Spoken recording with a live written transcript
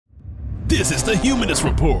This is The Humanist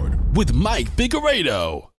Report with Mike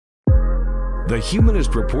Figueredo. The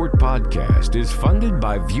Humanist Report podcast is funded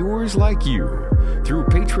by viewers like you through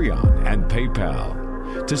Patreon and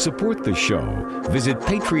PayPal. To support the show, visit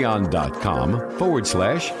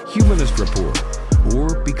patreon.com/Humanist Report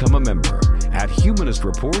or become a member at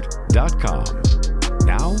humanistreport.com.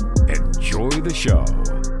 Now, enjoy the show.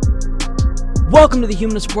 Welcome to the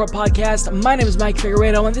Humanist Report podcast. My name is Mike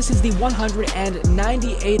Figueredo, and this is the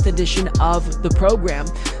 198th edition of the program.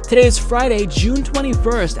 Today is Friday, June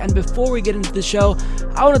 21st, and before we get into the show,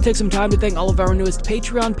 I want to take some time to thank all of our newest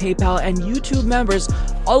Patreon, PayPal, and YouTube members,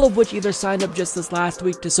 all of which either signed up just this last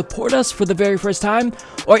week to support us for the very first time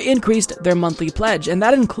or increased their monthly pledge. And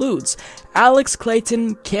that includes Alex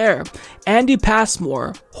Clayton Kerr, Andy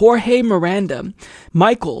Passmore, Jorge Miranda,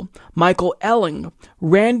 Michael Elling,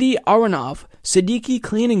 Randy Aronoff, Siddiqui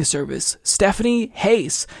Cleaning Service, Stephanie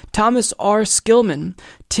Hayes, Thomas R. Skillman,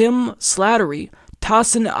 Tim Slattery,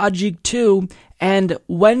 Tassin Ajik 2, and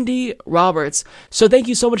Wendy Roberts. So thank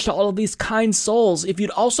you so much to all of these kind souls. If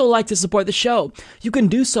you'd also like to support the show, you can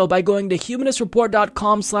do so by going to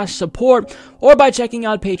humanistreport.com/support or by checking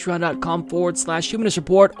out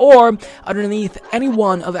patreon.com/humanist-report, or underneath any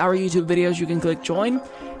one of our YouTube videos, you can click join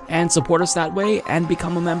and support us that way and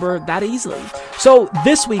become a member that easily. So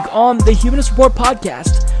this week on the Humanist Report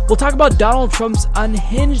podcast, we'll talk about Donald Trump's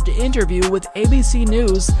unhinged interview with ABC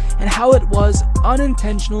News and how it was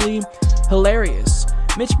unintentionally hilarious.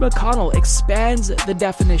 Mitch McConnell expands the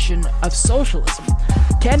definition of socialism.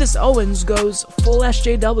 Candace Owens goes full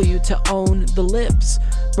SJW to own the libs.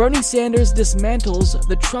 Bernie Sanders dismantles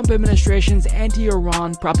the Trump administration's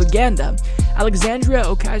anti-Iran propaganda. Alexandria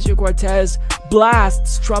Ocasio-Cortez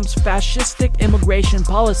blasts Trump's fascistic immigration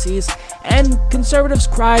policies, and conservatives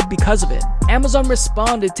cried because of it. Amazon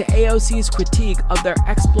responded to AOC's critique of their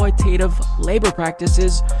exploitative labor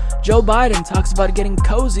practices. Joe Biden talks about getting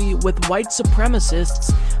cozy with white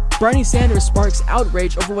supremacists. Bernie Sanders sparks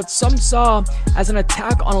outrage over what some saw as an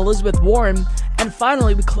attack on Elizabeth Warren. And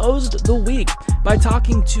finally, we closed the week by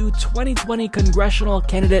talking to 2020 congressional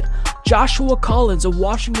candidate Joshua Collins of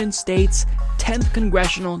Washington State's 10th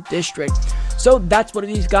Congressional District. So that's what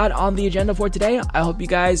we've got on the agenda for today. I hope you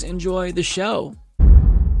guys enjoy the show.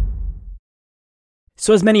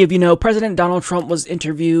 So as many of you know, President Donald Trump was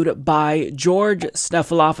interviewed by George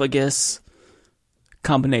Snuffleupagus,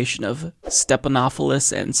 combination of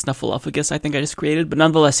Stephanopoulos and Snuffleupagus I think I just created, but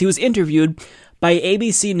nonetheless, he was interviewed by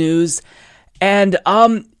ABC News, and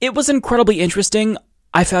it was incredibly interesting.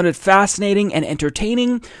 I found it fascinating and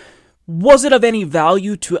entertaining. Was it of any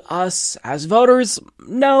value to us as voters?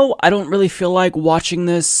 No, I don't really feel like watching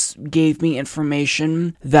this gave me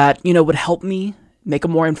information that, would help me make a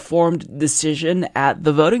more informed decision at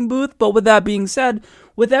the voting booth. But with that being said,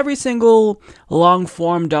 with every single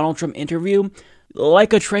long-form Donald Trump interview,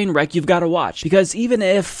 like a train wreck, you've got to watch. Because even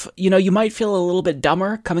if, you might feel a little bit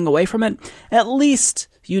dumber coming away from it, at least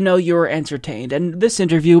you're entertained. And this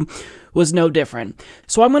interview was no different.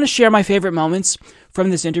 So I'm going to share my favorite moments from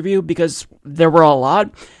this interview because there were a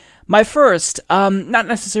lot. My first, not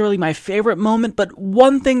necessarily my favorite moment, but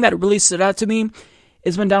one thing that really stood out to me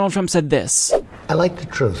is when Donald Trump said this. I like the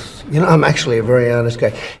truth. I'm actually a very honest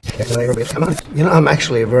guy. I'm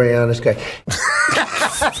actually a very honest guy.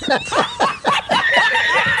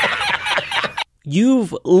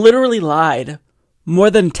 You've literally lied more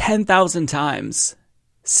than 10,000 times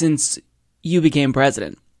since you became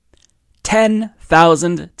president.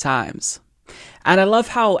 10,000 times. And I love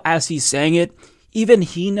how, as he's saying it, even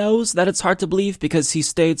he knows that it's hard to believe because he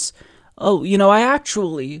states, I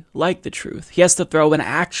actually like the truth. He has to throw in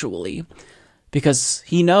actually because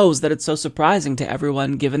he knows that it's so surprising to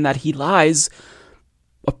everyone given that he lies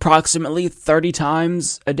approximately 30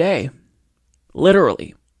 times a day.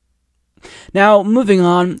 Literally. Now, moving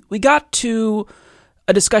on, we got to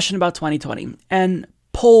a discussion about 2020, and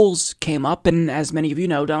polls came up, and as many of you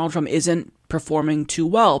know, Donald Trump isn't performing too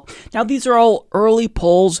well. Now, these are all early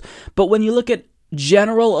polls, but when you look at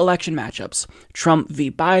general election matchups, Trump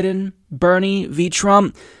v. Biden, Bernie v.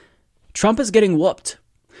 Trump, Trump is getting whooped.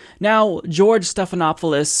 Now, George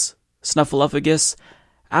Snuffleupagus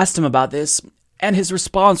asked him about this, and his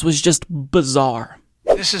response was just bizarre.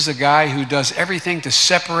 This is a guy who does everything to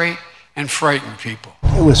separate and frighten people.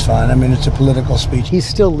 It was fun. It's a political speech. He's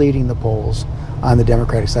still leading the polls on the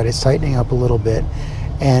Democratic side. It's tightening up a little bit,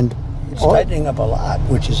 and it's tightening up a lot,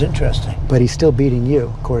 which is interesting. But he's still beating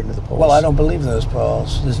you, according to the polls. Well, I don't believe those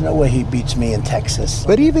polls. There's no way he beats me in Texas.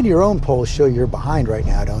 But even your own polls show you're behind right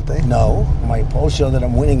now, don't they? No, my polls show that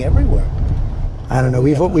I'm winning everywhere. I don't know.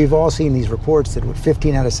 We've all seen these reports that with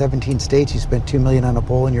 15 out of 17 states, you spent $2 million on a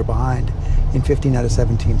poll and you're behind. in 15 out of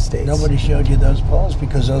 17 states. Nobody showed you those polls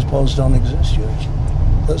because those polls don't exist, George.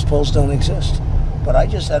 Those polls don't exist. But I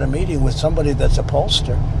just had a meeting with somebody that's a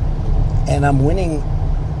pollster, and I'm winning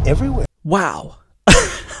everywhere. Wow.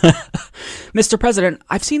 Mr. President,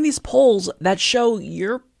 I've seen these polls that show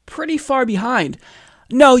you're pretty far behind.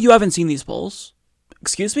 No, you haven't seen these polls.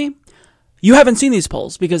 Excuse me? You haven't seen these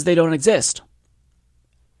polls because they don't exist.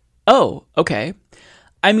 Oh, okay.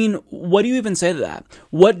 I mean, what do you even say to that?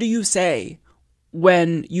 What do you say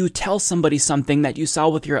when you tell somebody something that you saw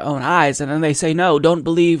with your own eyes and then they say, no, don't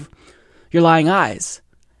believe your lying eyes?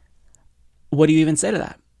 What do you even say to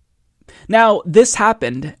that? Now, this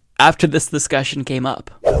happened after this discussion came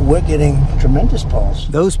up. We're getting tremendous polls.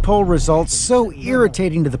 Those poll results so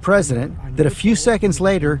irritating to the president that a few seconds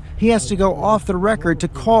later, he has to go off the record to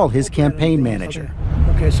call his campaign manager.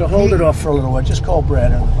 Okay, so hold it off for a little while. Just call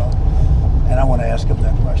Brad on the phone, and I want to ask him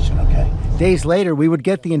that question, okay? Days later, we would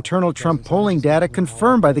get the internal Trump polling data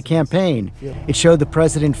confirmed by the campaign. It showed the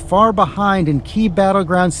president far behind in key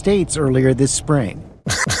battleground states earlier this spring.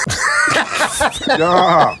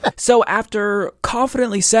 So after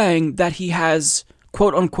confidently saying that he has,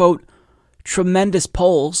 quote unquote, tremendous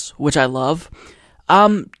polls, which I love,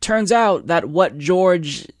 turns out that what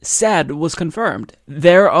George said was confirmed.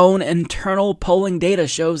 Their own internal polling data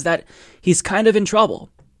shows that he's kind of in trouble.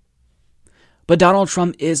 But Donald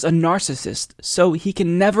Trump is a narcissist, so he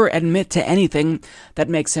can never admit to anything that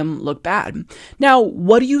makes him look bad. Now,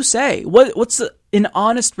 what do you say? What's an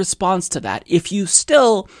honest response to that? If you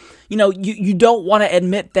still, you don't want to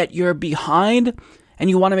admit that you're behind and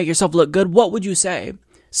you want to make yourself look good, what would you say?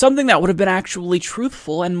 Something that would have been actually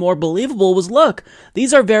truthful and more believable was, look,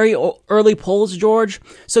 these are very early polls, George,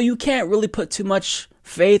 so you can't really put too much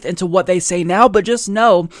faith into what they say now, but just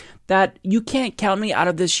know that you can't count me out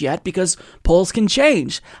of this yet because polls can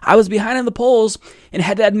change. I was behind in the polls in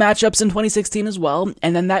head-to-head matchups in 2016 as well,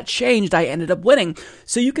 and then that changed. I ended up winning.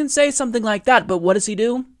 So you can say something like that, but what does he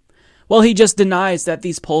do? Well, he just denies that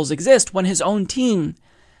these polls exist when his own team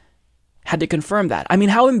had to confirm that. I mean,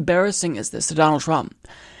 how embarrassing is this to Donald Trump?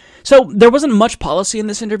 So there wasn't much policy in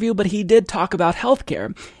this interview, but he did talk about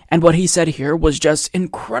healthcare. And what he said here was just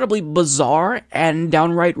incredibly bizarre and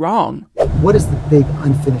downright wrong. What is the big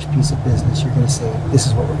unfinished piece of business you're going to say, this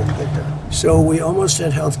is what we're going to get done? So we almost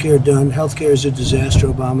had healthcare done. Healthcare is a disaster,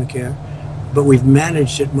 Obamacare. But we've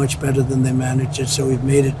managed it much better than they managed it. So we've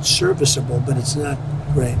made it serviceable, but it's not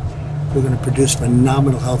great. We're going to produce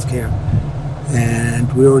phenomenal healthcare.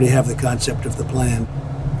 And we already have the concept of the plan.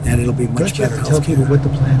 And it'll be much better healthcare. Tell people what the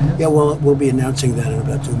plan is? Yeah, well, we'll be announcing that in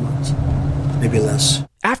about 2 months, maybe less.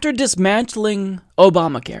 After dismantling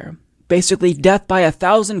Obamacare, basically death by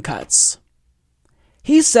 1,000 cuts,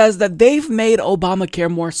 he says that they've made Obamacare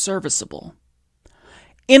more serviceable.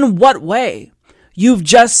 In what way? You've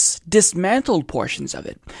just dismantled portions of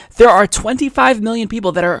it. There are 25 million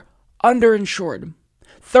people that are underinsured.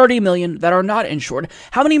 30 million that are not insured.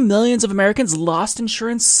 How many millions of Americans lost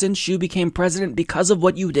insurance since you became president because of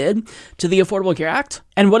what you did to the Affordable Care Act?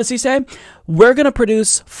 And what does he say? We're going to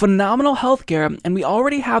produce phenomenal healthcare, and we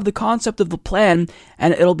already have the concept of the plan,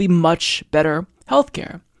 and it'll be much better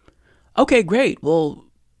healthcare. Okay, great. Well,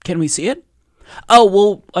 can we see it? Oh,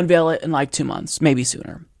 we'll unveil it in like 2 months, maybe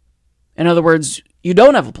sooner. In other words, you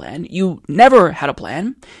don't have a plan. You never had a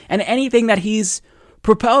plan. And anything that he's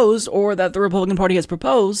proposed or that the Republican Party has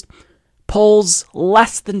proposed polls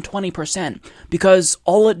less than 20% because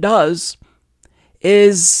all it does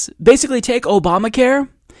is basically take Obamacare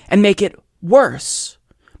and make it worse.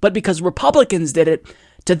 But because Republicans did it,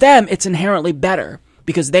 to them it's inherently better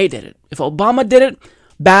because they did it. If Obama did it,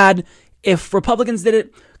 bad. If Republicans did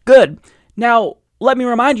it, good. Now, let me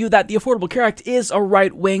remind you that the Affordable Care Act is a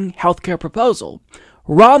right-wing healthcare proposal.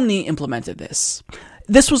 Romney implemented this.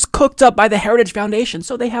 This was cooked up by the Heritage Foundation,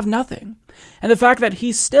 so they have nothing. And the fact that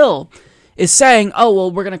he still is saying, oh,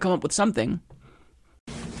 well, we're going to come up with something.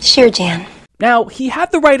 Sure, Jan. Now, he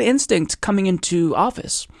had the right instinct coming into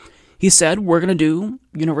office. He said, we're going to do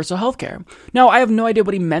universal health care. Now, I have no idea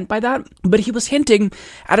what he meant by that, but he was hinting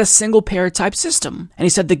at a single-payer type system. And he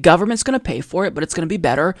said the government's going to pay for it, but it's going to be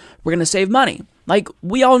better. We're going to save money. Like,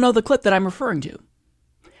 we all know the clip that I'm referring to.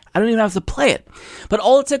 I don't even have to play it. But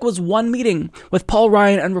all it took was one meeting with Paul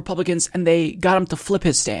Ryan and Republicans, and they got him to flip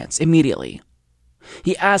his stance immediately.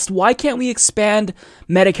 He asked, why can't we expand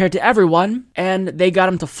Medicare to everyone? And they got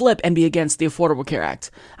him to flip and be against the Affordable Care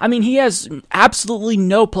Act. I mean, he has absolutely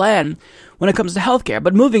no plan when it comes to healthcare.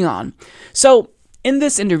 But moving on. So, in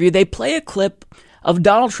this interview, they play a clip of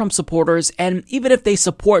Donald Trump supporters, and even if they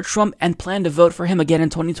support Trump and plan to vote for him again in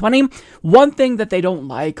 2020, one thing that they don't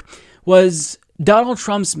like was Donald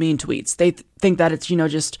Trump's mean tweets. They think that it's,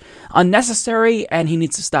 just unnecessary and he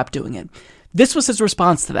needs to stop doing it. This was his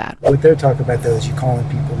response to that. What they're talking about, though, is you calling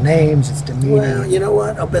people names, it's demeaning. Well, you know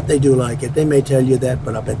what? I'll bet they do like it. They may tell you that,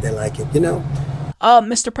 but I'll bet they like it,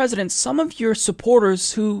 Mr. President, some of your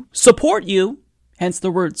supporters who support you, hence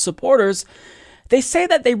the word supporters, they say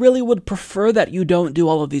that they really would prefer that you don't do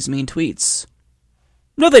all of these mean tweets.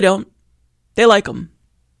 No, they don't. They like them.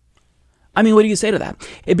 I mean, what do you say to that?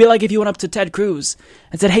 It'd be like if you went up to Ted Cruz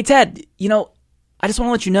and said, hey, Ted, I just want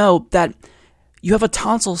to let you know that you have a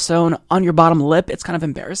tonsil stone on your bottom lip. It's kind of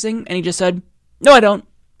embarrassing. And he just said, no, I don't.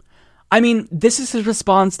 I mean, this is his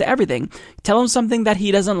response to everything. Tell him something that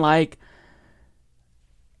he doesn't like,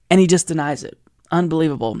 and he just denies it.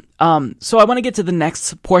 Unbelievable. So I want to get to the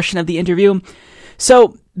next portion of the interview.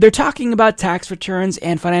 So they're talking about tax returns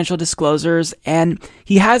and financial disclosures, and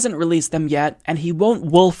he hasn't released them yet, and he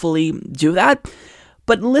won't willfully do that.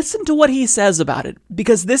 But listen to what he says about it,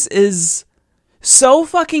 because this is so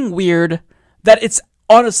fucking weird that it's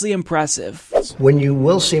honestly impressive. When you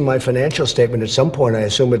will see my financial statement at some point, I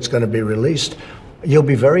assume it's going to be released, you'll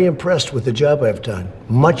be very impressed with the job I've done.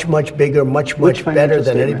 Much, much bigger, much better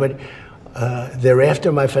than anybody. They're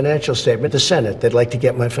after my financial statement. The Senate, they'd like to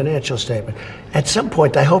get my financial statement. At some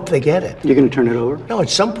point, I hope they get it. You're going to turn it over? No, at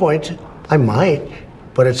some point, I might.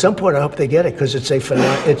 But at some point, I hope they get it, because it's a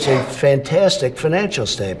fantastic financial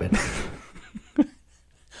statement.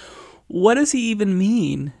 What does he even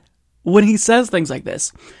mean when he says things like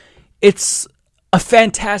this? It's a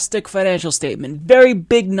fantastic financial statement. Very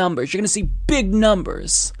big numbers. You're going to see big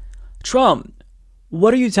numbers. Trump,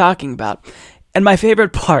 what are you talking about? And my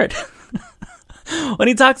favorite part, when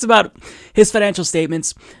he talks about his financial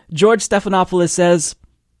statements, George Stephanopoulos says,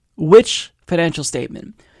 which financial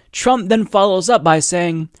statement? Trump then follows up by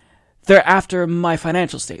saying, they're after my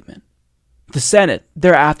financial statement. The Senate,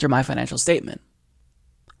 they're after my financial statement.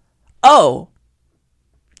 Oh,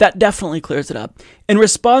 that definitely clears it up. In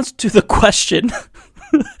response to the question,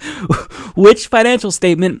 which financial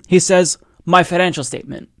statement, he says, my financial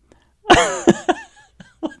statement.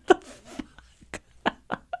 What the fuck?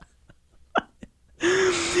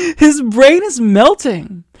 His brain is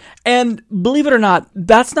melting. And believe it or not,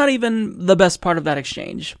 that's not even the best part of that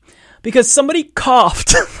exchange. Because somebody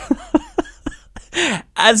coughed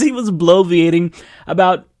as he was bloviating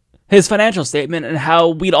about his financial statement and how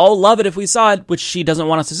we'd all love it if we saw it, which she doesn't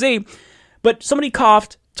want us to see. But somebody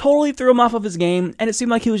coughed, totally threw him off of his game, and it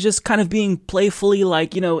seemed like he was just kind of being playfully,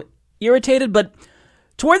 irritated. But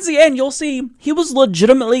towards the end, you'll see he was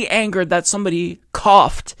legitimately angered that somebody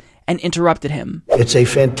coughed and interrupted him. It's a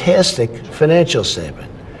fantastic financial statement.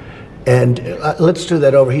 And let's do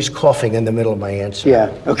that over. He's coughing in the middle of my answer.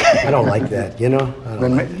 Yeah, okay. I don't like that,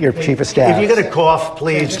 Your chief of staff. If you're going to cough,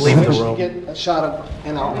 please leave the room. Get a shot of,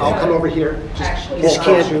 and I'll come over here. You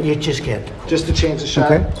just can't. Just to change the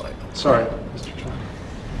shot. Okay. Sorry, Mr. Trump.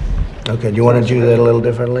 Okay, do you want to do that a little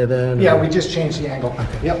differently then? Yeah, we just changed the angle.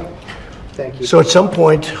 Okay. Yep. Thank you. So at some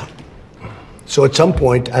point,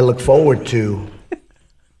 I look forward to.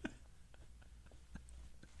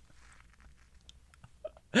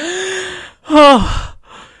 Oh,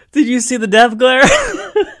 did you see the death glare?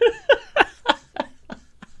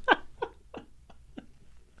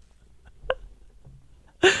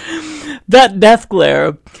 That death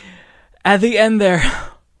glare at the end there.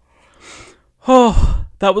 Oh,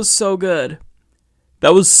 that was so good.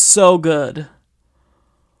 That was so good.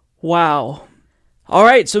 Wow. All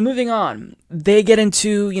right, so moving on. They get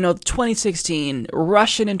into, 2016,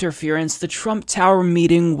 Russian interference, the Trump Tower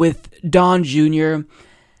meeting with Don Jr.,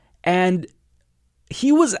 and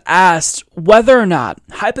he was asked whether or not,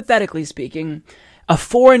 hypothetically speaking, a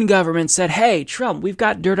foreign government said, hey, Trump, we've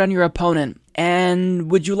got dirt on your opponent,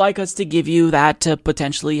 and would you like us to give you that to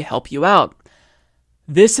potentially help you out?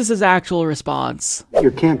 This is his actual response.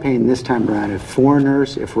 Your campaign this time around, if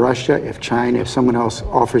foreigners, if Russia, if China, if someone else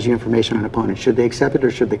offers you information on an opponent, should they accept it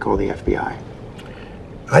or should they call the FBI?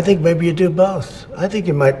 I think maybe you do both. I think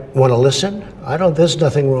you might want to listen. There's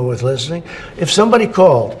nothing wrong with listening. If somebody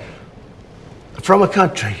called from a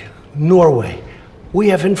country, Norway, we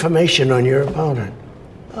have information on your opponent.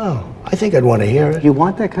 Oh, I think I'd want to hear it. You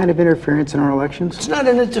want that kind of interference in our elections? It's not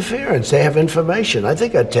an interference. They have information. I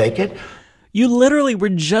think I'd take it. You literally were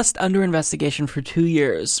just under investigation for 2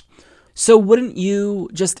 years. So wouldn't you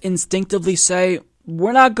just instinctively say,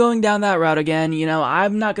 we're not going down that route again.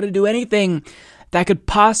 I'm not going to do anything that could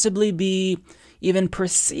possibly be even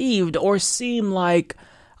perceived or seem like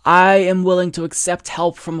I am willing to accept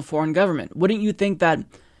help from a foreign government. Wouldn't you think that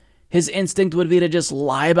his instinct would be to just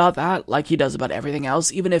lie about that like he does about everything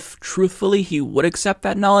else, even if truthfully he would accept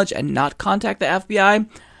that knowledge and not contact the FBI?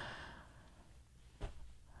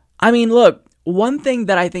 I mean, look, one thing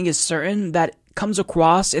that I think is certain that comes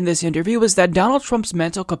across in this interview is that Donald Trump's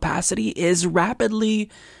mental capacity is rapidly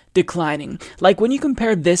declining. Like, when you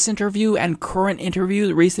compare this interview and current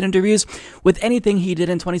interviews, recent interviews, with anything he did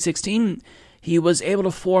in 2016, he was able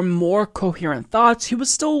to form more coherent thoughts. He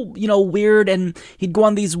was still, weird, and he'd go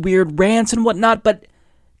on these weird rants and whatnot, but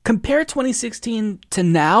compare 2016 to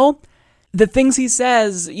now, the things he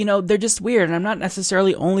says, they're just weird. And I'm not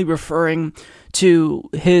necessarily only referring to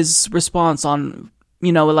his response on,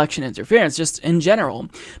 election interference, just in general.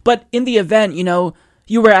 But in the event,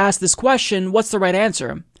 you were asked this question, what's the right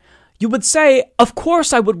answer? You would say, of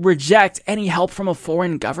course I would reject any help from a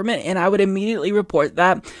foreign government, and I would immediately report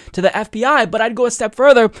that to the FBI, but I'd go a step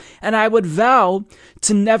further, and I would vow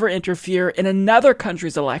to never interfere in another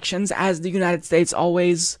country's elections, as the United States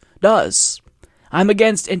always does. I'm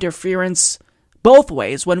against interference both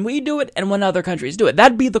ways, when we do it and when other countries do it.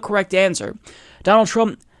 That'd be the correct answer. Donald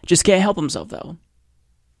Trump just can't help himself, though.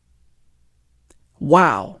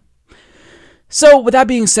 Wow. So, with that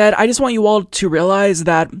being said, I just want you all to realize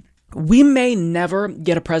that we may never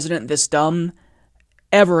get a president this dumb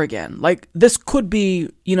ever again. Like, this could be,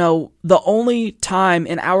 the only time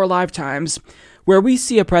in our lifetimes where we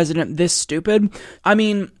see a president this stupid. I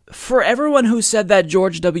mean, for everyone who said that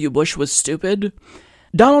George W. Bush was stupid,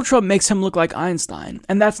 Donald Trump makes him look like Einstein.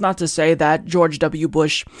 And that's not to say that George W.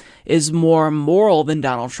 Bush is more moral than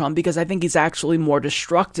Donald Trump, because I think he's actually more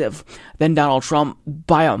destructive than Donald Trump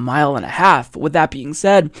by a mile and a half. With that being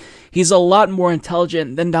said, he's a lot more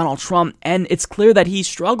intelligent than Donald Trump, and it's clear that he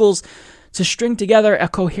struggles to string together a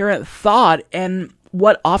coherent thought, and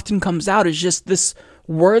what often comes out is just this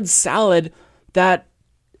word salad that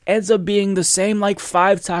ends up being the same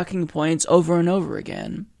 5 talking points over and over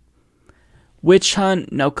again. Witch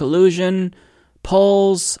hunt, no collusion,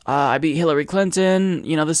 polls, I beat Hillary Clinton,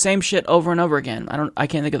 the same shit over and over again. I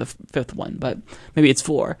can't think of the fifth one, but maybe it's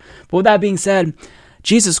 4. But with that being said,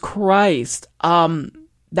 Jesus Christ,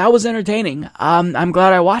 that was entertaining. I'm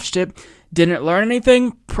glad I watched it. Didn't learn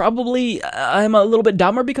anything. Probably I'm a little bit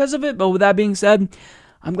dumber because of it, but with that being said,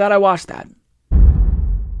 I'm glad I watched that.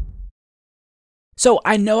 So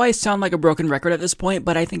I know I sound like a broken record at this point,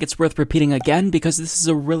 but I think it's worth repeating again because this is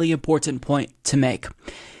a really important point to make.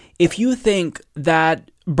 If you think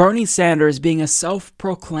that Bernie Sanders, being a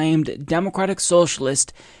self-proclaimed democratic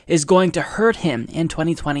socialist, is going to hurt him in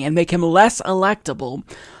 2020 and make him less electable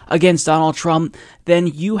against Donald Trump, then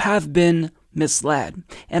you have been misled.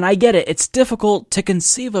 And I get it. It's difficult to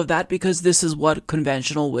conceive of that because this is what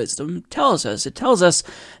conventional wisdom tells us. It tells us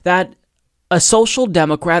that a social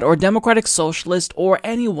democrat or democratic socialist or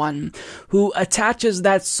anyone who attaches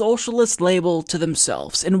that socialist label to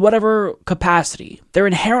themselves in whatever capacity, they're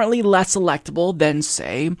inherently less electable than,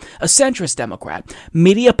 say, a centrist democrat.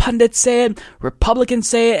 Media pundits say it, Republicans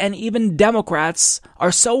say it, and even Democrats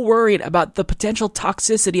are so worried about the potential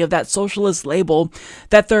toxicity of that socialist label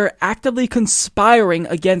that they're actively conspiring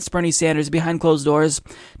against Bernie Sanders behind closed doors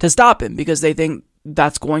to stop him because they think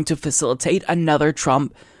that's going to facilitate another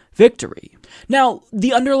Trump victory. Now,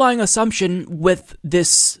 the underlying assumption with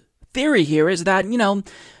this theory here is that,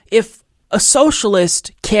 if a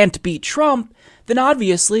socialist can't beat Trump, then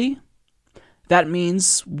obviously that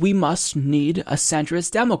means we must need a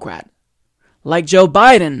centrist Democrat, like Joe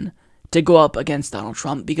Biden, to go up against Donald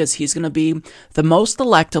Trump because he's going to be the most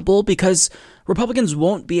electable because Republicans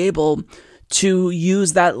won't be able to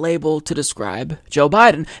use that label to describe Joe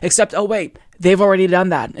Biden, except, they've already done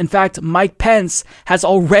that. In fact, Mike Pence has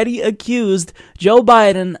already accused Joe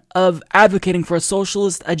Biden of advocating for a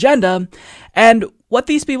socialist agenda. And what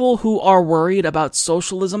these people who are worried about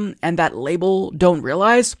socialism and that label don't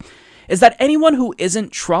realize is that anyone who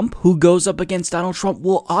isn't Trump who goes up against Donald Trump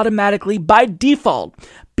will automatically, by default,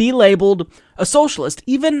 be labeled a socialist.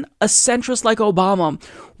 Even a centrist like Obama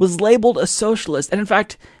was labeled a socialist. And in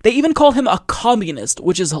fact, they even called him a communist,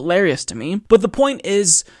 which is hilarious to me. But the point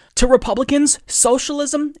is, to Republicans,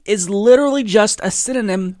 socialism is literally just a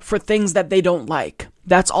synonym for things that they don't like.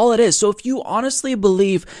 That's all it is. So if you honestly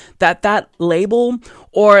believe that that label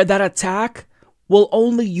or that attack will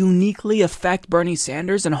only uniquely affect Bernie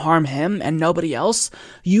Sanders and harm him and nobody else,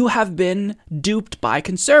 you have been duped by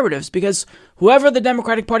conservatives, because whoever the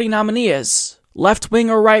Democratic Party nominee is, left-wing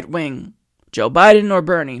or right-wing, Joe Biden or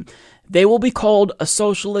Bernie, they will be called a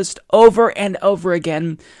socialist over and over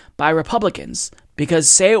again by Republicans. Because,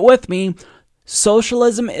 say it with me,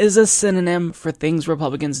 socialism is a synonym for things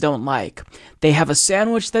Republicans don't like. They have a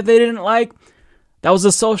sandwich that they didn't like. That was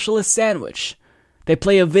a socialist sandwich. They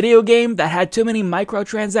play a video game that had too many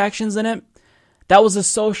microtransactions in it. That was a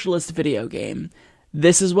socialist video game.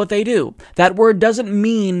 This is what they do. That word doesn't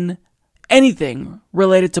mean anything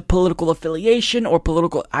related to political affiliation or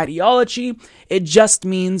political ideology. It just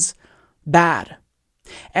means bad.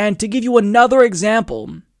 And to give you another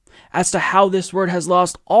example as to how this word has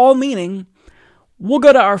lost all meaning, we'll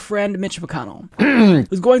go to our friend Mitch McConnell,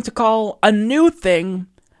 who's going to call a new thing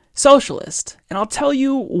socialist. And I'll tell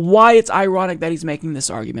you why it's ironic that he's making this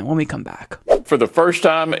argument when we come back. For the first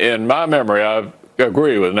time in my memory, I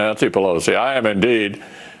agree with Nancy Pelosi. I am indeed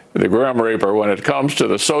the Grim Reaper when it comes to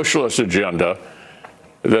the socialist agenda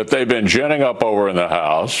that they've been ginning up over in the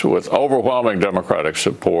House with overwhelming Democratic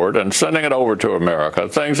support and sending it over to America,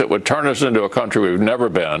 things that would turn us into a country we've never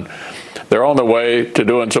been. They're on the way to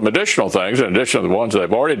doing some additional things, in addition to the ones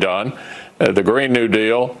they've already done, the Green New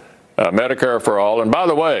Deal, Medicare for all. And by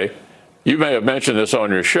the way, you may have mentioned this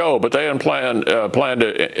on your show, but they plan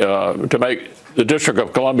to make the District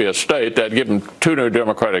of Columbia state, that'd give them 2 new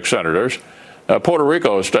Democratic senators. Puerto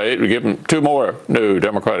Rico state would give them 2 more new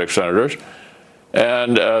Democratic senators.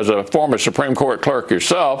 And as a former Supreme Court clerk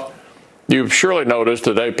yourself, you've surely noticed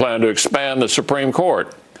that they plan to expand the Supreme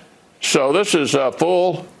Court. So this is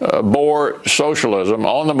full bore socialism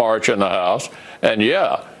on the march in the House. And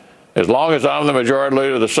yeah, as long as I'm the majority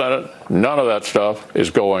leader of the Senate, none of that stuff is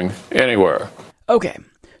going anywhere. Okay,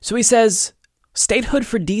 so he says statehood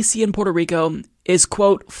for D.C. and Puerto Rico is,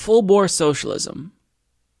 quote, full bore socialism.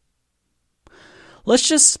 Let's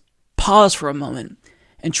just pause for a moment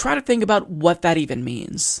and try to think about what that even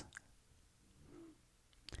means.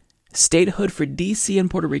 Statehood for D.C. and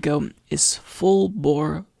Puerto Rico is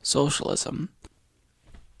full-bore socialism.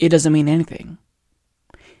 It doesn't mean anything.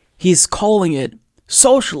 He's calling it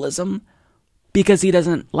socialism because he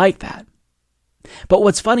doesn't like that. But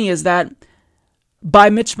what's funny is that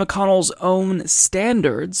by Mitch McConnell's own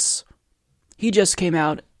standards, he just came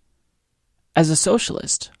out as a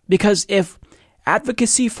socialist. Because if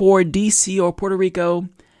advocacy for D.C. or Puerto Rico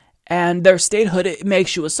and their statehood it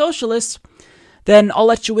makes you a socialist, then I'll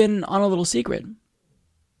let you in on a little secret.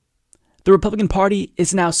 The Republican Party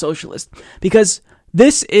is now socialist because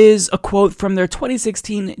this is a quote from their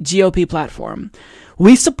 2016 GOP platform.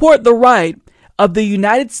 We support the right of the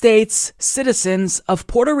United States citizens of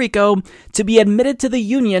Puerto Rico to be admitted to the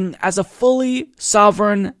Union as a fully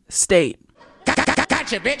sovereign state.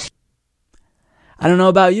 Gotcha, bitch! I don't know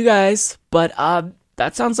about you guys, but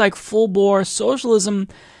that sounds like full-bore socialism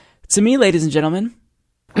to me, ladies and gentlemen.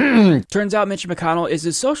 Turns out Mitch McConnell is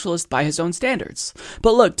a socialist by his own standards.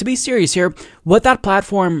 But look, to be serious here, what that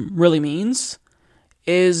platform really means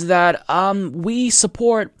is that we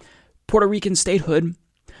support Puerto Rican statehood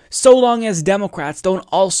so long as Democrats don't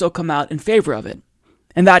also come out in favor of it.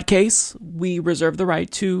 In that case, we reserve the right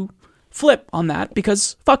to flip on that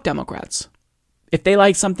because fuck Democrats. If they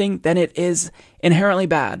like something, then it is inherently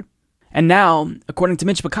bad. And now, according to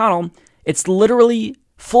Mitch McConnell, it's literally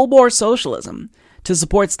full-bore socialism to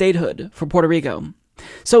support statehood for Puerto Rico.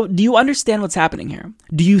 So, do you understand what's happening here?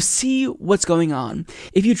 Do you see what's going on?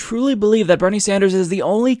 If you truly believe that Bernie Sanders is the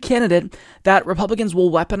only candidate that Republicans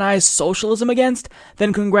will weaponize socialism against,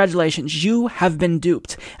 then congratulations, you have been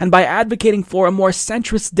duped. And by advocating for a more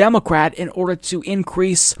centrist Democrat in order to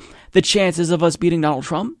increase the chances of us beating Donald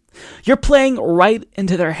Trump, you're playing right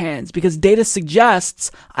into their hands because data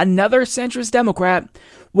suggests another centrist Democrat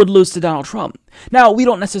would lose to Donald Trump. Now, we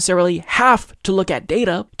don't necessarily have to look at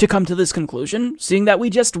data to come to this conclusion, seeing that we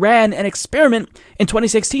just ran an experiment in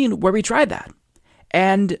 2016 where we tried that.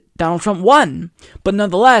 And Donald Trump won. But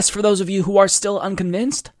nonetheless, for those of you who are still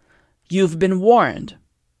unconvinced, you've been warned.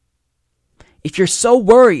 If you're so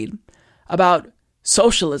worried about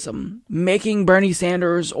socialism making Bernie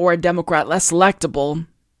Sanders or a Democrat less electable,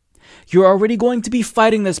 you're already going to be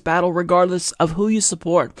fighting this battle regardless of who you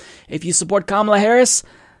support. If you support Kamala Harris,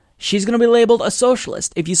 she's going to be labeled a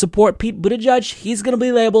socialist. If you support Pete Buttigieg, he's going to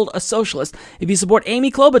be labeled a socialist. If you support Amy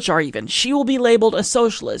Klobuchar even, she will be labeled a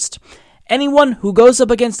socialist. Anyone who goes up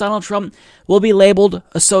against Donald Trump will be labeled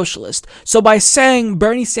a socialist. So by saying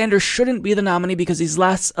Bernie Sanders shouldn't be the nominee because he's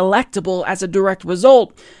less electable as a direct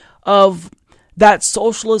result of that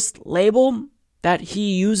socialist label that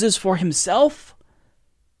he uses for himself,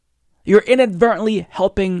 you're inadvertently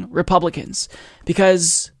helping Republicans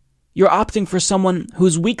because you're opting for someone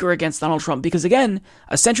who's weaker against Donald Trump. Because again,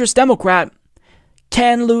 a centrist Democrat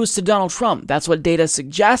can lose to Donald Trump. That's what data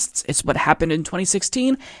suggests. It's what happened in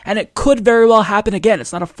 2016, and it could very well happen again.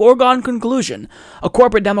 It's not a foregone conclusion. A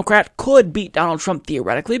corporate Democrat could beat Donald Trump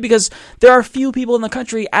theoretically because there are few people in the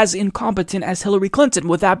country as incompetent as Hillary Clinton.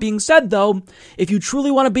 With that being said, though, if you truly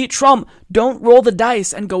want to beat Trump, don't roll the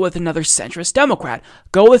dice and go with another centrist Democrat.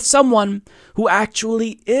 Go with someone who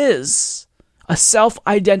actually is a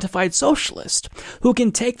self-identified socialist, who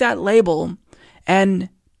can take that label and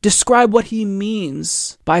describe what he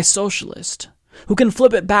means by socialist, who can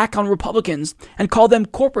flip it back on Republicans and call them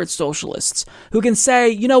corporate socialists, who can say,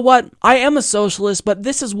 you know what, I am a socialist, but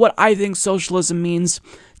this is what I think socialism means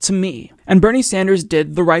to me. And Bernie Sanders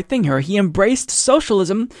did the right thing here. He embraced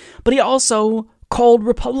socialism, but he also called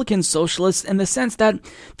Republicans socialists in the sense that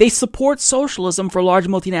they support socialism for large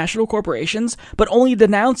multinational corporations, but only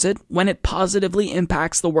denounce it when it positively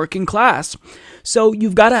impacts the working class. So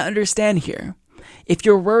you've got to understand here, if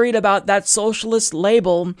you're worried about that socialist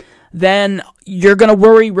label, then you're going to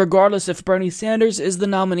worry regardless if Bernie Sanders is the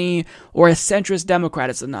nominee or a centrist Democrat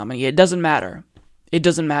is the nominee. It doesn't matter. It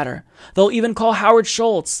doesn't matter. They'll even call Howard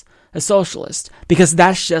Schultz a socialist because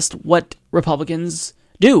that's just what Republicans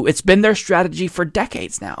do. It's been their strategy for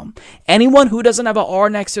decades now. Anyone who doesn't have an R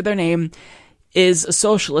next to their name is a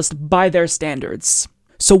socialist by their standards.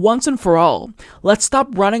 So once and for all, let's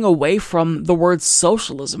stop running away from the word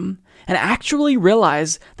socialism and actually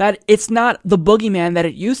realize that it's not the boogeyman that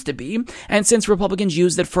it used to be. And since Republicans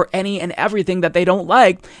used it for any and everything that they don't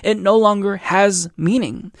like, it no longer has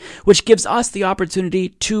meaning, which gives us the opportunity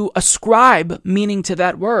to ascribe meaning to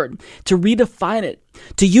that word, to redefine it,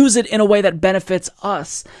 to use it in a way that benefits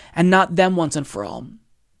us and not them once and for all.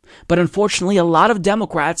 But unfortunately, a lot of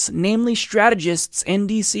Democrats, namely strategists in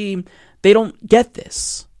DC, they don't get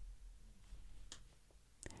this.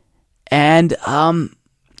 And,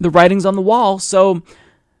 the writing's on the wall, so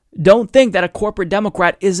don't think that a corporate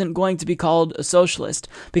Democrat isn't going to be called a socialist,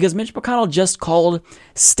 because Mitch McConnell just called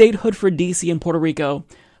statehood for DC and Puerto Rico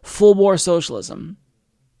full war socialism.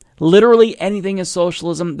 Literally anything is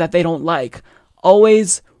socialism that they don't like.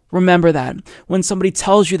 Always remember that. When somebody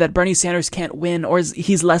tells you that Bernie Sanders can't win or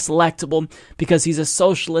he's less electable because he's a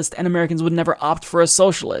socialist and Americans would never opt for a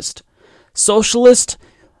socialist. Socialist,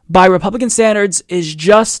 by Republican standards, is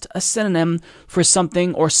just a synonym for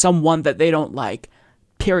something or someone that they don't like.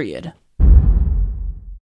 Period.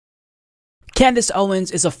 Candace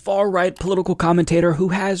Owens is a far-right political commentator who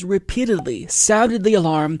has repeatedly sounded the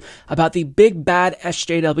alarm about the big bad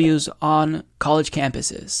SJWs on college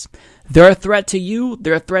campuses. They're a threat to you,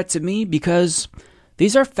 they're a threat to me, because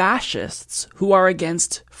these are fascists who are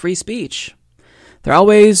against free speech. They're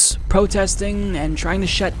always protesting and trying to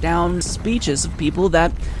shut down speeches of people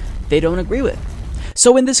that they don't agree with.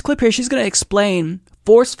 So in this clip here, she's going to explain,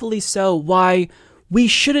 forcefully so, why we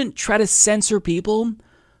shouldn't try to censor people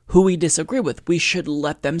who we disagree with. We should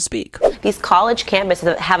let them speak. These college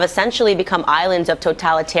campuses have essentially become islands of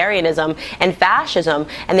totalitarianism and fascism,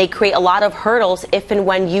 and they create a lot of hurdles if and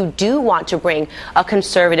when you do want to bring a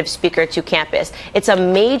conservative speaker to campus. It's a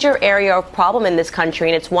major area of problem in this country,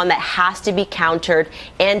 and it's one that has to be countered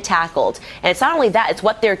and tackled. And it's not only that, it's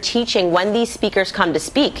what they're teaching when these speakers come to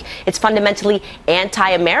speak. It's fundamentally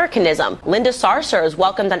anti-Americanism. Linda Sarsour is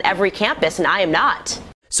welcomed on every campus, and I am not.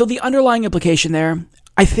 So the underlying implication there,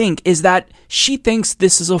 I think, is that she thinks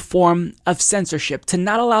this is a form of censorship. To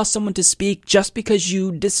not allow someone to speak just because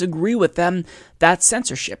you disagree with them, that's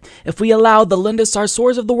censorship. If we allow the Linda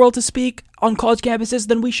Sarsours of the world to speak on college campuses,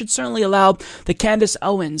 then we should certainly allow the Candace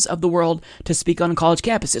Owens of the world to speak on college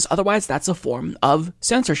campuses. Otherwise, that's a form of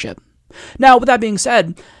censorship. Now, with that being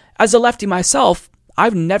said, as a lefty myself,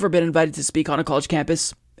 I've never been invited to speak on a college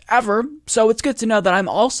campus ever, so it's good to know that I'm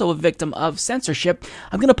also a victim of censorship.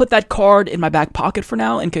 I'm going to put that card in my back pocket for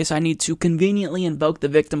now in case I need to conveniently invoke the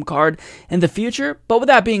victim card in the future. But with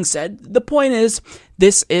that being said, the point is,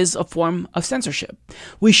 this is a form of censorship.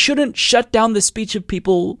 We shouldn't shut down the speech of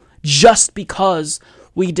people just because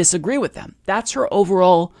we disagree with them. That's her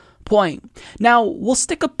overall point. Now, we'll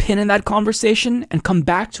stick a pin in that conversation and come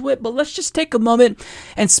back to it, but let's just take a moment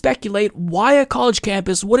and speculate why a college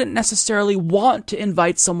campus wouldn't necessarily want to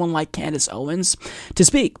invite someone like Candace Owens to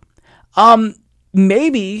speak.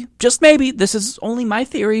 Maybe, just maybe, this is only my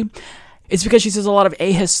theory, it's because she says a lot of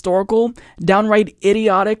ahistorical, downright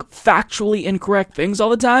idiotic, factually incorrect things all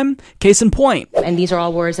the time. Case in point. And these are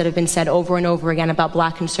all words that have been said over and over again about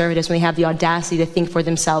black conservatives when they have the audacity to think for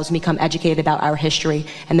themselves and become educated about our history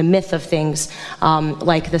and the myth of things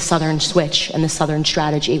like the Southern switch and the Southern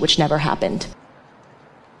strategy, which never happened.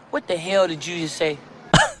 What the hell did you just say?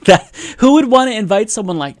 Who would want to invite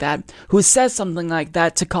someone like that who says something like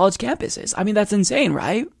that to college campuses? I mean, that's insane,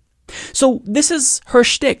 right? So this is her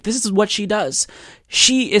shtick. This is what she does.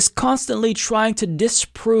 She is constantly trying to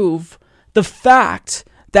disprove the fact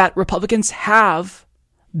that Republicans have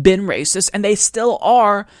been racist, and they still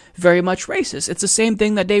are very much racist. It's the same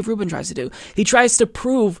thing that Dave Rubin tries to do. He tries to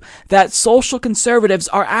prove that social conservatives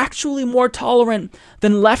are actually more tolerant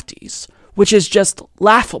than lefties, which is just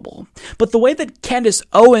laughable. But the way that Candace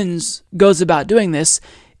Owens goes about doing this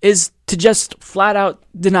is to just flat out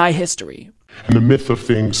deny history. and the myth of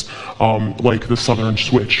things like the Southern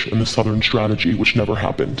Switch and the Southern Strategy, which never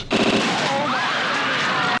happened.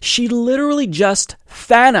 She literally just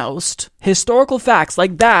Thanos'd historical facts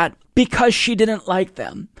like that because she didn't like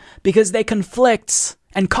them, because they conflict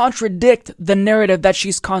and contradict the narrative that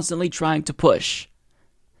she's constantly trying to push.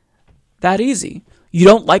 That easy. You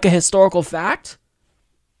don't like a historical fact?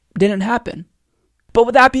 Didn't happen. But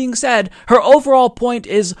with that being said, her overall point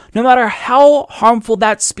is no matter how harmful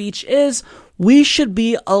that speech is, we should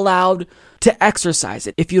be allowed to exercise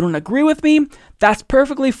it. If you don't agree with me, that's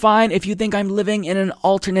perfectly fine. If you think I'm living in an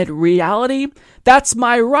alternate reality, that's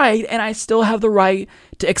my right, and I still have the right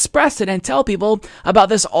to express it and tell people about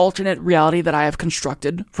this alternate reality that I have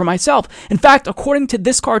constructed for myself. In fact, according to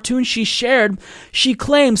this cartoon she shared, she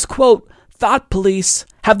claims, quote, "Thought police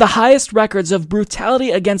have the highest records of brutality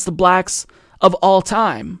against the blacks of all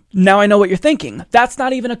time." Now I know what you're thinking. That's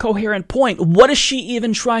not even a coherent point. What is she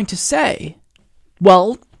even trying to say?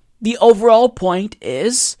 Well, the overall point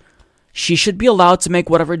is she should be allowed to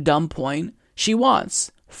make whatever dumb point she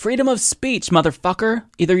wants. Freedom of speech, motherfucker.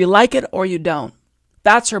 Either you like it or you don't.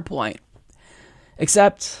 That's her point.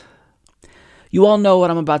 Except, you all know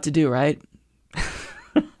what I'm about to do, right?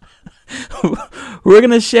 We're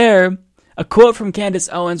going to share a quote from Candace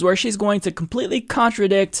Owens where she's going to completely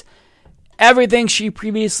contradict everything she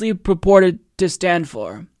previously purported to stand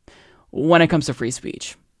for when it comes to free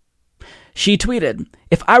speech. She tweeted,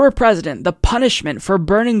 "If I were president, the punishment for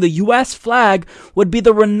burning the U.S. flag would be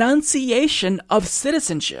the renunciation of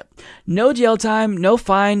citizenship. No jail time, no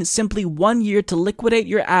fine, simply 1 year to liquidate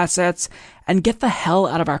your assets and get the hell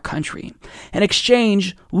out of our country. In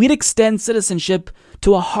exchange, we'd extend citizenship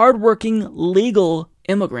to a hardworking, legal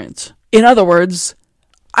immigrant." In other words,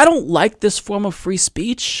 I don't like this form of free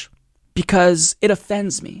speech because it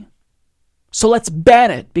offends me. So let's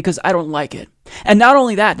ban it because I don't like it. And not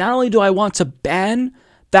only that, not only do I want to ban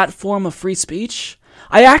that form of free speech,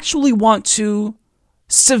 I actually want to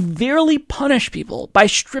severely punish people by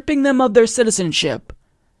stripping them of their citizenship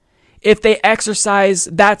if they exercise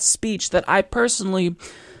that speech that I personally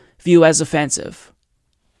view as offensive.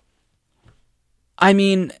 I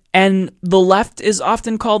mean, and the left is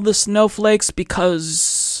often called the snowflakes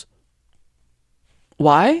because...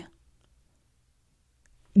 why?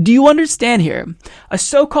 Do you understand here? A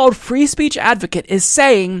so-called free speech advocate is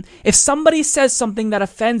saying if somebody says something that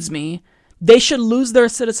offends me, they should lose their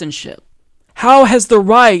citizenship. How has the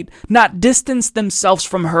right not distanced themselves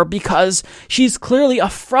from her because she's clearly a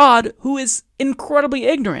fraud who is incredibly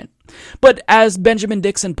ignorant? But as Benjamin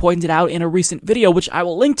Dixon pointed out in a recent video, which I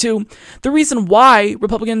will link to, the reason why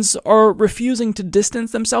Republicans are refusing to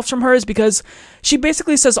distance themselves from her is because she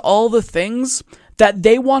basically says all the things that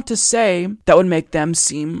they want to say that would make them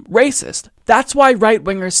seem racist. That's why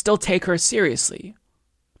right-wingers still take her seriously.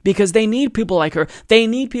 Because they need people like her. They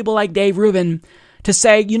need people like Dave Rubin to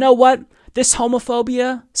say, you know what? This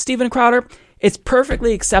homophobia, Steven Crowder, it's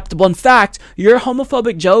perfectly acceptable. In fact, your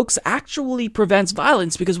homophobic jokes actually prevents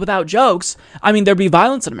violence because without jokes, there'd be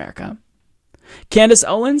violence in America. Candace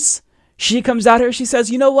Owens, she comes out here, she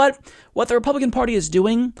says, you know what? What the Republican Party is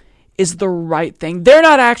doing is the right thing. They're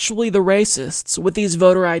not actually the racists with these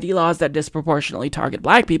voter ID laws that disproportionately target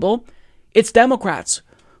black people. It's Democrats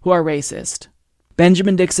who are racist.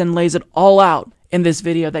 Benjamin Dixon lays it all out in this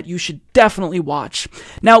video that you should definitely watch.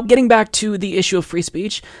 Now, getting back to the issue of free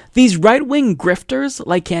speech, these right-wing grifters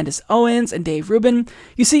like Candace Owens and Dave Rubin,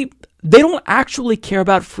 you see, they don't actually care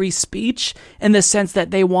about free speech in the sense that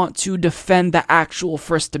they want to defend the actual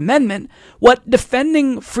First Amendment. What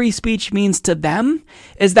defending free speech means to them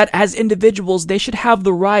is that as individuals, they should have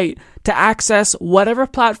the right to access whatever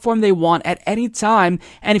platform they want at any time,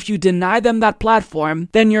 and if you deny them that platform,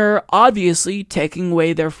 then you're obviously taking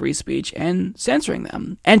away their free speech and censoring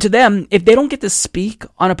them. And to them, if they don't get to speak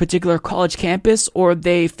on a particular college campus or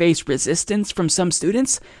they face resistance from some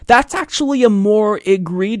students, that's actually a more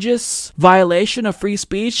egregious violation of free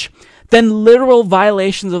speech than literal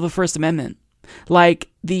violations of the First Amendment, like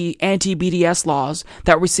the anti-BDS laws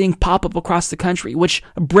that we're seeing pop up across the country, which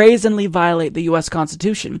brazenly violate the U.S.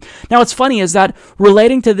 Constitution. Now, what's funny is that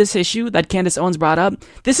relating to this issue that Candace Owens brought up,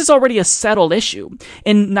 this is already a settled issue.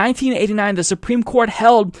 In 1989, the Supreme Court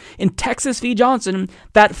held in Texas v. Johnson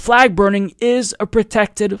that flag burning is a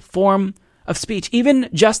protected form of speech. Even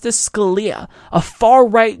Justice Scalia, a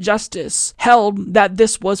far-right justice, held that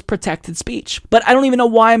this was protected speech. But I don't even know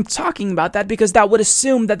why I'm talking about that, because that would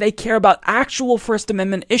assume that they care about actual First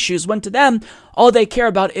Amendment issues, when to them, all they care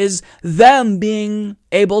about is them being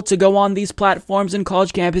able to go on these platforms and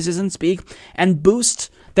college campuses and speak and boost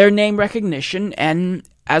their name recognition and,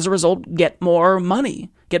 as a result, get more money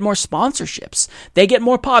get more sponsorships. They get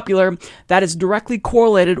more popular. That is directly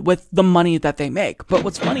correlated with the money that they make. But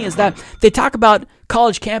what's funny is that they talk about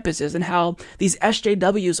college campuses and how these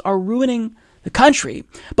SJWs are ruining the country.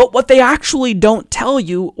 But what they actually don't tell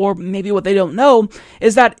you, or maybe what they don't know,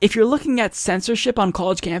 is that if you're looking at censorship on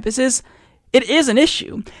college campuses, it is an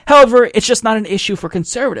issue. However, it's just not an issue for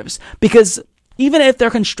conservatives, because even if they're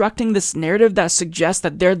constructing this narrative that suggests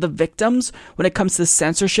that they're the victims when it comes to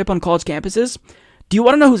censorship on college campuses, do you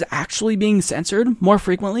want to know who's actually being censored more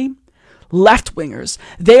frequently? Left-wingers.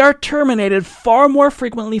 They are terminated far more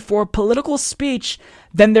frequently for political speech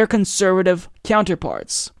than their conservative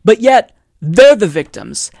counterparts. But yet, they're the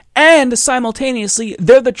victims, and simultaneously,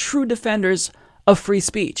 they're the true defenders of free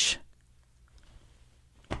speech.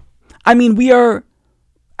 I mean, we are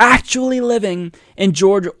actually living in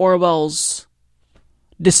George Orwell's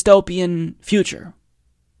dystopian future,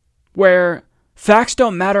 where facts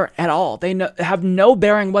don't matter at all. They have no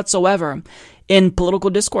bearing whatsoever in political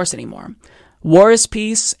discourse anymore. War is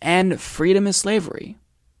peace, and freedom is slavery.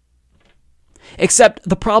 Except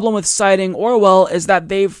the problem with citing Orwell is that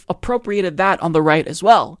they've appropriated that on the right as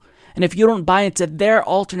well. And if you don't buy into their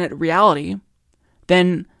alternate reality,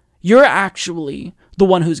 then you're actually the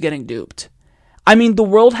one who's getting duped. I mean, the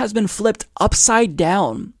world has been flipped upside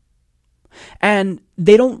down. And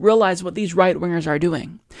they don't realize what these right-wingers are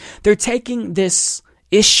doing. They're taking this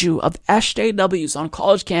issue of SJWs on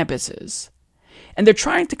college campuses, and they're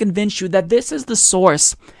trying to convince you that this is the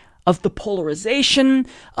source of the polarization,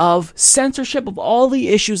 of censorship, of all the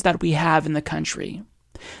issues that we have in the country.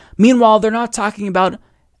 Meanwhile, they're not talking about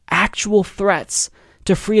actual threats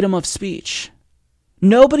to freedom of speech.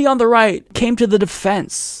 Nobody on the right came to the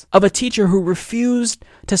defense of a teacher who refused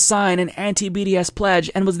to sign an anti-BDS pledge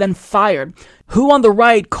and was then fired. Who on the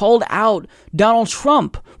right called out Donald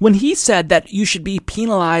Trump when he said that you should be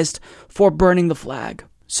penalized for burning the flag?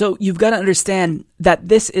 So you've got to understand that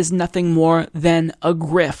this is nothing more than a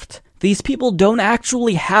grift. These people don't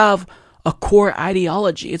actually have a core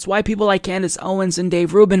ideology. It's why people like Candace Owens and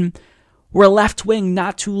Dave Rubin were left-wing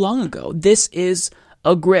not too long ago. This is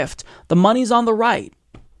a grift. The money's on the right.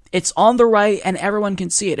 It's on the right and everyone can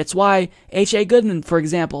see it. It's why H.A. Goodman, for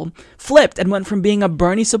example, flipped and went from being a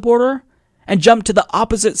Bernie supporter and jumped to the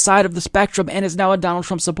opposite side of the spectrum and is now a Donald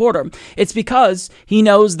Trump supporter. It's because he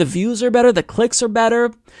knows the views are better, the clicks are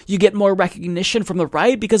better, you get more recognition from the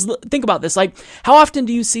right. Because think about this, like, how often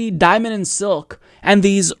do you see Diamond and Silk and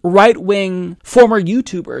these right-wing former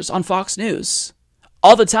YouTubers on Fox News?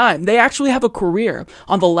 All the time. They actually have a career.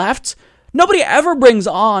 On the left, nobody ever brings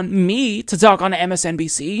on me to talk on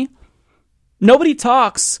MSNBC. Nobody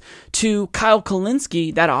talks to Kyle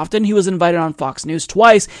Kulinski that often. He was invited on Fox News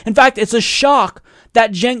twice. In fact, it's a shock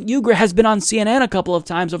that Cenk Uygur has been on CNN a couple of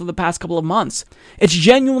times over the past couple of months. It's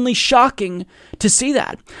genuinely shocking to see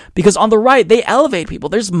that. Because on the right, they elevate people.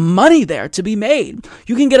 There's money there to be made.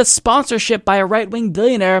 You can get a sponsorship by a right-wing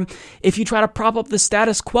billionaire if you try to prop up the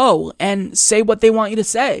status quo and say what they want you to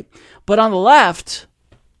say. But on the left,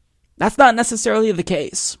 that's not necessarily the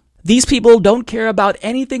case. These people don't care about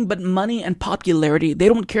anything but money and popularity. They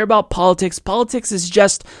don't care about politics. Politics is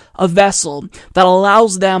just a vessel that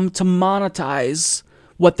allows them to monetize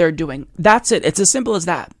what they're doing. That's it. It's as simple as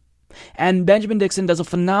that. And Benjamin Dixon does a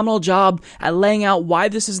phenomenal job at laying out why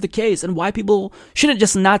this is the case and why people shouldn't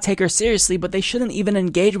just not take her seriously, but they shouldn't even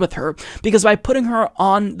engage with her. Because by putting her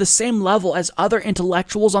on the same level as other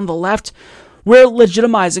intellectuals on the left, we're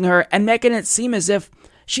legitimizing her and making it seem as if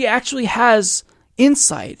she actually has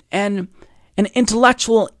insight and an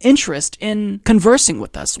intellectual interest in conversing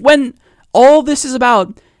with us, when all this is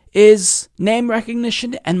about is name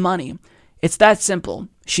recognition and money. It's that simple.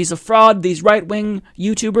 She's a fraud. These right-wing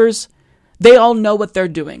YouTubers, they all know what they're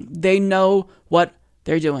doing. They know what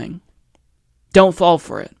they're doing. Don't fall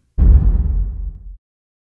for it.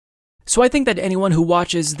 So I think that anyone who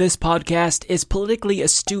watches this podcast is politically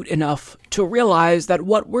astute enough to realize that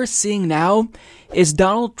what we're seeing now is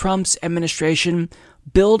Donald Trump's administration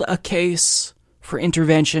build a case for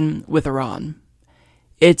intervention with Iran.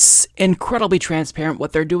 It's incredibly transparent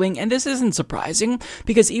what they're doing, and this isn't surprising,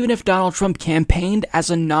 because even if Donald Trump campaigned as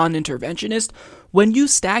a non-interventionist, when you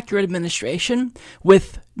stack your administration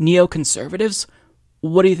with neoconservatives,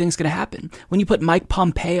 what do you think is going to happen? When you put Mike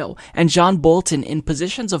Pompeo and John Bolton in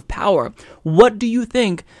positions of power, what do you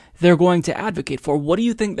think they're going to advocate for? What do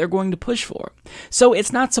you think they're going to push for? So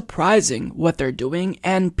it's not surprising what they're doing,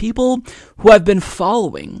 and people who have been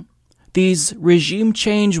following these regime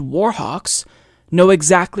change war hawks know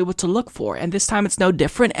exactly what to look for. And this time it's no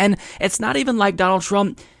different, and it's not even like Donald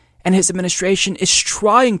Trump and his administration is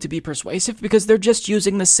trying to be persuasive because they're just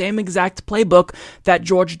using the same exact playbook that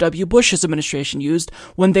George W. Bush's administration used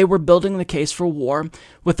when they were building the case for war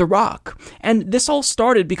with Iraq. And this all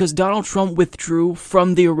started because Donald Trump withdrew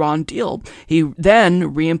from the Iran deal. He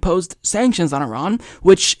then reimposed sanctions on Iran,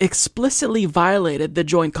 which explicitly violated the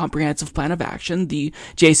Joint Comprehensive Plan of Action, the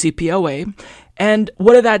JCPOA. And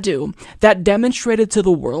what did that do? That demonstrated to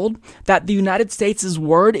the world that the United States'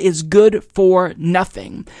 word is good for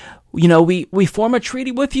nothing. You know, we form a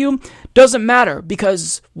treaty with you, doesn't matter,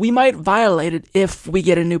 because we might violate it if we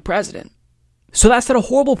get a new president. So that set a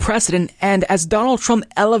horrible precedent, and as Donald Trump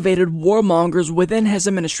elevated warmongers within his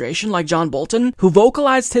administration, like John Bolton, who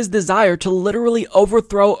vocalized his desire to literally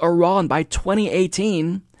overthrow Iran by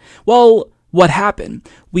 2018, well, what happened?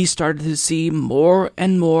 We started to see more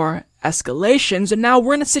and more escalations, and now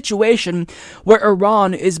we're in a situation where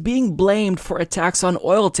Iran is being blamed for attacks on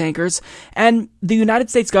oil tankers, and the United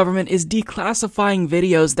States government is declassifying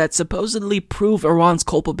videos that supposedly prove Iran's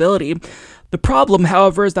culpability. The problem,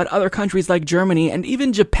 however, is that other countries like Germany and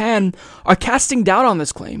even Japan are casting doubt on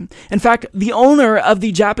this claim. In fact, the owner of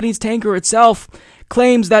the Japanese tanker itself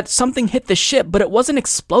claims that something hit the ship, but it wasn't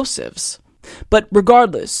explosives. But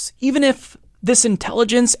regardless, even if this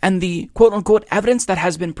intelligence and the quote-unquote evidence that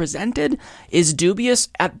has been presented is dubious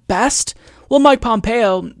at best, well, Mike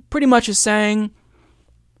Pompeo pretty much is saying,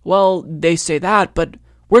 well, they say that, but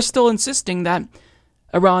we're still insisting that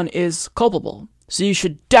Iran is culpable. So you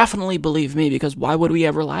should definitely believe me, because why would we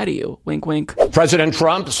ever lie to you? Wink, wink. President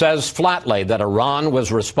Trump says flatly that Iran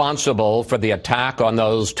was responsible for the attack on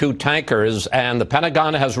those two tankers, and the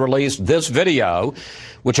Pentagon has released this video,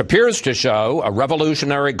 which appears to show a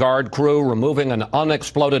Revolutionary Guard crew removing an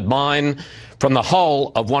unexploded mine from the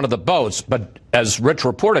hull of one of the boats. But as Rich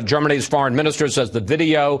reported, Germany's foreign minister says the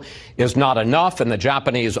video is not enough, and the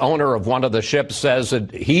Japanese owner of one of the ships says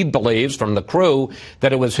that he believes from the crew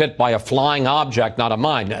that it was hit by a flying object, not a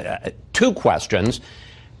mine. Two questions.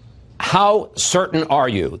 How certain are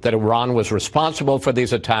you that Iran was responsible for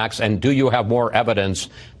these attacks, and do you have more evidence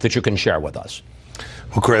that you can share with us?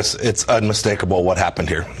 Well, Chris, it's unmistakable what happened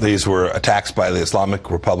here. These were attacks by the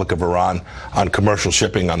Islamic Republic of Iran on commercial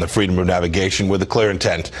shipping on the freedom of navigation with a clear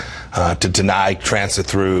intent to deny transit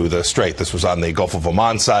through the strait. This was on the Gulf of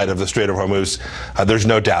Oman side of the Strait of Hormuz. There's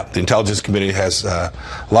no doubt the intelligence community has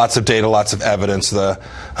lots of data, lots of evidence. The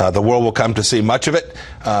world will come to see much of it,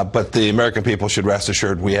 but the American people should rest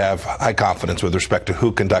assured we have high confidence with respect to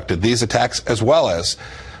who conducted these attacks, as well as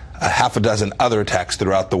a half a dozen other attacks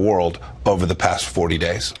throughout the world over the past 40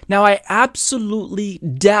 days. Now, I absolutely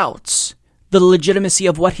doubt the legitimacy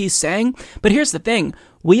of what he's saying, but here's the thing.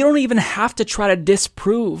 We don't even have to try to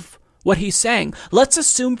disprove what he's saying. Let's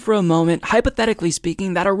assume for a moment, hypothetically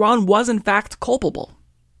speaking, that Iran was in fact culpable.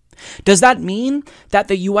 Does that mean that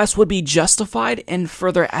the U.S. would be justified in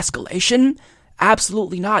further escalation?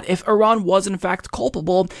 Absolutely not. If Iran was in fact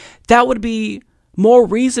culpable, that would be more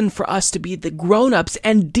reason for us to be the grown-ups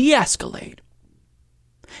and de-escalate.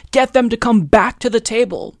 Get them to come back to the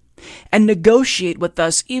table and negotiate with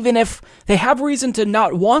us, even if they have reason to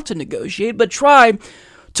not want to negotiate, but try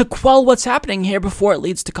to quell what's happening here before it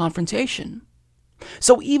leads to confrontation.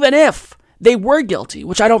 So even if they were guilty,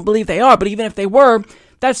 which I don't believe they are, but even if they were,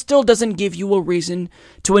 that still doesn't give you a reason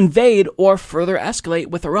to invade or further escalate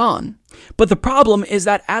with Iran. But the problem is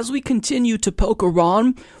that as we continue to poke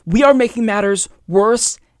Iran, we are making matters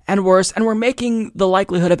worse and worse, and we're making the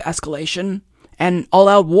likelihood of escalation and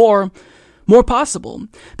all-out war more possible.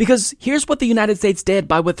 Because here's what the United States did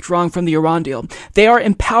by withdrawing from the Iran deal. They are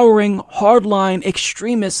empowering hardline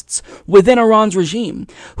extremists within Iran's regime,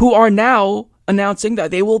 who are now announcing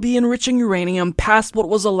that they will be enriching uranium past what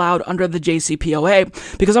was allowed under the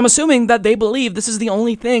JCPOA, because I'm assuming that they believe this is the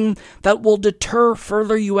only thing that will deter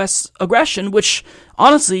further U.S. aggression, which,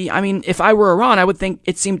 honestly, I mean, if I were Iran, I would think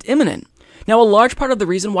it seemed imminent. Now, a large part of the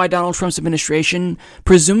reason why Donald Trump's administration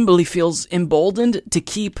presumably feels emboldened to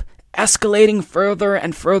keep escalating further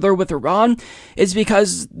and further with Iran is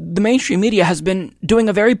because the mainstream media has been doing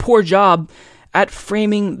a very poor job at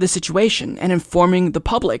framing the situation and informing the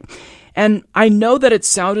public. And I know that it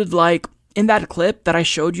sounded like in that clip that I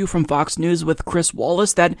showed you from Fox News with Chris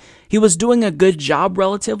Wallace that he was doing a good job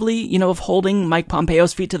relatively, of holding Mike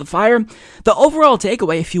Pompeo's feet to the fire. The overall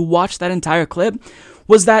takeaway, if you watch that entire clip,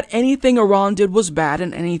 was that anything Iran did was bad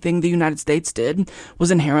and anything the United States did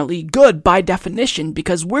was inherently good by definition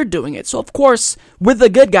because we're doing it. So of course, we're the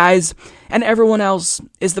good guys and everyone else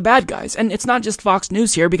is the bad guys. And it's not just Fox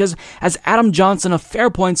News here because, as Adam Johnson of FAIR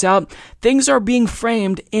points out, things are being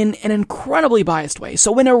framed in an incredibly biased way.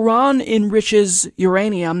 So when Iran enriches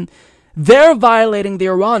uranium, they're violating the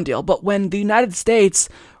Iran deal. But when the United States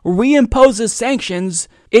reimposes sanctions,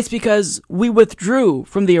 it's because we withdrew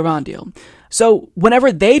from the Iran deal. So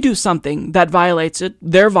whenever they do something that violates it,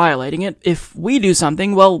 they're violating it. If we do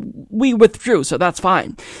something, well, we withdrew, so that's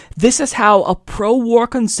fine. This is how a pro-war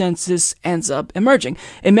consensus ends up emerging.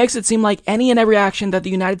 It makes it seem like any and every action that the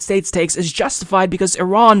United States takes is justified because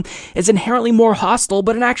Iran is inherently more hostile,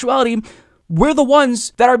 but in actuality, we're the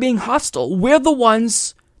ones that are being hostile. We're the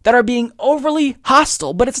ones that are being overly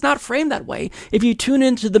hostile, but it's not framed that way. If you tune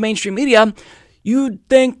into the mainstream media, you'd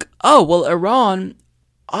think, oh, well, Iran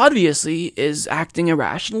obviously is acting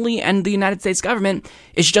irrationally and the United States government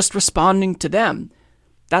is just responding to them.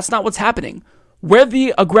 That's not what's happening. We're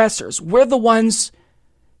the aggressors. We're the ones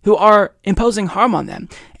who are imposing harm on them.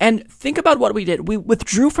 And think about what we did. We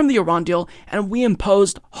withdrew from the Iran deal and we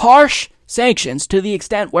imposed harsh sanctions to the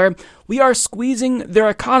extent where we are squeezing their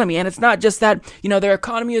economy. And it's not just that, their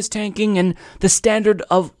economy is tanking and the standard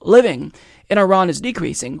of living in Iran is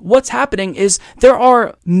decreasing. What's happening is there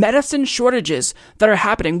are medicine shortages that are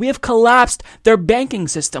happening. We have collapsed their banking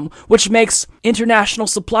system, which makes international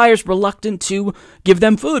suppliers reluctant to give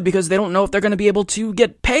them food because they don't know if they're going to be able to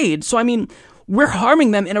get paid. So, we're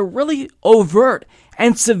harming them in a really overt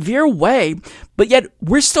and severe way, but yet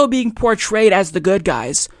we're still being portrayed as the good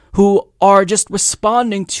guys who are just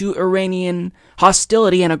responding to Iranian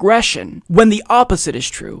hostility and aggression when the opposite is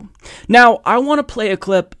true. Now, I want to play a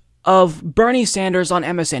clip of Bernie Sanders on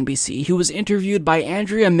MSNBC, who was interviewed by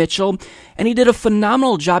Andrea Mitchell, and he did a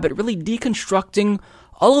phenomenal job at really deconstructing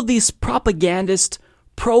all of these propagandist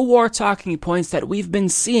pro-war talking points that we've been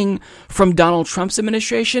seeing from Donald Trump's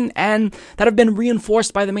administration and that have been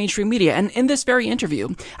reinforced by the mainstream media. And in this very interview,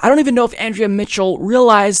 I don't even know if Andrea Mitchell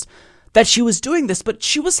realized that she was doing this, but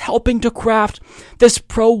she was helping to craft this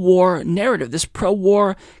pro-war narrative, this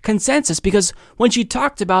pro-war consensus, because when she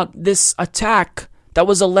talked about this attack that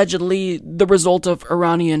was allegedly the result of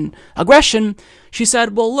Iranian aggression, she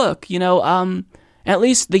said, well, look, at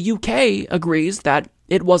least the UK agrees that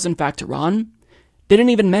it was in fact Iran. Didn't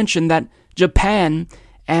even mention that Japan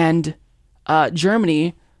and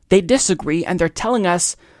Germany, they disagree and they're telling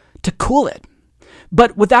us to cool it.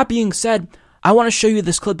 But with that being said, I want to show you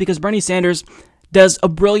this clip because Bernie Sanders does a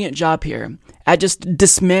brilliant job here at just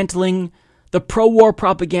dismantling the pro-war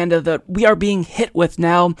propaganda that we are being hit with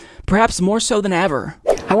now, perhaps more so than ever.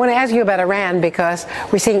 I want to ask you about Iran because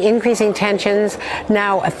we're seeing increasing tensions.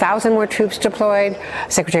 Now 1,000 more troops deployed.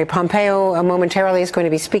 Secretary Pompeo momentarily is going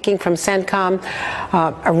to be speaking from CENTCOM.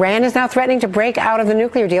 Iran is now threatening to break out of the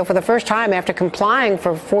nuclear deal for the first time after complying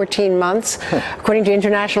for 14 months, according to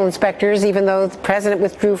international inspectors, even though the president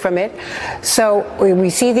withdrew from it. So we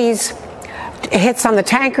see these hits on the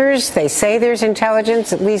tankers. They say there's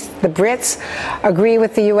intelligence. At least the Brits agree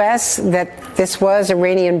with the U.S. that this was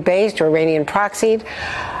Iranian-based or Iranian-proxied.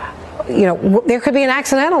 There could be an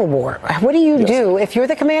accidental war. What do you do if you're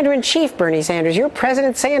the commander-in-chief, Bernie Sanders? You're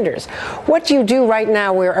President Sanders. What do you do right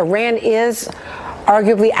now where Iran is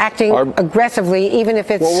arguably acting aggressively, even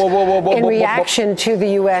if it's in reaction to the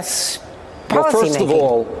U.S.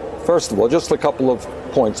 policymaking? First of all, just a couple of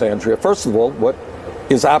points, Andrea. First of all, what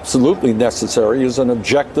is absolutely necessary is an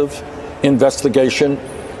objective investigation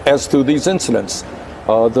as to these incidents.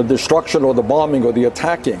 The destruction or the bombing or the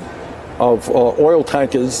attacking of oil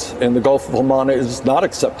tankers in the Gulf of Oman is not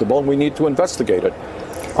acceptable, and we need to investigate it.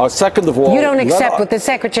 Second of all, you don't accept what the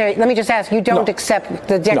Secretary, let me just ask, you don't accept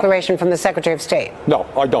the declaration from the Secretary of State? No,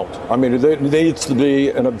 I don't. There needs to be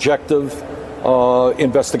an objective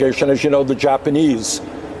investigation. As you know, the Japanese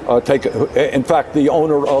in fact, the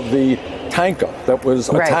owner of the tanker that was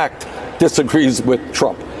attacked disagrees with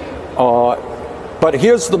Trump. But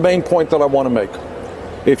here's the main point that I want to make.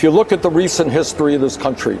 If you look at the recent history of this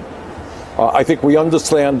country, I think we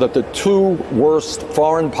understand that the two worst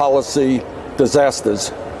foreign policy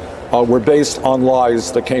disasters were based on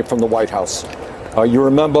lies that came from the White House. You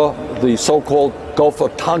remember the so-called Gulf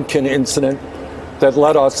of Tonkin incident that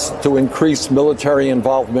led us to increased military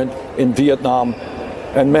involvement in Vietnam.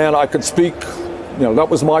 And man, I could speak, that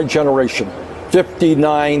was my generation.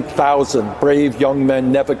 59,000 brave young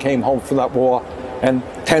men never came home from that war, and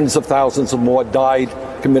tens of thousands of more died,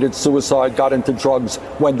 committed suicide, got into drugs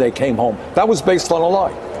when they came home. That was based on a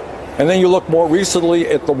lie. And then you look more recently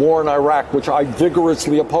at the war in Iraq, which I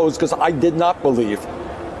vigorously opposed because I did not believe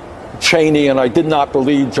Cheney and I did not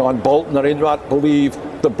believe John Bolton and I did not believe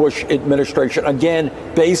the Bush administration. Again,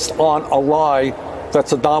 based on a lie that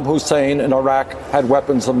Saddam Hussein in Iraq had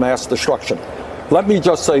weapons of mass destruction. Let me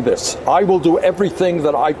just say this. I will do everything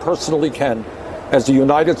that I personally can as a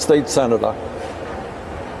United States Senator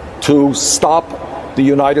to stop the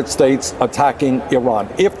United States attacking Iran.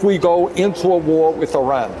 If we go into a war with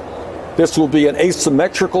Iran, This will be an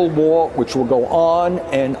asymmetrical war which will go on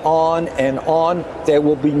and on and on. There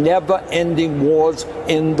will be never-ending wars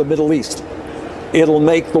in the Middle East. It'll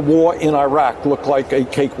make the war in Iraq look like a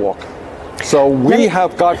cakewalk. So we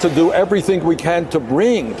have got to do everything we can to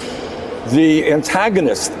bring the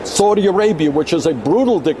antagonist, Saudi Arabia, which is a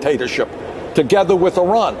brutal dictatorship, together with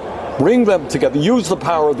Iran. Bring them together, use the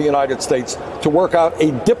power of the United States to work out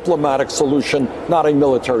a diplomatic solution, not a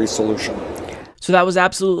military solution. So that was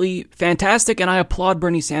absolutely fantastic, and I applaud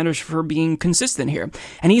Bernie Sanders for being consistent here.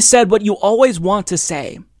 And he said what you always want to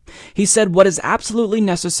say. He said what is absolutely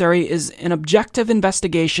necessary is an objective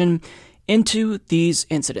investigation into these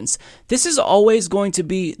incidents. This is always going to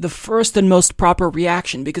be the first and most proper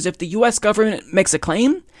reaction, because if the U.S. government makes a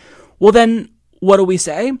claim, well then, what do we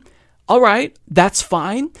say? All right, that's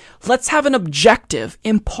fine. Let's have an objective,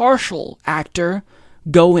 impartial actor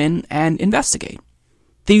go in and investigate.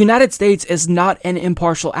 The United States is not an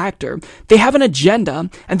impartial actor. They have an agenda,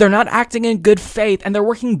 and they're not acting in good faith, and they're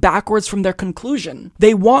working backwards from their conclusion.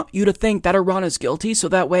 They want you to think that Iran is guilty, so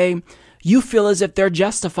that way you feel as if they're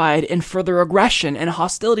justified in further aggression and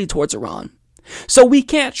hostility towards Iran. So we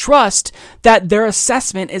can't trust that their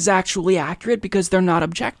assessment is actually accurate because they're not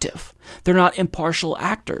objective. They're not impartial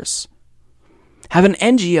actors. Have an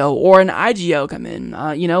NGO or an IGO come in,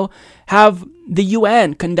 have the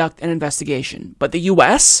UN conduct an investigation. But the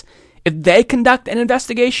US, if they conduct an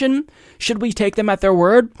investigation, should we take them at their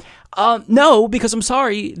word? No, because I'm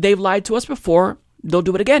sorry, they've lied to us before. They'll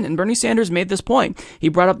do it again. And Bernie Sanders made this point. He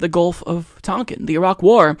brought up the Gulf of Tonkin, the Iraq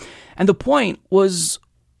War. And the point was,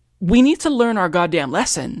 we need to learn our goddamn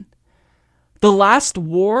lesson. The last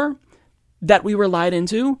war that we were lied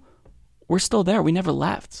into, we're still there. We never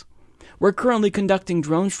left. We're currently conducting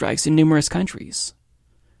drone strikes in numerous countries.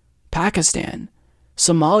 Pakistan,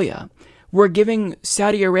 Somalia. We're giving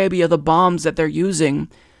Saudi Arabia the bombs that they're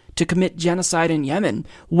using to commit genocide in Yemen.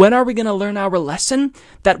 When are we going to learn our lesson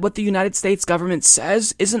that what the United States government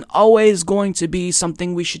says isn't always going to be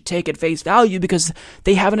something we should take at face value because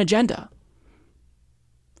they have an agenda?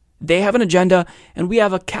 They have an agenda, and we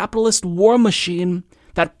have a capitalist war machine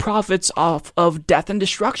that profits off of death and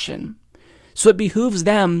destruction. So it behooves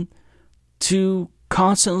them to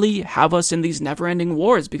constantly have us in these never-ending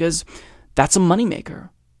wars because that's a moneymaker.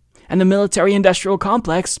 And the military-industrial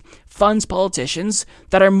complex funds politicians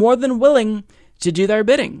that are more than willing to do their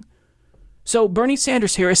bidding. So Bernie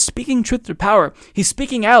Sanders here is speaking truth to power. He's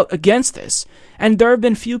speaking out against this. And there have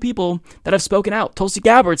been few people that have spoken out. Tulsi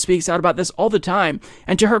Gabbard speaks out about this all the time.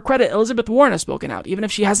 And to her credit, Elizabeth Warren has spoken out, even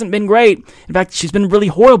if she hasn't been great. In fact, she's been really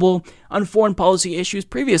horrible on foreign policy issues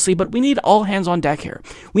previously. But we need all hands on deck here.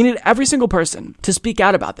 We need every single person to speak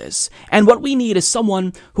out about this. And what we need is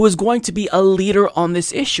someone who is going to be a leader on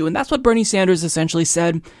this issue. And that's what Bernie Sanders essentially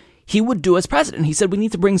said he would do as president. He said we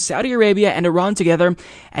need to bring Saudi Arabia and Iran together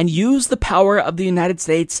and use the power of the United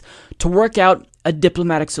States to work out a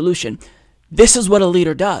diplomatic solution. This is what a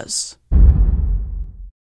leader does.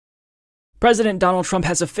 President Donald Trump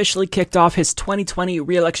has officially kicked off his 2020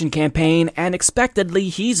 re-election campaign, and expectedly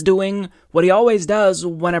he's doing what he always does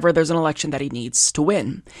whenever there's an election that he needs to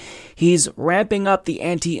win. He's ramping up the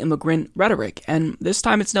anti-immigrant rhetoric, and this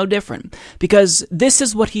time it's no different, because this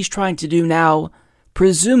is what he's trying to do now,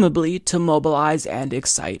 presumably to mobilize and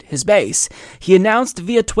excite his base. He announced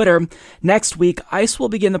via Twitter, next week, ICE will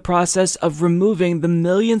begin the process of removing the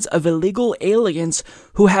millions of illegal aliens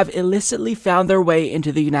who have illicitly found their way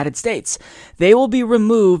into the United States. They will be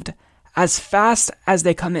removed as fast as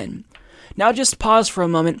they come in. Now just pause for a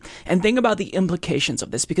moment and think about the implications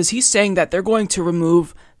of this, because he's saying that they're going to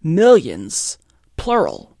remove millions,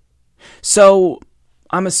 plural. So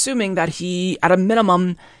I'm assuming that he, at a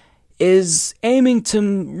minimum, is aiming to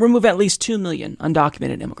remove at least 2 million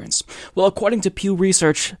undocumented immigrants. Well, according to Pew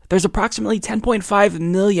Research, there's approximately 10.5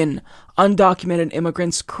 million undocumented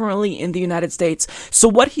immigrants currently in the United States. So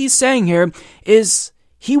what he's saying here is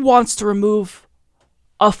he wants to remove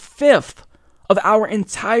a fifth of our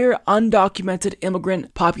entire undocumented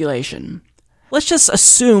immigrant population. Let's just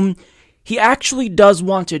assume he actually does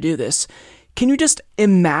want to do this. Can you just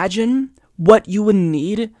imagine what you would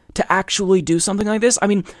need to actually do something like this? I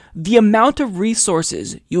mean, the amount of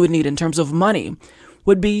resources you would need in terms of money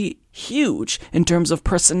would be huge, in terms of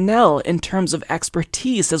personnel, in terms of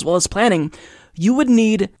expertise, as well as planning. You would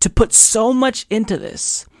need to put so much into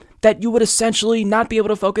this that you would essentially not be able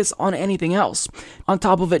to focus on anything else. On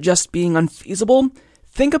top of it just being unfeasible,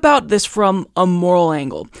 think about this from a moral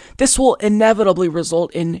angle. This will inevitably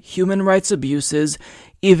result in human rights abuses,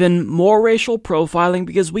 even more racial profiling,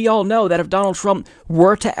 because we all know that if Donald Trump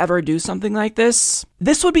were to ever do something like this,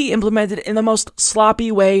 this would be implemented in the most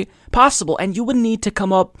sloppy way possible, and you would need to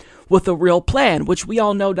come up with a real plan, which we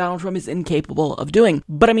all know Donald Trump is incapable of doing.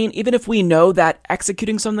 But I mean, even if we know that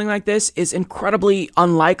executing something like this is incredibly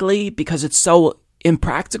unlikely because it's so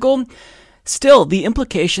impractical, still, the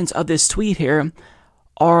implications of this tweet here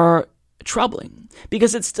are troubling,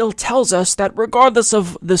 because it still tells us that regardless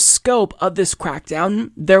of the scope of this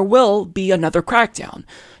crackdown, there will be another crackdown,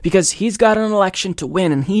 because he's got an election to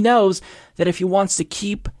win, and he knows that if he wants to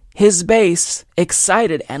keep his base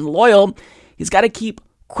excited and loyal, he's got to keep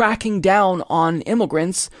cracking down on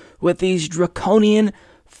immigrants with these draconian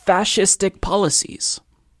fascistic policies.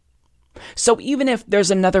 So even if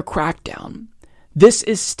there's another crackdown, this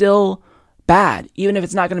is still bad, even if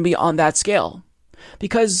it's not going to be on that scale.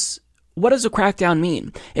 Because what does a crackdown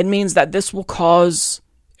mean? It means that this will cause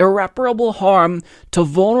irreparable harm to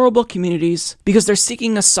vulnerable communities because they're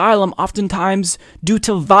seeking asylum oftentimes due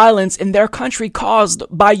to violence in their country caused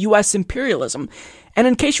by U.S. imperialism. And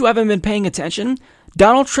in case you haven't been paying attention,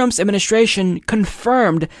 Donald Trump's administration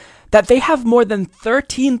confirmed that they have more than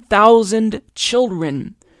 13,000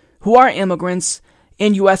 children who are immigrants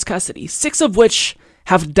in U.S. custody, 6 of which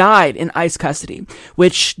have died in ICE custody,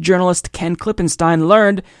 which journalist Ken Klippenstein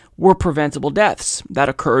learned were preventable deaths that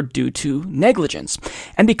occurred due to negligence.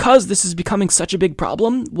 And because this is becoming such a big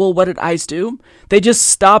problem, well, what did ICE do? They just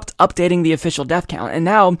stopped updating the official death count. And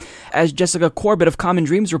now, as Jessica Corbett of Common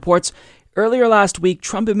Dreams reports, earlier last week,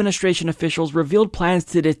 Trump administration officials revealed plans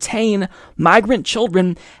to detain migrant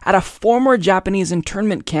children at a former Japanese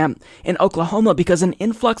internment camp in Oklahoma because an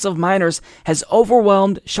influx of minors has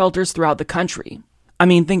overwhelmed shelters throughout the country. I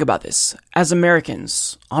mean, think about this. As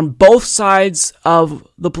Americans, on both sides of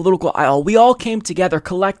the political aisle, we all came together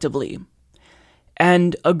collectively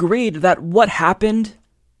and agreed that what happened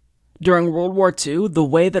during World War II, the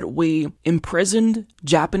way that we imprisoned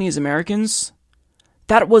Japanese Americans,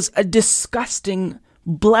 that was a disgusting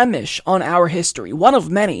blemish on our history, one of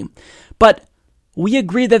many. But we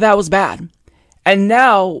agreed that that was bad. And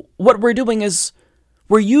now what we're doing is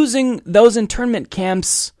we're using those internment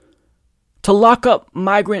camps to lock up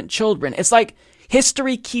migrant children. It's like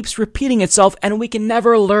history keeps repeating itself and we can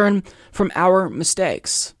never learn from our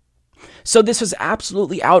mistakes. So this is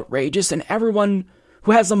absolutely outrageous, and everyone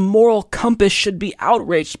who has a moral compass should be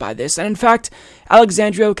outraged by this. And in fact,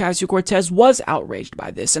 Alexandria Ocasio-Cortez was outraged by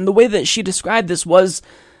this. And the way that she described this was,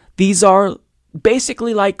 these are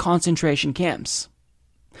basically like concentration camps.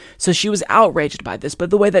 So she was outraged by this. But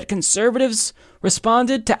the way that conservatives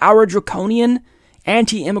responded to our draconian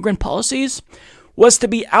anti-immigrant policies was to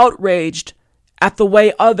be outraged at the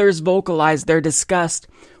way others vocalized their disgust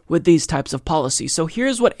with these types of policies. So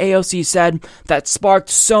here's what AOC said that sparked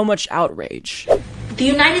so much outrage. The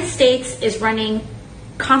United States is running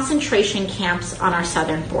concentration camps on our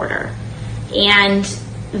southern border, and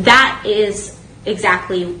that is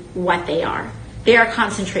exactly what they are. They are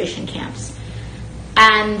concentration camps.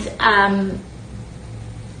 And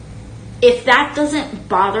if that doesn't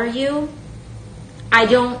bother you,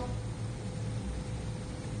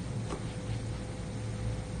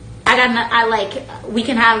 we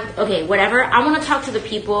can have, okay, whatever. I want to talk to the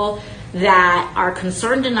people that are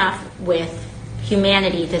concerned enough with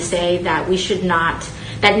humanity to say that we should not,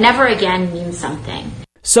 that never again means something.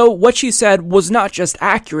 So what she said was not just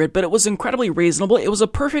accurate, but it was incredibly reasonable. It was a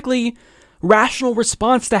perfectly rational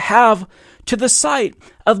response to have to the sight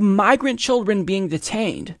of migrant children being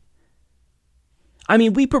detained. I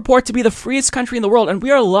mean, we purport to be the freest country in the world, and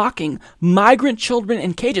we are locking migrant children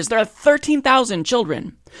in cages. There are 13,000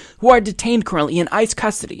 children who are detained currently in ICE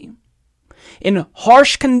custody in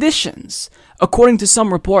harsh conditions, according to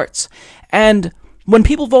some reports. And when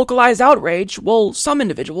people vocalize outrage, well, some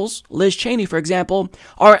individuals, Liz Cheney, for example,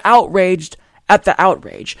 are outraged at the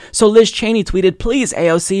outrage. So Liz Cheney tweeted, "Please,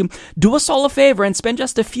 AOC, do us all a favor and spend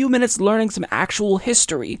just a few minutes learning some actual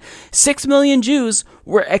history. 6 million Jews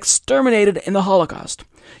were exterminated in the Holocaust.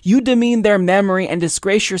 You demean their memory and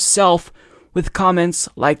disgrace yourself with comments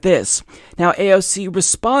like this." Now, AOC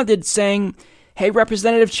responded saying, "Hey,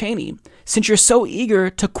 Representative Cheney, since you're so eager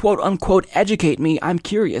to quote-unquote educate me, I'm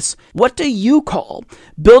curious. What do you call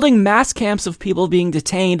building mass camps of people being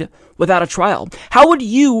detained without a trial? How would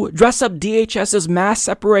you dress up DHS's mass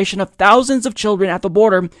separation of thousands of children at the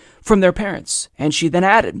border from their parents?" And she then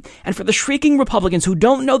added, "And for the shrieking Republicans who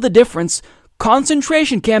don't know the difference,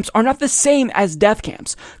 concentration camps are not the same as death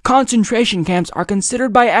camps. Concentration camps are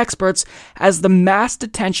considered by experts as the mass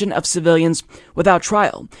detention of civilians without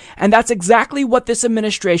trial. And that's exactly what this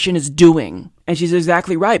administration is doing." And she's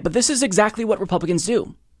exactly right, but this is exactly what Republicans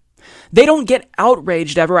do. They don't get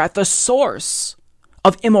outraged ever at the source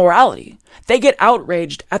of immorality. They get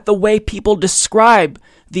outraged at the way people describe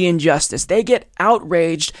the injustice. They get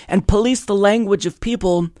outraged and police the language of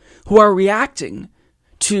people who are reacting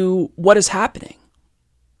to what is happening.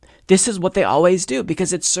 This is what they always do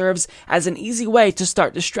because it serves as an easy way to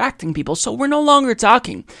start distracting people. So we're no longer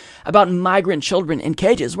talking about migrant children in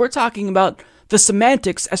cages. We're talking about the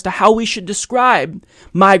semantics as to how we should describe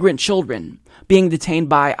migrant children being detained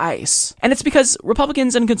by ICE. And it's because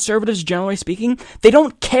Republicans and conservatives, generally speaking, they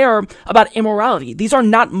don't care about immorality. These are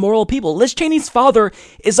not moral people. Liz Cheney's father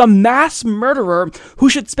is a mass murderer who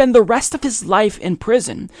should spend the rest of his life in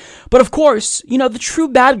prison. But of course, the true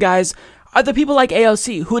bad guys are the people like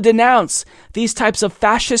AOC who denounce these types of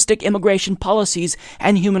fascistic immigration policies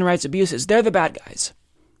and human rights abuses. They're the bad guys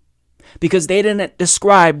because they didn't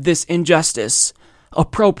describe this injustice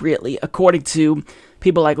appropriately according to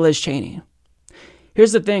people like Liz Cheney.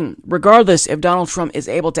 Here's the thing, regardless if Donald Trump is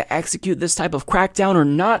able to execute this type of crackdown or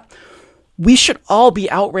not, we should all be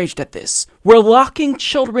outraged at this. We're locking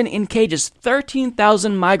children in cages.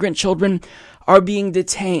 13,000 migrant children are being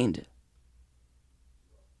detained.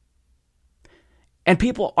 And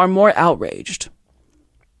people are more outraged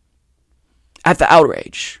at the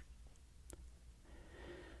outrage.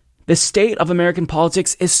 The state of American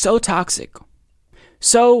politics is so toxic,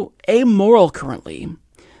 so amoral currently,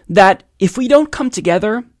 that if we don't come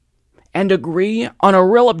together and agree on a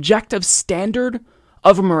real objective standard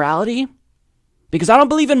of morality, because I don't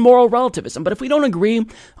believe in moral relativism, but if we don't agree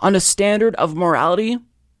on a standard of morality,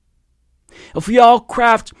 if we all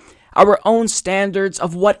craft our own standards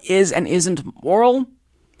of what is and isn't moral,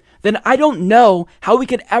 then I don't know how we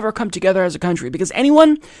could ever come together as a country. Because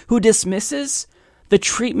anyone who dismisses the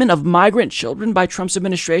treatment of migrant children by Trump's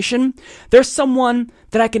administration, there's someone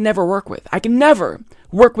that I can never work with. I can never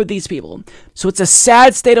work with these people. So it's a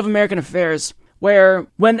sad state of American affairs where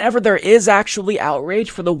whenever there is actually outrage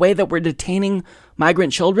for the way that we're detaining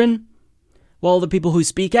migrant children, well, the people who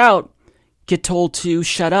speak out get told to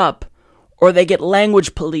shut up, or they get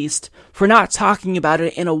language policed for not talking about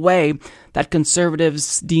it in a way that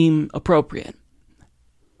conservatives deem appropriate.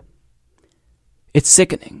 It's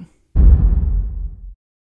sickening.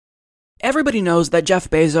 Everybody knows that Jeff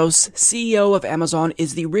Bezos, CEO of Amazon,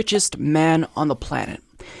 is the richest man on the planet.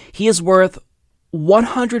 He is worth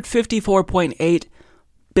 $154.8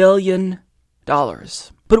 billion.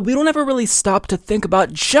 But we don't ever really stop to think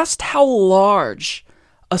about just how large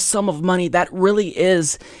a sum of money that really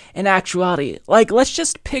is in actuality. Like, let's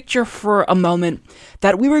just picture for a moment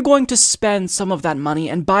that we were going to spend some of that money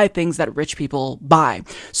and buy things that rich people buy.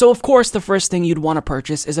 So, of course, the first thing you'd want to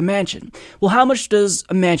purchase is a mansion. Well, how much does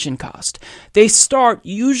a mansion cost? They start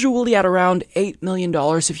usually at around $8 million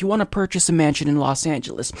if you want to purchase a mansion in Los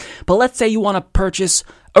Angeles. But let's say you want to purchase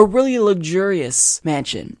a really luxurious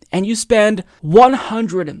mansion and you spend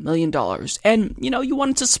 $100 million and, you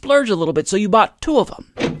wanted to splurge a little bit, so you bought two of them.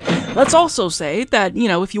 Let's also say that,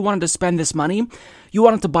 if you wanted to spend this money, you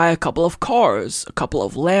wanted to buy a couple of cars, a couple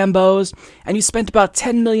of Lambos, and you spent about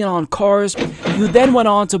 $10 million on cars. You then went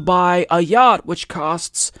on to buy a yacht, which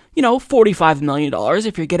costs, $45 million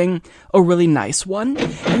if you're getting a really nice one.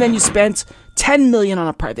 And then you spent $10 million on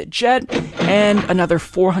a private jet and another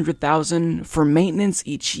 $400,000 for maintenance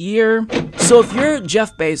each year. So if you're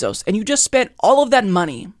Jeff Bezos and you just spent all of that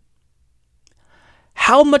money,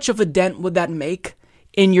 how much of a dent would that make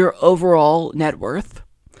in your overall net worth?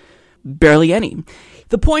 Barely any.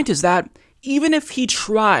 The point is that even if he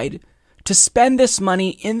tried to spend this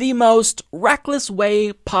money in the most reckless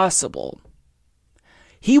way possible,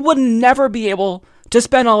 he would never be able to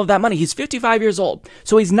spend all of that money. He's 55 years old,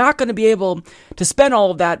 so he's not going to be able to spend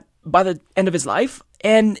all of that by the end of his life.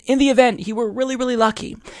 And in the event he were really, really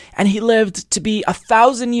lucky and he lived to be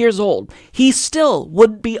 1,000 years old, he still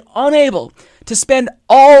would be unable to spend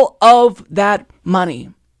all of that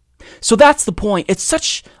money. So that's the point. It's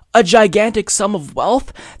such a gigantic sum of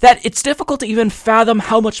wealth that it's difficult to even fathom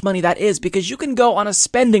how much money that is, because you can go on a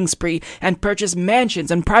spending spree and purchase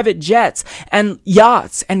mansions and private jets and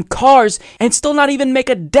yachts and cars and still not even make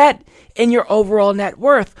a dent in your overall net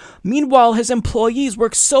worth. Meanwhile, his employees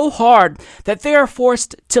work so hard that they are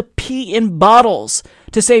forced to pee in bottles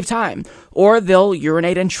to save time, or they'll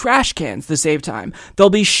urinate in trash cans to save time. They'll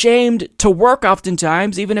be shamed to work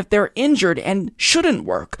oftentimes, even if they're injured and shouldn't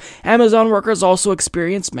work. Amazon workers also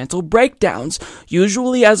experience mental breakdowns,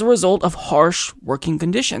 usually as a result of harsh working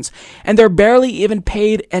conditions, and they're barely even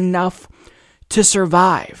paid enough to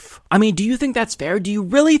survive. I mean, do you think that's fair? Do you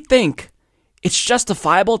really think it's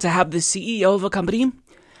justifiable to have the CEO of a company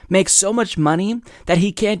make so much money that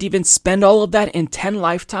he can't even spend all of that in 10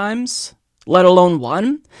 lifetimes? let alone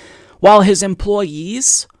one, while his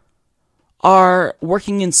employees are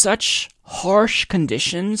working in such harsh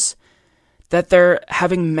conditions that they're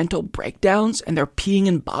having mental breakdowns and they're peeing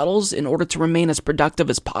in bottles in order to remain as productive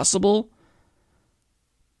as possible.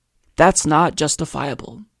 That's not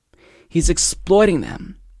justifiable. He's exploiting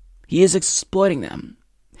them. He is exploiting them.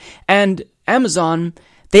 And Amazon,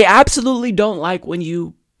 they absolutely don't like when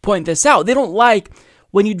you point this out. They don't like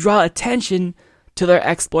when you draw attention to their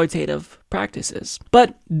exploitative practices.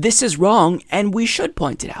 But this is wrong, and we should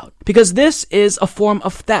point it out, because this is a form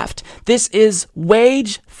of theft. This is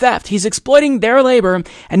wage theft. He's exploiting their labor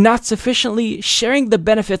and not sufficiently sharing the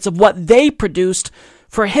benefits of what they produced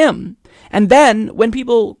for him. And then, when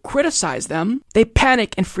people criticize them, they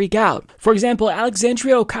panic and freak out. For example,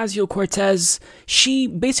 Alexandria Ocasio-Cortez, she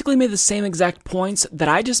basically made the same exact points that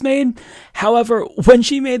I just made. However, when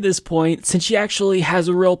she made this point, since she actually has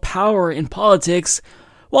real power in politics,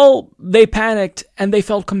 well, they panicked and they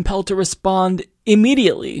felt compelled to respond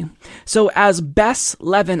immediately. So as Bess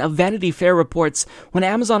Levin of Vanity Fair reports, when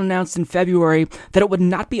Amazon announced in February that it would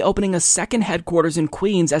not be opening a second headquarters in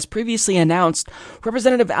Queens as previously announced,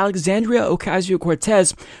 Representative Alexandria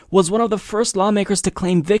Ocasio-Cortez was one of the first lawmakers to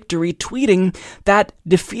claim victory, tweeting that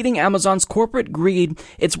defeating Amazon's corporate greed,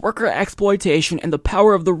 its worker exploitation, and the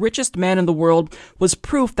power of the richest man in the world was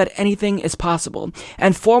proof that anything is possible.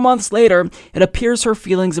 And 4 months later, it appears her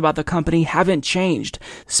feelings about the company haven't changed.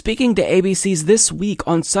 Speaking to ABC's This Week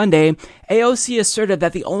on Sunday, AOC asserted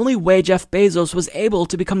that the only way Jeff Bezos was able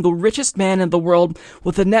to become the richest man in the world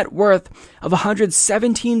with a net worth of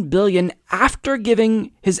 $117 billion after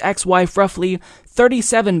giving his ex-wife roughly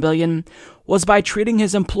 $37 billion was by treating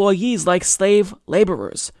his employees like slave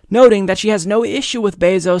laborers, noting that she has no issue with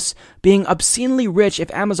Bezos being obscenely rich if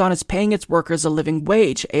Amazon is paying its workers a living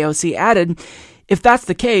wage. AOC added, if that's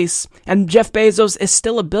the case, and Jeff Bezos is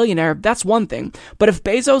still a billionaire, that's one thing. But if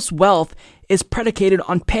Bezos' wealth is predicated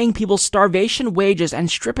on paying people starvation wages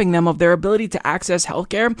and stripping them of their ability to access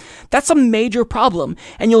healthcare, that's a major problem,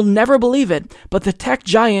 and you'll never believe it, but the tech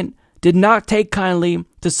giant did not take kindly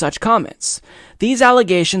to such comments. These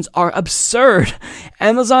allegations are absurd,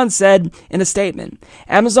 Amazon said in a statement.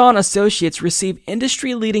 Amazon associates receive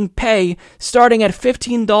industry-leading pay starting at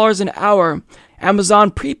 $15 an hour. Amazon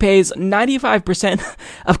prepays 95%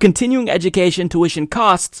 of continuing education tuition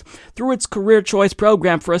costs through its Career Choice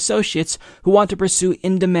program for associates who want to pursue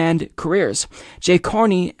in-demand careers. Jay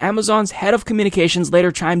Carney, Amazon's head of communications,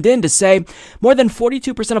 later chimed in to say more than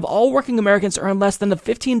 42% of all working Americans earn less than the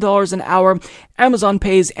 $15 an hour Amazon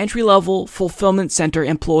pays entry-level fulfillment center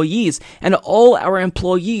employees, and all our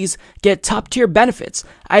employees get top-tier benefits.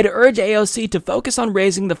 I'd urge AOC to focus on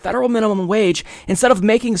raising the federal minimum wage instead of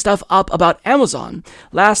making stuff up about Amazon.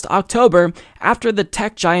 Last October, after the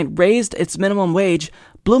tech giant raised its minimum wage,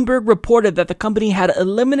 Bloomberg reported that the company had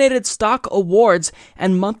eliminated stock awards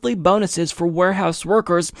and monthly bonuses for warehouse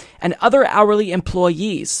workers and other hourly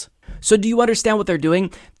employees. So do you understand what they're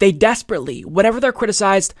doing? They desperately, whenever they're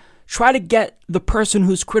criticized, try to get the person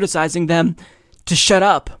who's criticizing them to shut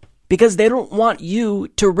up, because they don't want you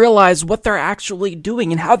to realize what they're actually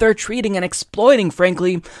doing and how they're treating and exploiting,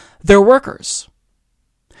 frankly, their workers.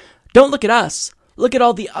 Don't look at us. Look at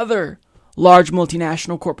all the other large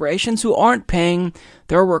multinational corporations who aren't paying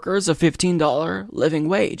their workers a $15 living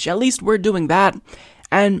wage. At least we're doing that,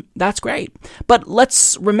 and that's great. But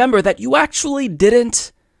let's remember that you actually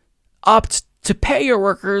didn't opt to pay your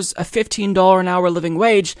workers a $15 an hour living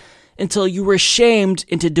wage until you were shamed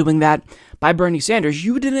into doing that by Bernie Sanders.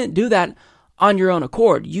 You didn't do that on your own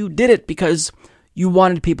accord. You did it because you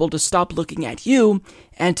wanted people to stop looking at you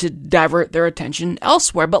and to divert their attention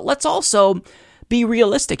elsewhere. But let's also be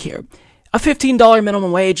realistic here. A $15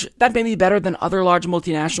 minimum wage, that may be better than other large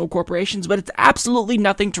multinational corporations, but it's absolutely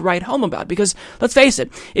nothing to write home about, because let's face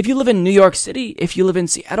it, if you live in New York City, if you live in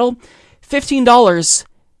Seattle, $15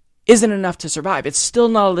 isn't enough to survive. It's still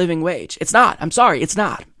not a living wage. It's not. I'm sorry, it's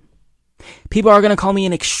not. People are going to call me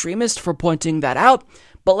an extremist for pointing that out,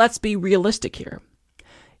 but let's be realistic here.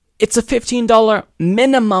 It's a $15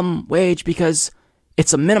 minimum wage because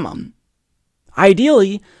it's a minimum.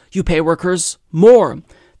 Ideally, you pay workers more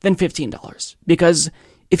than $15, because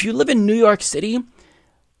if you live in New York City,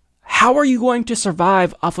 how are you going to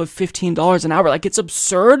survive off of $15 an hour? Like, it's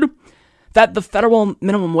absurd that the federal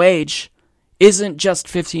minimum wage isn't just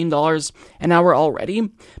 $15 an hour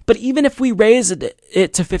already. But even if we raise it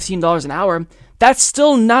to $15 an hour, that's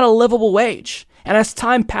still not a livable wage. And as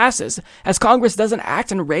time passes, as Congress doesn't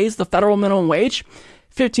act and raise the federal minimum wage,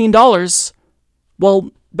 $15,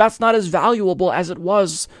 well, that's not as valuable as it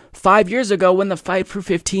was 5 years ago when the fight for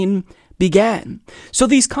 $15 began. So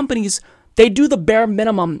these companies, They do the bare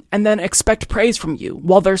minimum and then expect praise from you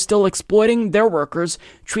while they're still exploiting their workers,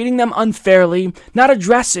 treating them unfairly, not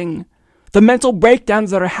addressing the mental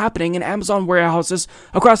breakdowns that are happening in Amazon warehouses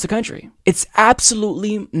across the country. It's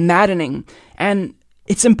absolutely maddening, and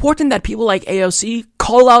it's important that people like AOC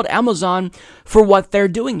call out Amazon for what they're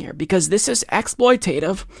doing here, because this is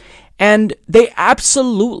exploitative, and they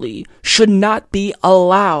absolutely should not be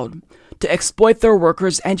allowed to exploit their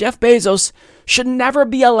workers, and Jeff Bezos should never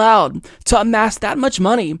be allowed to amass that much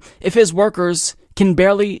money if his workers can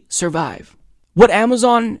barely survive. What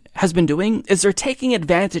Amazon has been doing is they're taking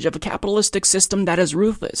advantage of a capitalistic system that is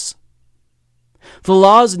ruthless. The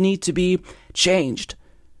laws need to be changed.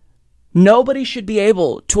 Nobody should be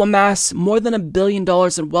able to amass more than $1 billion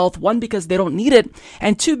in wealth, one, because they don't need it,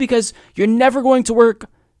 and two, because you're never going to work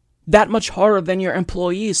that much harder than your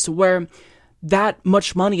employees to where that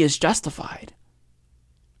much money is justified.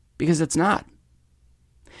 Because it's not.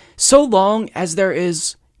 So long as there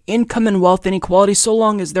is income and wealth inequality, so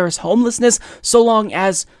long as there is homelessness, so long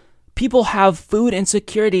as people have food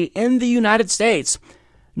insecurity in the United States,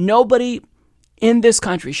 nobody in this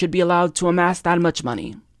country should be allowed to amass that much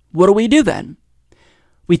money. What do we do then?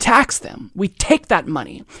 We tax them. We take that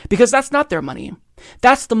money because that's not their money.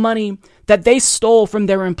 That's the money that they stole from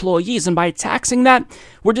their employees. And by taxing that,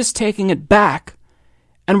 we're just taking it back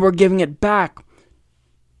and we're giving it back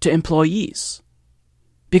to employees.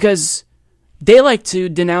 Because they like to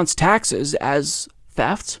denounce taxes as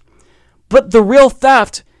theft, but the real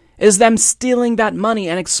theft is them stealing that money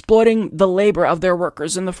and exploiting the labor of their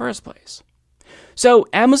workers in the first place. So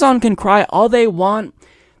Amazon can cry all they want.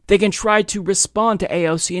 They can try to respond to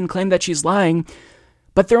AOC and claim that she's lying,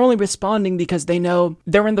 but they're only responding because they know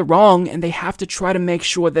they're in the wrong and they have to try to make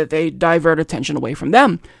sure that they divert attention away from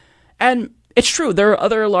them. And it's true, there are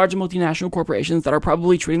other large multinational corporations that are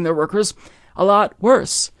probably treating their workers a lot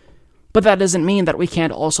worse. But that doesn't mean that we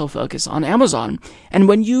can't also focus on Amazon. And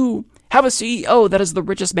when you have a CEO that is the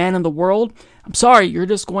richest man in the world, I'm sorry, you're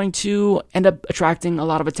just going to end up attracting a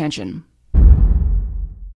lot of attention.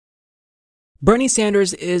 Bernie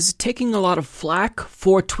Sanders is taking a lot of flack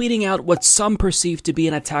for tweeting out what some perceive to be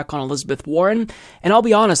an attack on Elizabeth Warren. And I'll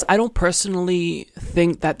be honest, I don't personally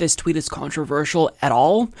think that this tweet is controversial at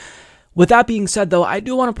all. With that being said, though, I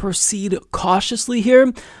do want to proceed cautiously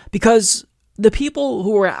here because the people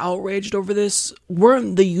who were outraged over this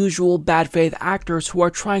weren't the usual bad faith actors who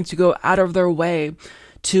are trying to go out of their way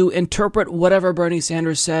to interpret whatever Bernie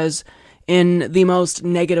Sanders says in the most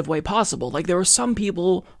negative way possible. Like, there were some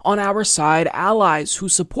people on our side, allies who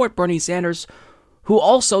support Bernie Sanders, who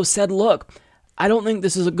also said, look, I don't think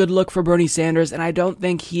this is a good look for Bernie Sanders, and I don't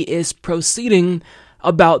think he is proceeding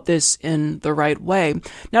about this in the right way.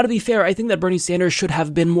 Now, to be fair, I think that Bernie Sanders should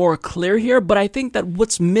have been more clear here, but I think that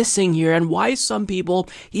what's missing here and why some people,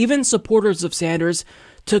 even supporters of Sanders,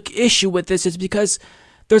 took issue with this is because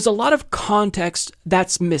there's a lot of context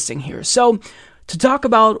that's missing here. So, to talk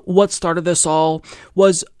about what started this all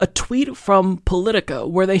was a tweet from Politico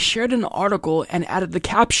where they shared an article and added the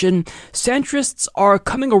caption, "Centrists are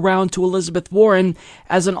coming around to Elizabeth Warren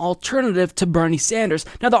as an alternative to Bernie Sanders."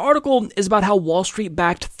 Now, the article is about how Wall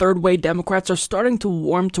Street-backed third-way Democrats are starting to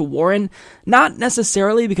warm to Warren, not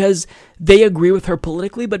necessarily because they agree with her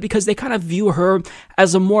politically, but because they kind of view her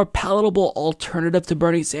as a more palatable alternative to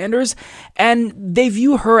Bernie Sanders, and they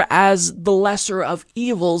view her as the lesser of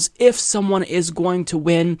evils if someone is going to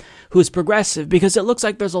win who's progressive, because it looks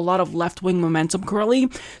like there's a lot of left-wing momentum currently,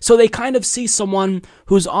 so they kind of see someone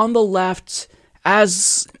who's on the left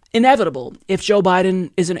as inevitable if Joe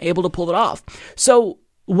Biden isn't able to pull it off. So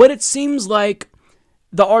what it seems like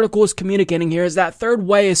the article is communicating here is that third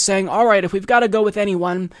way is saying, all right, if we've got to go with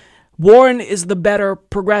anyone, Warren is the better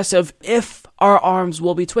progressive if our arms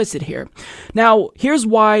will be twisted here. Now, here's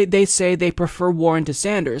why they say they prefer Warren to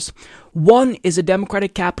Sanders. One is a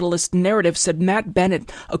democratic capitalist narrative, said Matt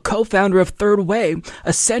Bennett, a co-founder of Third Way,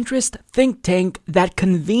 a centrist think tank that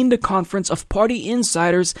convened a conference of party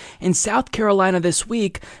insiders in South Carolina this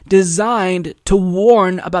week designed to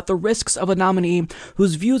warn about the risks of a nominee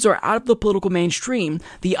whose views are out of the political mainstream.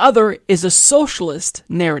 The other is a socialist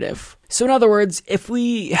narrative. So in other words, if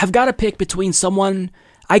we have got to pick between someone,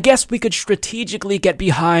 I guess we could strategically get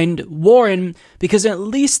behind Warren because at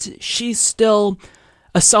least she's still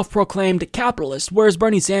a self-proclaimed capitalist, whereas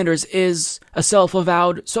Bernie Sanders is a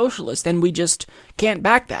self-avowed socialist, and we just can't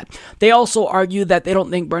back that. They also argue that they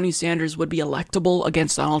don't think Bernie Sanders would be electable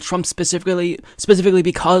against Donald Trump specifically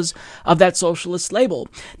because of that socialist label.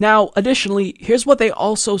 Now, additionally, here's what they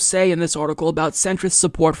also say in this article about centrist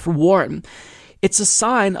support for Warren. It's a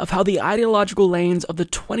sign of how the ideological lanes of the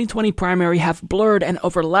 2020 primary have blurred and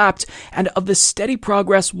overlapped, and of the steady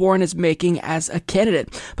progress Warren is making as a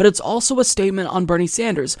candidate. But it's also a statement on Bernie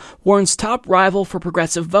Sanders, Warren's top rival for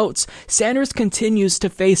progressive votes. Sanders continues to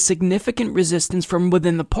face significant resistance from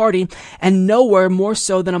within the party, and nowhere more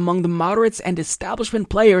so than among the moderates and establishment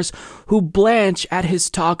players who blanch at his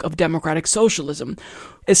talk of democratic socialism.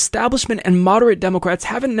 Establishment and moderate Democrats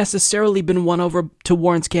haven't necessarily been won over to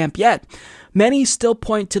Warren's camp yet. Many still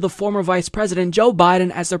point to the former Vice President Joe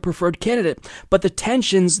Biden as their preferred candidate, but the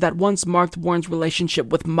tensions that once marked Warren's relationship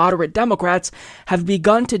with moderate Democrats have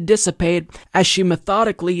begun to dissipate as she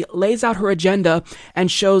methodically lays out her agenda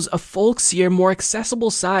and shows a folksier, more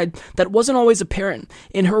accessible side that wasn't always apparent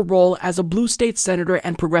in her role as a blue state senator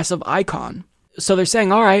and progressive icon. So they're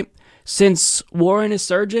saying, all right, since Warren is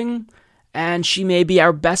surging and she may be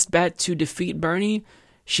our best bet to defeat Bernie,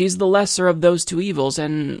 she's the lesser of those two evils,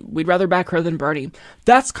 and we'd rather back her than Bernie.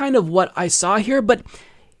 That's kind of what I saw here, but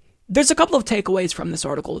there's a couple of takeaways from this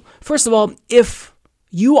article. First of all, if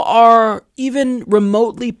you are even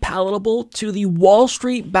remotely palatable to the Wall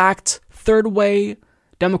Street-backed third-way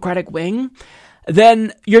Democratic wing,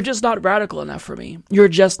 then you're just not radical enough for me. You're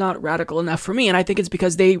just not radical enough for me, and I think it's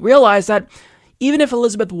because they realize that even if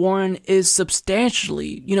Elizabeth Warren is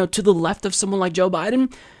substantially, to the left of someone like Joe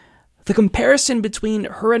Biden, the comparison between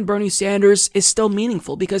her and Bernie Sanders is still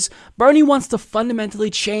meaningful because Bernie wants to fundamentally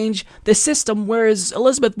change the system, whereas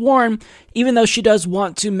Elizabeth Warren, even though she does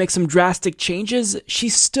want to make some drastic changes, she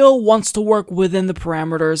still wants to work within the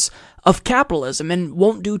parameters of capitalism and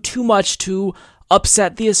won't do too much to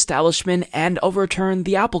upset the establishment and overturn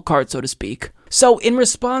the apple cart, so to speak. So in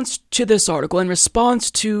response to this article, in response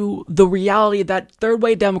to the reality that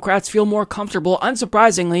third-way Democrats feel more comfortable,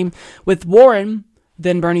 unsurprisingly, with Warren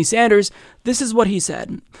than Bernie Sanders, this is what he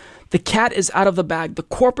said. The cat is out of the bag. The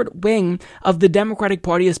corporate wing of the Democratic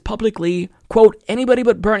Party is publicly, quote, anybody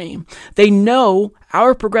but Bernie. They know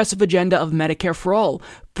our progressive agenda of Medicare for all,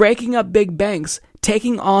 breaking up big banks,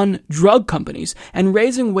 taking on drug companies, and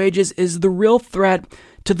raising wages is the real threat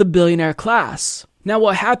to the billionaire class. Now,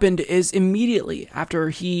 what happened is immediately after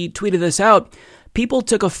he tweeted this out, people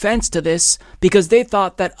took offense to this because they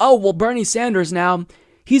thought that, Bernie Sanders now,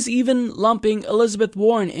 he's even lumping Elizabeth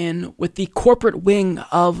Warren in with the corporate wing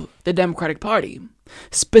of the Democratic Party,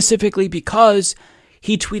 specifically because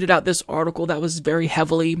he tweeted out this article that was very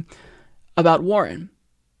heavily about Warren.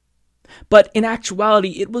 But in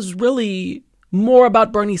actuality, it was really more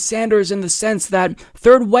about Bernie Sanders in the sense that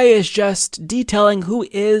Third Way is just detailing who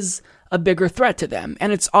is a bigger threat to them.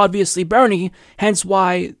 And it's obviously Bernie, hence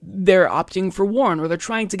why they're opting for Warren, or they're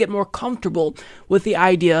trying to get more comfortable with the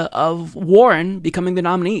idea of Warren becoming the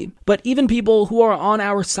nominee. But even people who are on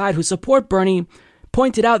our side who support Bernie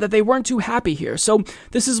pointed out that they weren't too happy here. So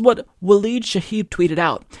this is what Waleed Shahid tweeted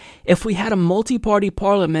out. If we had a multi-party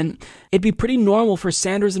parliament, it'd be pretty normal for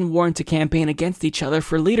Sanders and Warren to campaign against each other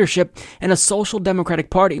for leadership in a social democratic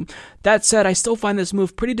party. That said, I still find this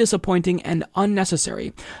move pretty disappointing and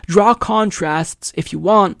unnecessary. Draw contrasts if you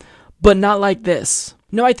want, but not like this.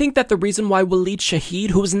 No, I think that the reason why Waleed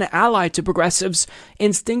Shahid, who was an ally to progressives,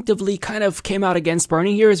 instinctively kind of came out against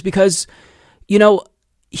Bernie here is because,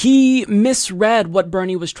 he misread what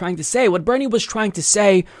Bernie was trying to say. What Bernie was trying to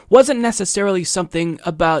say wasn't necessarily something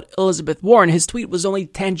about Elizabeth Warren. His tweet was only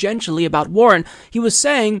tangentially about Warren. He was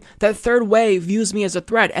saying that Third Way views me as a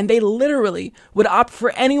threat, and they literally would opt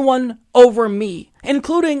for anyone over me,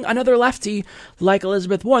 including another lefty like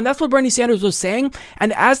Elizabeth Warren. That's what Bernie Sanders was saying,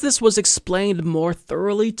 and as this was explained more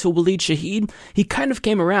thoroughly to Waleed Shahid, he kind of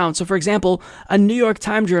came around. So, for example, a New York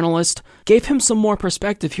Times journalist gave him some more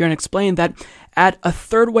perspective here and explained that at a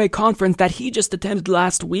Third Way conference that he just attended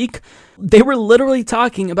last week, they were literally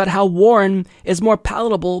talking about how Warren is more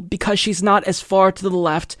palatable because she's not as far to the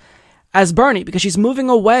left as Bernie, because she's moving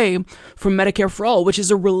away from Medicare for all, which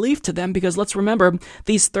is a relief to them because let's remember,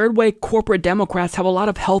 these Third Way corporate Democrats have a lot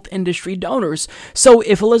of health industry donors. So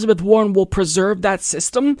if Elizabeth Warren will preserve that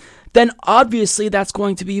system, then obviously that's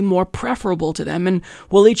going to be more preferable to them. And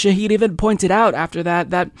Waleed Shahid even pointed out after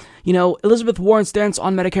that, Elizabeth Warren's stance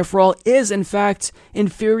on Medicare for all is in fact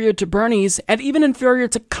inferior to Bernie's and even inferior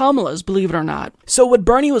to Kamala's, believe it or not. So what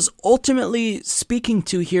Bernie was ultimately speaking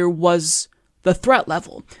to here was the threat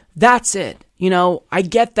level. That's it. I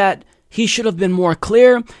get that he should have been more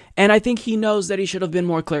clear, and I think he knows that he should have been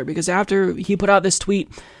more clear because after he put out this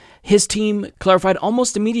tweet his team clarified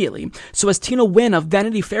almost immediately. So as Tina Wynn of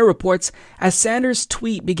Vanity Fair reports, as Sanders'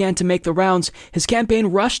 tweet began to make the rounds, his campaign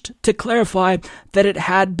rushed to clarify that it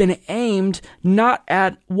had been aimed not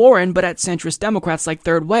at Warren, but at centrist Democrats like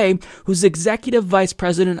Third Way, whose executive vice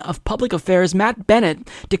president of public affairs, Matt Bennett,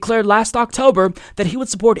 declared last October that he would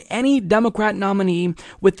support any Democrat nominee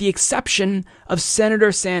with the exception of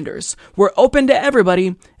Senator Sanders. We're open to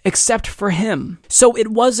everybody except for him. So it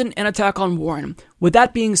wasn't an attack on Warren. With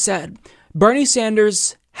that being said, Bernie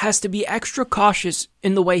Sanders has to be extra cautious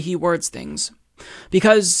in the way he words things,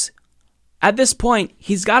 because at this point,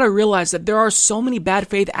 he's got to realize that there are so many bad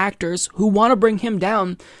faith actors who want to bring him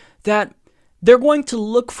down that they're going to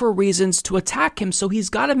look for reasons to attack him. So he's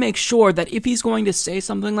got to make sure that if he's going to say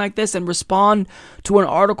something like this and respond to an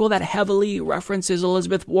article that heavily references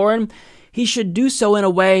Elizabeth Warren, he should do so in a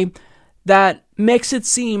way that makes it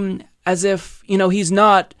seem as if, he's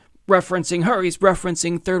not referencing her, he's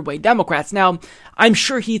referencing third way Democrats. Now, I'm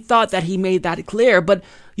sure he thought that he made that clear, but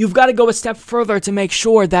you've got to go a step further to make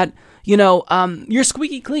sure that you're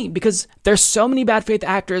squeaky clean, because there's so many bad faith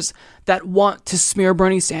actors that want to smear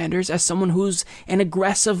Bernie Sanders as someone who's an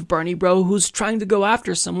aggressive Bernie bro who's trying to go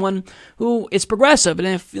after someone who is progressive. And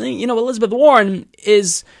if, Elizabeth Warren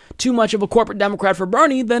is too much of a corporate Democrat for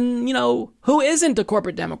Bernie, then, who isn't a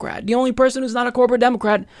corporate Democrat? The only person who's not a corporate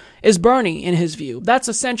Democrat is Bernie, in his view. That's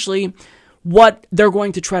essentially what they're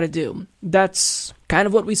going to try to do. That's kind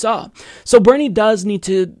of what we saw. So Bernie does need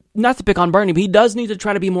to, not to pick on Bernie, but he does need to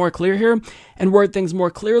try to be more clear here and word things more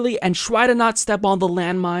clearly and try to not step on the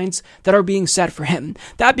landmines that are being set for him.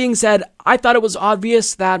 That being said, I thought it was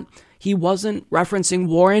obvious that he wasn't referencing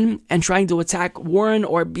Warren and trying to attack Warren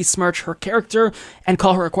or besmirch her character and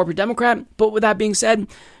call her a corporate Democrat. But with that being said,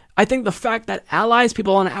 I think the fact that allies,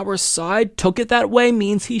 people on our side, took it that way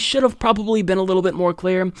means he should have probably been a little bit more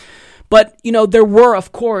clear. But, there were,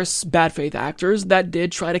 of course, bad faith actors that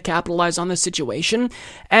did try to capitalize on this situation.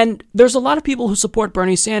 And there's a lot of people who support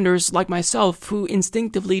Bernie Sanders, like myself, who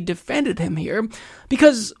instinctively defended him here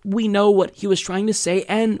because we know what he was trying to say,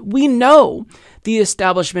 and we know the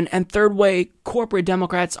establishment and third way corporate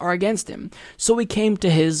Democrats are against him. So we came to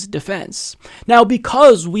his defense. Now,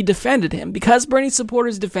 because we defended him, because Bernie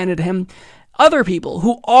supporters defended him, other people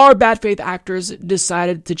who are bad faith actors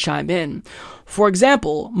decided to chime in. For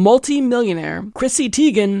example, multi-millionaire Chrissy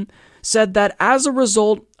Teigen said that as a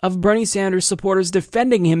result of Bernie Sanders supporters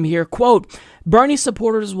defending him here, quote, Bernie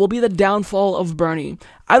supporters will be the downfall of Bernie.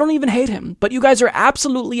 I don't even hate him, but you guys are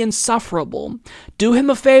absolutely insufferable. Do him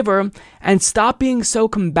a favor and stop being so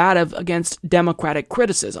combative against Democratic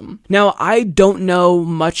criticism. Now, I don't know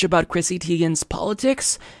much about Chrissy Teigen's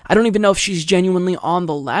politics. I don't even know if she's genuinely on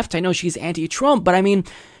the left. I know she's anti-Trump, but I mean,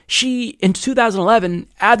 she, in 2011,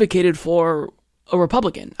 advocated for a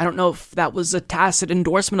Republican. I don't know if that was a tacit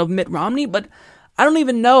endorsement of Mitt Romney, but I don't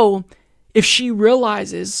even know if she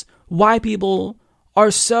realizes why people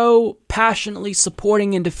are so passionately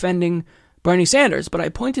supporting and defending Bernie Sanders. But I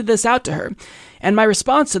pointed this out to her, and my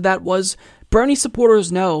response to that was, Bernie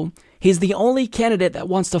supporters know he's the only candidate that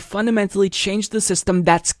wants to fundamentally change the system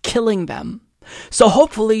that's killing them. So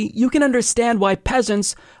hopefully you can understand why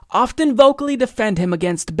peasants often vocally defend him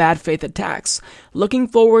against bad faith attacks. Looking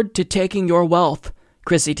forward to taking your wealth,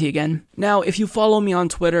 Chrissy Teigen. Now, if you follow me on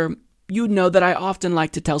Twitter, you know that I often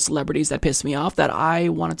like to tell celebrities that piss me off that I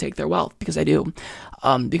want to take their wealth, because I do.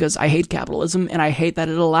 Because I hate capitalism, and I hate that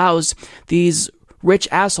it allows these rich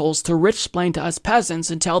assholes to rich-splain to us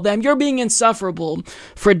peasants and tell them you're being insufferable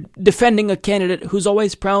for defending a candidate who's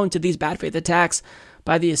always prone to these bad faith attacks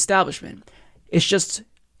by the establishment. It's just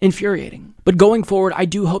infuriating. But going forward, I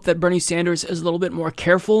do hope that Bernie Sanders is a little bit more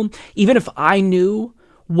careful. Even if I knew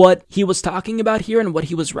what he was talking about here and what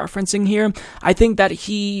he was referencing here, I think that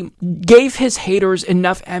he gave his haters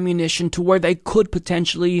enough ammunition to where they could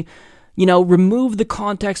potentially, remove the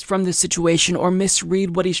context from this situation or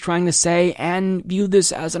misread what he's trying to say and view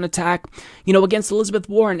this as an attack, against Elizabeth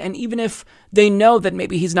Warren. And even if they know that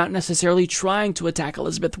maybe he's not necessarily trying to attack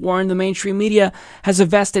Elizabeth Warren, the mainstream media has a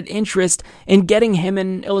vested interest in getting him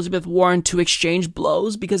and Elizabeth Warren to exchange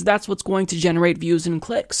blows, because that's what's going to generate views and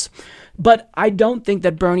clicks. But I don't think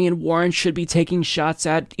that Bernie and Warren should be taking shots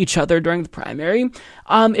at each other during the primary.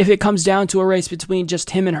 If it comes down to a race between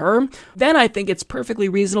just him and her, then I think it's perfectly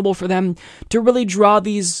reasonable for them to really draw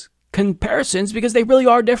these comparisons, because they really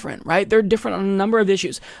are different, right? They're different on a number of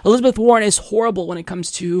issues. Elizabeth Warren is horrible when it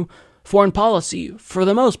comes to foreign policy, for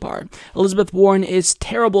the most part. Elizabeth Warren is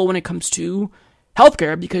terrible when it comes to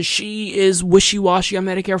healthcare, because she is wishy-washy on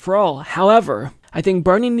Medicare for all. However, I think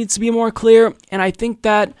Bernie needs to be more clear, and I think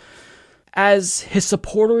that as his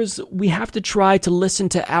supporters, we have to try to listen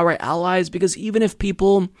to our allies, because even if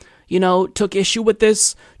people took issue with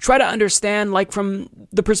this, try to understand, like, from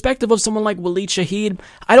the perspective of someone like Waleed Shahid,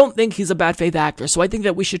 I don't think he's a bad faith actor. So I think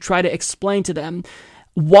that we should try to explain to them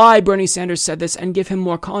why Bernie Sanders said this and give him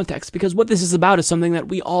more context, because what this is about is something that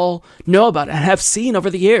we all know about and have seen over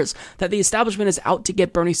the years, that the establishment is out to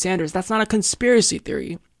get Bernie Sanders. That's not a conspiracy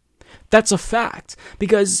theory. That's a fact,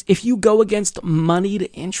 because if you go against moneyed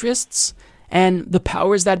interests and the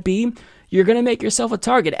powers that be, you're going to make yourself a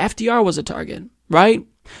target. FDR was a target, right?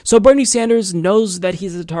 So Bernie Sanders knows that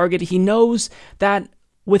he's a target. He knows that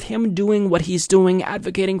with him doing what he's doing,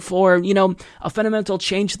 advocating for, a fundamental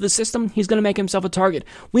change to the system, he's going to make himself a target.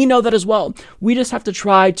 We know that as well. We just have to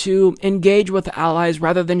try to engage with allies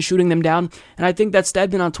rather than shooting them down. And I think that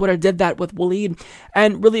Stedman on Twitter did that with Waleed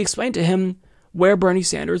and really explained to him where Bernie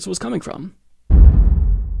Sanders was coming from.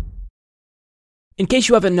 In case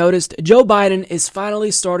you haven't noticed, Joe Biden is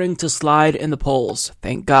finally starting to slide in the polls,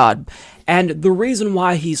 thank God. And the reason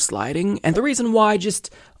why he's sliding, and the reason why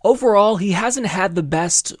just overall he hasn't had the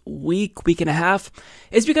best week and a half,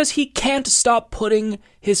 is because he can't stop putting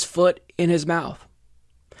his foot in his mouth.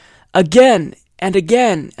 Again and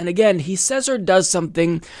again and again, he says or does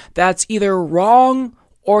something that's either wrong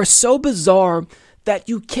or so bizarre that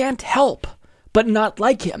you can't help but not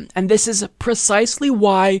like him. And this is precisely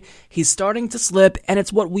why he's starting to slip, and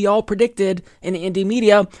it's what we all predicted in indie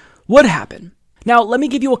media would happen. Now, let me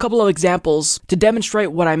give you a couple of examples to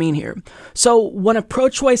demonstrate what I mean here. So, when a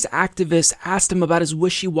pro-choice activist asked him about his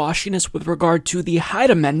wishy-washiness with regard to the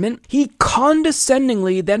Hyde Amendment, he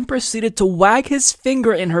condescendingly then proceeded to wag his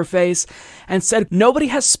finger in her face and said, "Nobody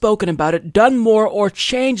has spoken about it, done more, or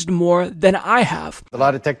changed more than I have." The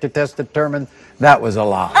lie detector test determined that was a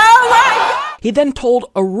lie. He then told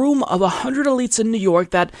a room of 100 elites in New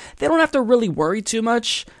York that they don't have to really worry too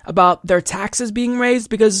much about their taxes being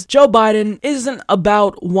raised because Joe Biden isn't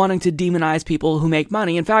about wanting to demonize people who make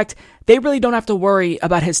money. In fact, they really don't have to worry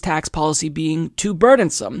about his tax policy being too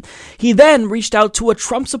burdensome. He then reached out to a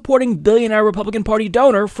Trump-supporting billionaire Republican Party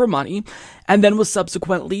donor for money and then was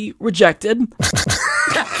subsequently rejected.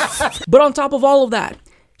 But on top of all of that,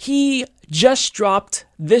 he just dropped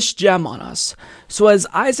this gem on us. So as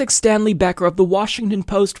Isaac Stanley Becker of the Washington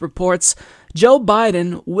Post reports, Joe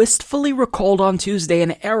Biden wistfully recalled on Tuesday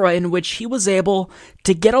an era in which he was able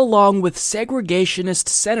to get along with segregationist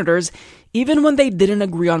senators even when they didn't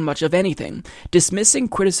agree on much of anything, dismissing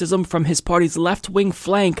criticism from his party's left-wing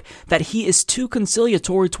flank that he is too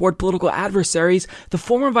conciliatory toward political adversaries. The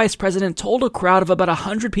former vice president told a crowd of about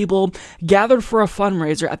 100 people gathered for a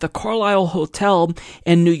fundraiser at the Carlyle Hotel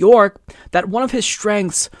in New York that one of his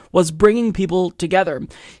strengths was bringing people together.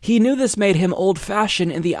 He knew this made him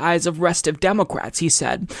old-fashioned in the eyes of restive Democrats, he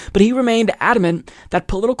said, but he remained adamant that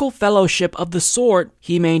political fellowship of the sort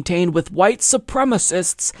he maintained with white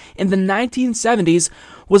supremacists in the 1970s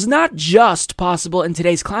was not just possible in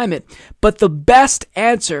today's climate, but the best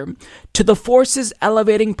answer to the forces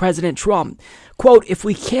elevating President Trump. Quote, "If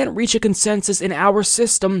we can't reach a consensus in our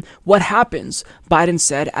system, what happens?" Biden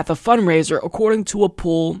said at the fundraiser, according to a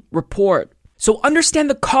poll report. So understand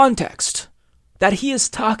the context that he is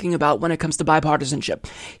talking about when it comes to bipartisanship.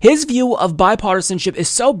 His view of bipartisanship is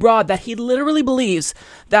so broad that he literally believes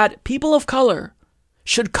that people of color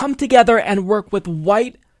should come together and work with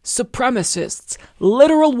white supremacists,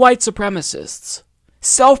 literal white supremacists,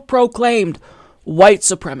 self-proclaimed white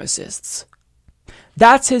supremacists.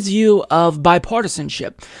 That's his view of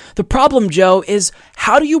bipartisanship. The problem, Joe, is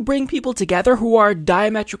how do you bring people together who are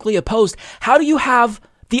diametrically opposed? How do you have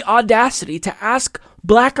the audacity to ask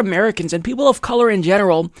Black Americans and people of color in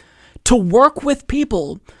general to work with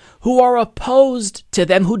people who are opposed to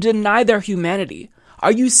them, who deny their humanity?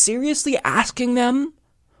 Are you seriously asking them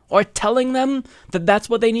or telling them that that's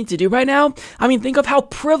what they need to do right now? I mean, think of how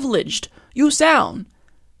privileged you sound.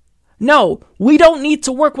 No, we don't need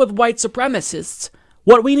to work with white supremacists.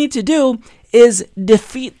 What we need to do is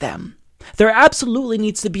defeat them. There absolutely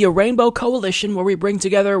needs to be a rainbow coalition where we bring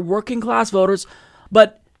together working class voters,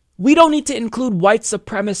 but we don't need to include white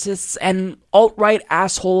supremacists and alt-right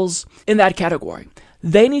assholes in that category.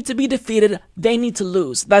 They need to be defeated. They need to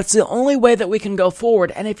lose. That's the only way that we can go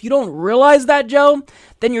forward. And if you don't realize that, Joe,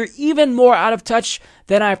 then you're even more out of touch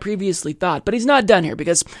than I previously thought. But he's not done here,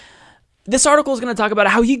 because this article is going to talk about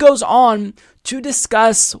how he goes on to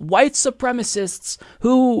discuss white supremacists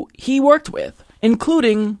who he worked with,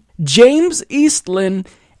 including James Eastland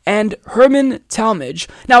and Herman Talmadge.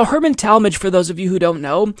 Now, Herman Talmadge, for those of you who don't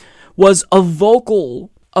know, was a vocal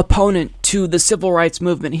opponent to the civil rights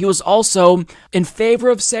movement. He was also in favor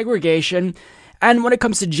of segregation. And when it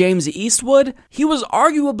comes to James Eastwood, he was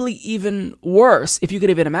arguably even worse, if you could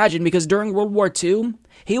even imagine, because during World War II,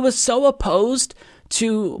 he was so opposed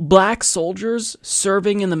to black soldiers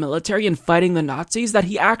serving in the military and fighting the Nazis that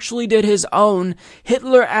he actually did his own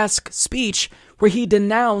Hitler-esque speech where he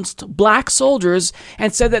denounced black soldiers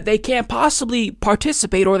and said that they can't possibly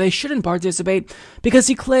participate or they shouldn't participate because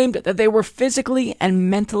he claimed that they were physically and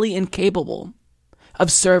mentally incapable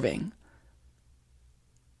of serving.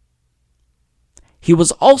 He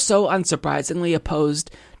was also, unsurprisingly, opposed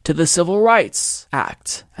to the Civil Rights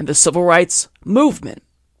Act and the Civil Rights Movement,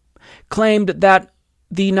 claimed that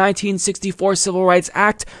the 1964 Civil Rights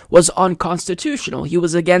Act was unconstitutional. He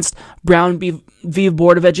was against Brown v.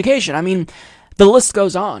 Board of Education. I mean, the list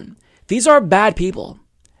goes on. These are bad people.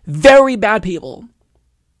 Very bad people.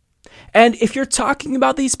 And if you're talking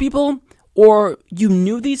about these people, or you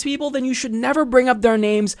knew these people, then you should never bring up their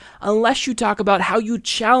names unless you talk about how you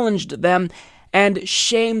challenged them and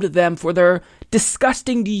shamed them for their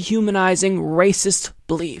disgusting, dehumanizing, racist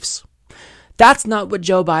beliefs. That's not what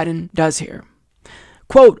Joe Biden does here.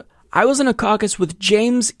 Quote, I was in a caucus with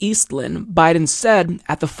James Eastland, Biden said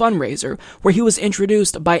at the fundraiser, where he was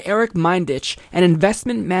introduced by Eric Mindich, an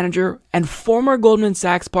investment manager and former Goldman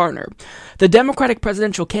Sachs partner. The Democratic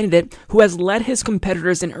presidential candidate, who has led his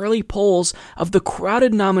competitors in early polls of the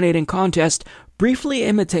crowded nominating contest, briefly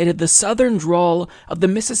imitated the southern drawl of the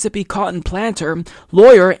Mississippi cotton planter,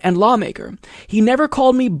 lawyer, and lawmaker. He never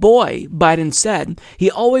called me boy, Biden said. He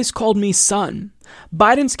always called me son.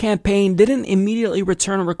 Biden's campaign didn't immediately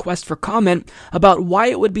return a request for comment about why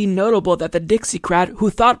it would be notable that the Dixiecrat who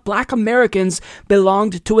thought black Americans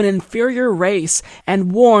belonged to an inferior race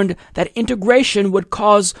and warned that integration would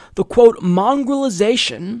cause the, quote,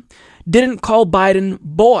 mongrelization, didn't call Biden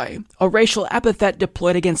boy, a racial epithet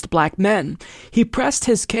deployed against black men. He pressed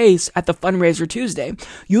his case at the fundraiser Tuesday,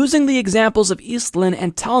 using the examples of Eastland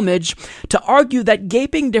and Talmadge to argue that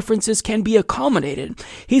gaping differences can be accommodated.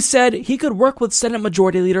 He said he could work with Senate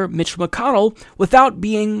Majority Leader Mitch McConnell without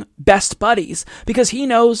being best buddies, because he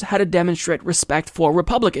knows how to demonstrate respect for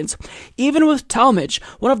Republicans. Even with Talmadge,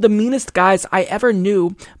 one of the meanest guys I ever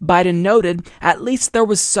knew, Biden noted, at least there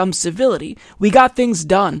was some civility. We got things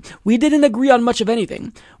done. We didn't agree on much of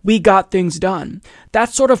anything. We got things done. That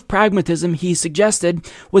sort of pragmatism, he suggested,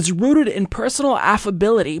 was rooted in personal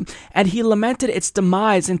affability, and he lamented its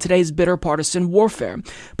demise in today's bitter partisan warfare.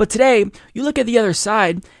 But today, you look at the other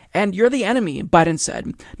side, and you're the enemy, Biden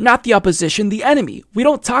said. Not the opposition, the enemy. We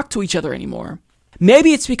don't talk to each other anymore.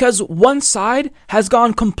 Maybe it's because one side has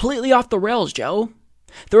gone completely off the rails, Joe.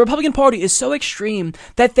 The Republican Party is so extreme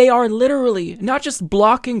that they are literally not just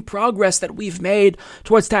blocking progress that we've made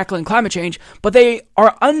towards tackling climate change, but they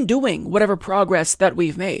are undoing whatever progress that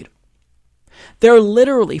we've made. They're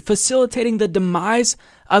literally facilitating the demise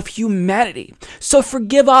of humanity. So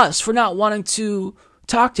forgive us for not wanting to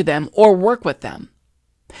talk to them or work with them.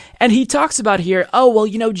 And he talks about here, oh, well,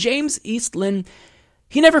 you know, James Eastland,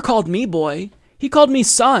 he never called me boy. He called me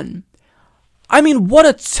son. I mean, what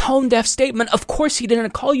a tone-deaf statement. Of course he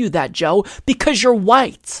didn't call you that, Joe, because you're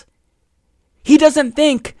white. He doesn't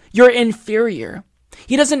think you're inferior.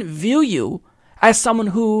 He doesn't view you as someone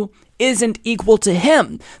who isn't equal to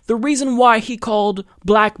him. The reason why he called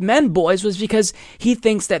black men boys was because he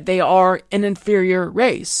thinks that they are an inferior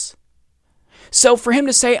race. So for him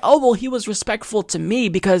to say, oh, well, he was respectful to me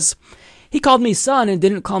because he called me son and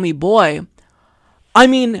didn't call me boy. I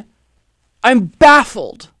mean, I'm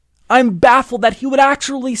baffled. I'm baffled that he would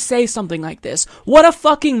actually say something like this. What a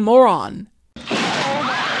fucking moron.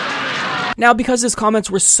 Now, because his comments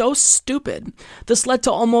were so stupid, this led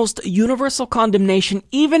to almost universal condemnation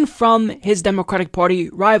even from his Democratic Party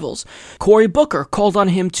rivals. Cory Booker called on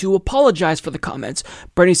him to apologize for the comments.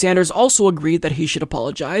 Bernie Sanders also agreed that he should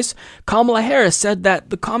apologize. Kamala Harris said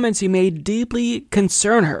that the comments he made deeply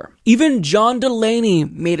concern her. Even John Delaney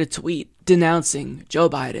made a tweet denouncing Joe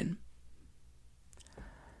Biden.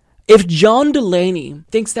 If John Delaney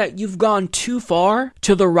thinks that you've gone too far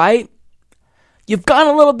to the right, you've gone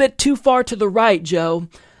a little bit too far to the right, Joe.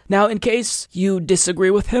 Now, in case you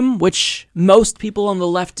disagree with him, which most people on the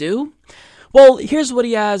left do, well, here's what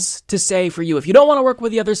he has to say for you. If you don't want to work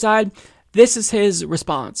with the other side, this is his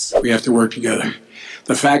response. We have to work together.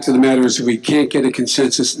 The fact of the matter is, if we can't get a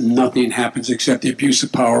consensus, nothing happens except the abuse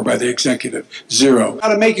of power by the executive. Zero. Got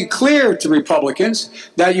to make it clear to Republicans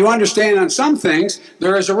that you understand on some things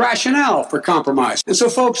there is a rationale for compromise. And so,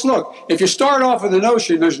 folks, look, if you start off with the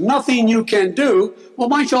notion there's nothing you can do, well,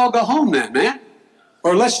 why don't you all go home then, man?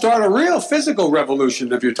 Or let's start a real physical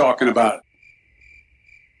revolution if you're talking about it.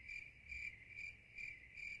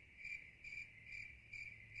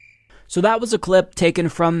 So that was a clip taken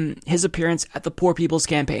from his appearance at the Poor People's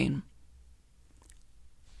Campaign.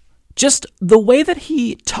 Just the way that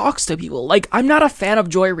he talks to people. Like, I'm not a fan of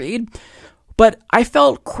Joy Reid, But I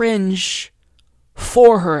felt cringe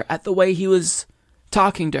for her at the way he was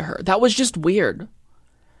talking to her. That was just weird.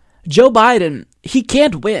 Joe Biden, he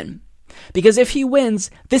can't win. Because if he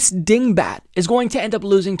wins, this dingbat is going to end up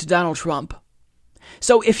losing to Donald Trump.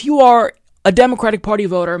 So if you are a Democratic Party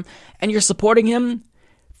voter and you're supporting him,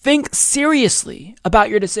 think seriously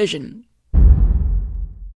about your decision.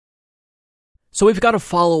 So we've got a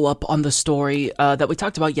follow-up on the story that we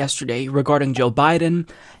talked about yesterday regarding Joe Biden.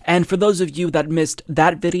 And for those of you that missed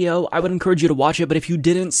that video, I would encourage you to watch it. But if you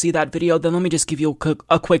didn't see that video, then let me just give you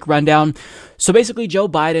a quick rundown. So basically, Joe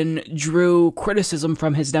Biden drew criticism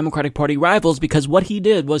from his Democratic Party rivals because what he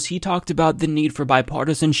did was he talked about the need for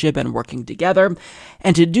bipartisanship and working together.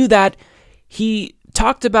 And to do that, he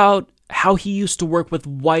talked about how he used to work with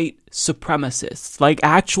white supremacists, like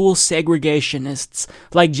actual segregationists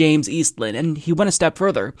like James Eastland, and he went a step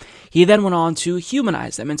further. He then went on to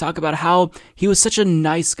humanize them and talk about how he was such a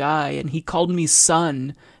nice guy, and he called me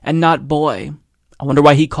son and not boy. I wonder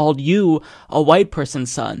why he called you a white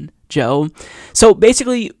person's son, Joe. So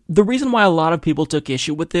basically, the reason why a lot of people took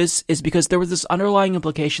issue with this is because there was this underlying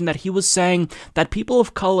implication that he was saying that people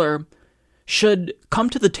of color should come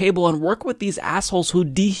to the table and work with these assholes who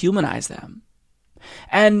dehumanize them.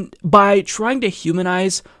 And by trying to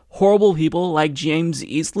humanize horrible people like James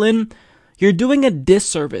Eastland, you're doing a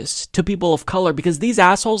disservice to people of color, because these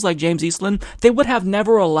assholes like James Eastland, they would have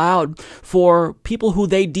never allowed for people who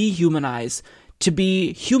they dehumanize to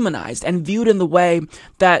be humanized and viewed in the way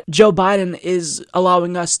that Joe Biden is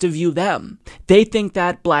allowing us to view them. They think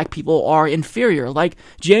that black people are inferior. Like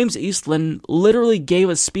James Eastland literally gave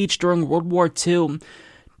a speech during World War II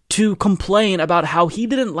to complain about how he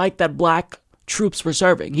didn't like that black troops were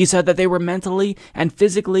serving. He said that they were mentally and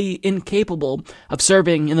physically incapable of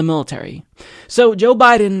serving in the military. So Joe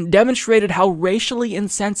Biden demonstrated how racially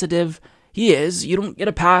insensitive he is. You don't get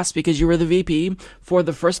a pass because you were the VP for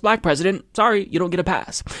the first black president. Sorry, you don't get a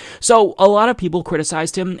pass. So a lot of people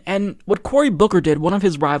criticized him, and what Cory Booker did, one of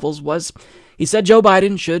his rivals, was he said Joe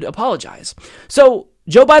Biden should apologize. So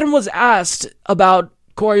Joe Biden was asked about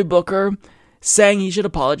Cory Booker saying he should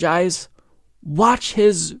apologize. Watch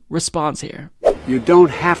his response here. You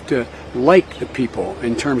don't have to like the people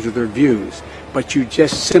in terms of their views, but you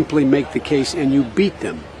just simply make the case and you beat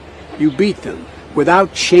them. You beat them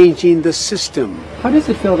without changing the system. How does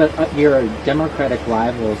it feel that your Democratic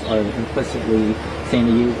rivals are implicitly saying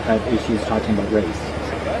that you have issues talking about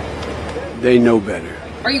race? They know better.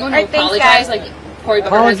 Are you going to apologize like Cory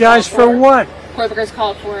Booker? Apologize for what? Cory Booker's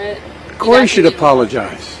called for it. Cory should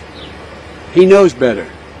apologize. He knows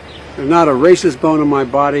better. There's not a racist bone in my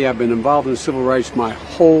body. I've been involved in civil rights my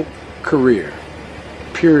whole career.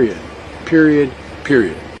 Period. Period.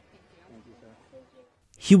 Period.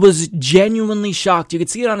 He was genuinely shocked. You could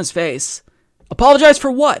see it on his face. Apologize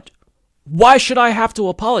for what? Why should I have to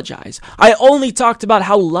apologize? I only talked about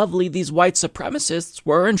how lovely these white supremacists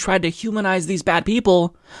were and tried to humanize these bad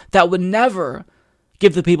people that would never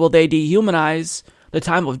give the people they dehumanize the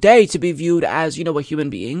time of day to be viewed as, a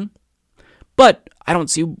human being. But I don't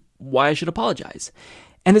see why I should apologize.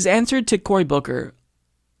 And his answer to Cory Booker,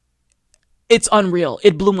 it's unreal.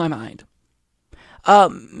 It blew my mind.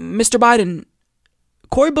 Mr. Biden,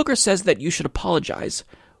 Cory Booker says that you should apologize.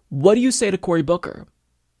 What do you say to Cory Booker?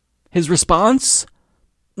 His response?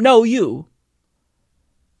 No, you.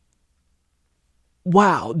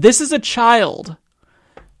 Wow, this is a child.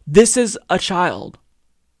 This is a child.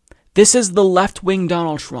 This is the left-wing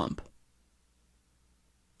Donald Trump.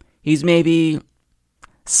 He's maybe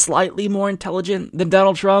slightly more intelligent than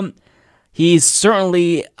Donald Trump. He's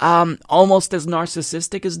certainly almost as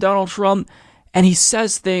narcissistic as Donald Trump. And he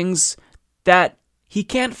says things that he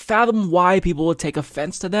can't fathom why people would take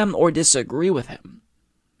offense to them or disagree with him.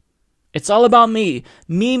 It's all about me.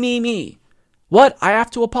 Me, me, me. What? I have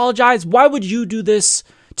to apologize? Why would you do this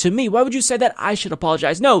to me? Why would you say that I should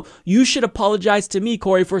apologize? No, you should apologize to me,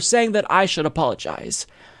 Cory, for saying that I should apologize.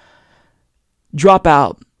 Drop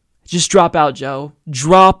out. Just drop out, Joe.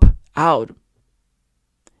 Drop out.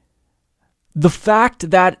 The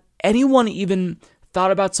fact that anyone even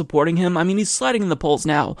thought about supporting him, I mean, he's sliding in the polls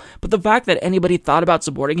now, but the fact that anybody thought about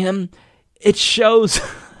supporting him, it shows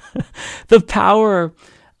the power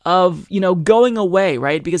of, going away,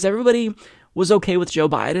 right? Because everybody was okay with Joe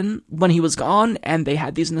Biden when he was gone, and they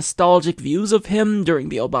had these nostalgic views of him during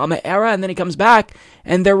the Obama era, and then he comes back,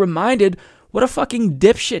 and they're reminded what a fucking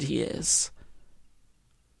dipshit he is.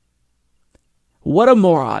 What a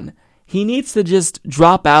moron. He needs to just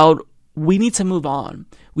drop out. We need to move on.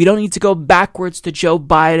 We don't need to go backwards to Joe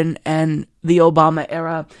Biden and the Obama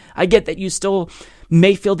era. I get that you still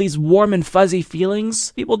may feel these warm and fuzzy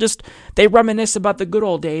feelings. People they reminisce about the good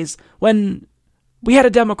old days when we had a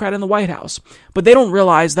Democrat in the White House. But they don't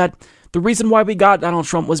realize that the reason why we got Donald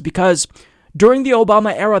Trump was because during the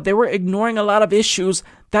Obama era, they were ignoring a lot of issues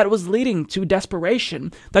that was leading to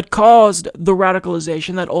desperation, that caused the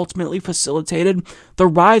radicalization that ultimately facilitated the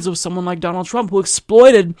rise of someone like Donald Trump, who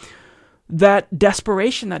exploited that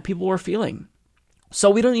desperation that people were feeling. So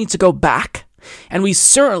we don't need to go back, and we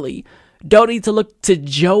certainly don't need to look to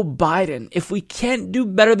Joe Biden. If we can't do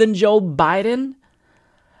better than Joe Biden,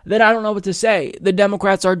 then I don't know what to say. The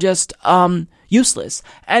Democrats are just useless.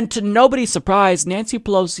 And to nobody's surprise, Nancy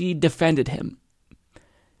Pelosi defended him.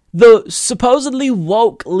 The supposedly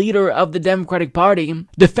woke leader of the Democratic Party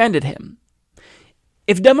defended him.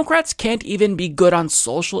 If Democrats can't even be good on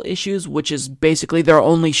social issues, which is basically their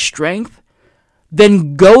only strength,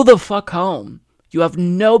 then go the fuck home. You have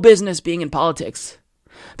no business being in politics.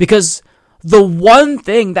 Because the one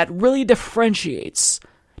thing that really differentiates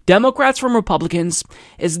Democrats from Republicans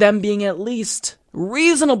is them being at least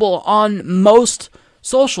reasonable on most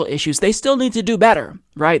social issues. They still need to do better,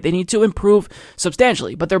 right? They need to improve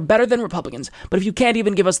substantially, but they're better than Republicans. But if you can't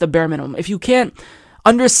even give us the bare minimum, if you can't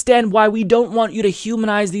understand why we don't want you to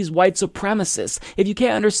humanize these white supremacists, if you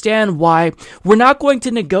can't understand why we're not going to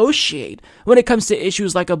negotiate when it comes to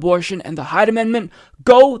issues like abortion and the Hyde Amendment,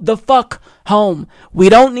 go the fuck home. We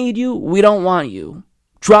don't need you. We don't want you.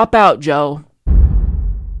 Drop out, Joe.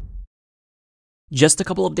 Just a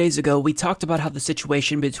couple of days ago, we talked about how the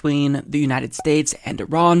situation between the United States and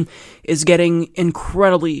Iran is getting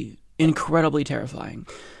incredibly terrifying.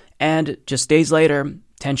 And just days later,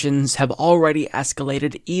 tensions have already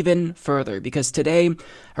escalated even further because today,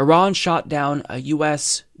 Iran shot down a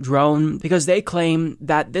U.S. drone because they claim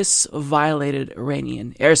that this violated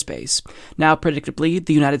Iranian airspace. Now, predictably,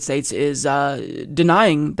 the United States is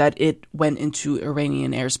denying that it went into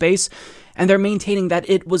Iranian airspace, and they're maintaining that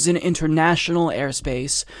it was in international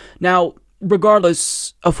airspace. Now,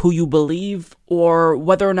 regardless of who you believe or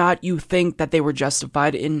whether or not you think that they were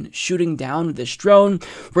justified in shooting down this drone,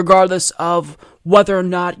 regardless of whether or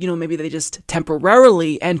not, maybe they just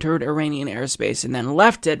temporarily entered Iranian airspace and then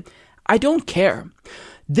left it, I don't care.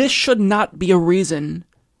 This should not be a reason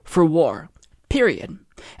for war, period.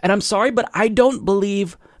 And I'm sorry, but I don't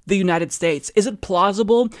believe the United States. Is it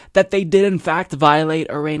plausible that they did in fact violate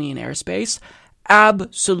Iranian airspace?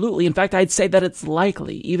 Absolutely. In fact, I'd say that it's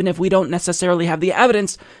likely, even if we don't necessarily have the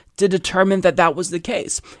evidence to determine that that was the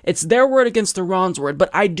case. It's their word against Iran's word, but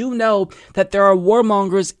I do know that there are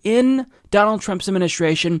warmongers in Donald Trump's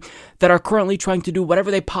administration that are currently trying to do whatever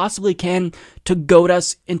they possibly can to goad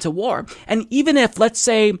us into war. And even if, let's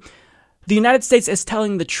say, the United States is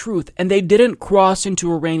telling the truth and they didn't cross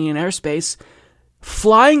into Iranian airspace,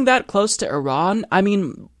 flying that close to Iran, I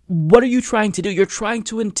mean, what are you trying to do? You're trying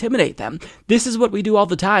to intimidate them. This is what we do all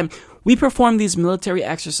the time. We perform these military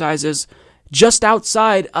exercises just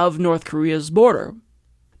outside of North Korea's border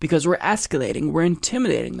because we're escalating, we're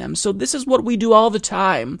intimidating them. So this is what we do all the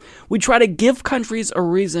time. We try to give countries a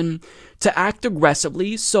reason to act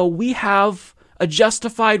aggressively so we have a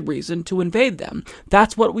justified reason to invade them.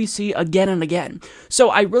 That's what we see again and again. So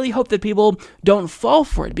I really hope that people don't fall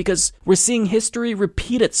for it because we're seeing history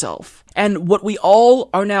repeat itself. And what we all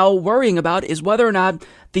are now worrying about is whether or not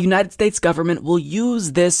the United States government will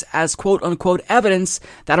use this as quote-unquote evidence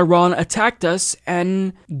that Iran attacked us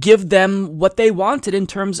and give them what they wanted in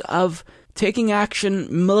terms of taking action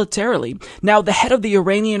militarily. Now, the head of the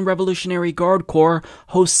Iranian Revolutionary Guard Corps,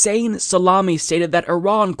 Hossein Salami, stated that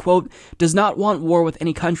Iran, quote, does not want war with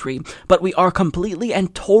any country, but we are completely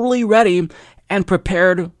and totally ready and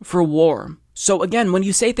prepared for war. So again, when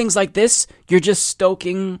you say things like this, you're just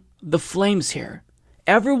stoking the flames here.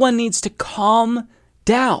 Everyone needs to calm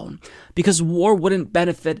down because war wouldn't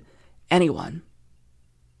benefit anyone.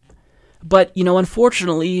 But,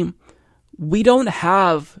 unfortunately, we don't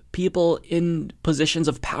have people in positions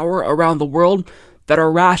of power around the world that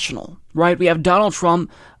are rational, right? We have Donald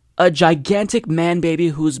Trump, a gigantic man-baby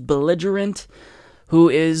who's belligerent, who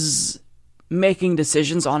is making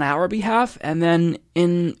decisions on our behalf. And then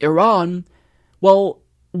in Iran, well,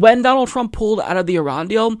 when Donald Trump pulled out of the Iran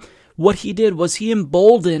deal, what he did was he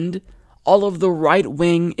emboldened all of the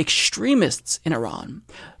right-wing extremists in Iran.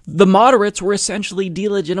 The moderates were essentially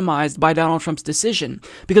delegitimized by Donald Trump's decision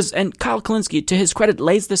because, and Kyle Kalinske, to his credit,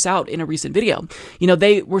 lays this out in a recent video.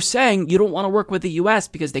 They were saying you don't want to work with the U.S.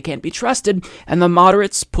 because they can't be trusted, and the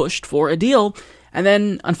moderates pushed for a deal. And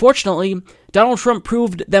then, unfortunately, Donald Trump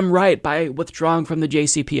proved them right by withdrawing from the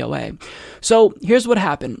JCPOA. So here's what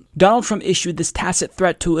happened. Donald Trump issued this tacit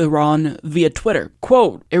threat to Iran via Twitter.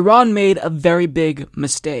 Quote, Iran made a very big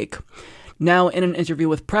mistake. Now, in an interview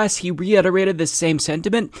with press, he reiterated this same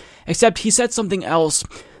sentiment, except he said something else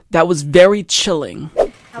that was very chilling.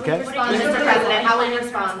 Okay. Mr. President, how will you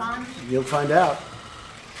respond? You'll find out.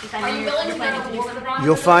 Are you willing to go to war with Iran?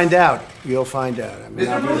 You'll find out. You'll find out. I mean,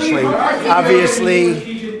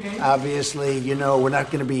 obviously, you know, we're not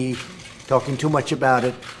going to be talking too much about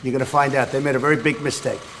it. You're going to find out. They made a very big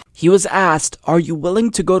mistake. He was asked, "Are you willing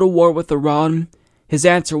to go to war with Iran?" His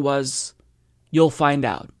answer was, "You'll find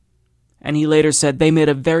out." And he later said they made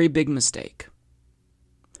a very big mistake.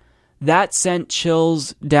 That sent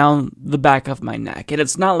chills down the back of my neck. And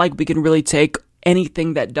it's not like we can really take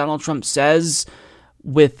anything that Donald Trump says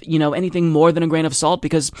with, you know, anything more than a grain of salt,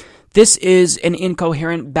 because this is an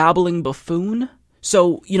incoherent, babbling buffoon.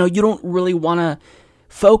 So, you know, you don't really want to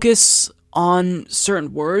focus on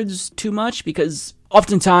certain words too much, because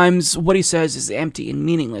oftentimes what he says is empty and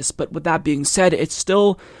meaningless. But with that being said, it's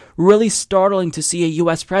still really startling to see a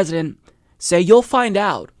U.S. president say, "You'll find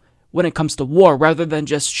out," when it comes to war, rather than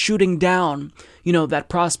just shooting down, you know, that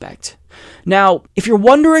prospect. Now, if you're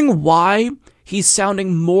wondering why he's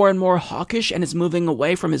sounding more and more hawkish and is moving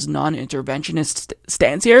away from his non-interventionist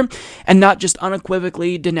stance here, and not just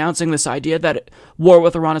unequivocally denouncing this idea that war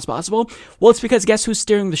with Iran is possible, well, it's because guess who's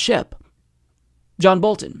steering the ship? John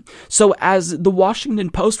Bolton. So as the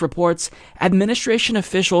Washington Post reports, administration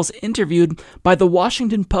officials interviewed by the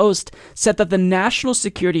Washington Post said that the National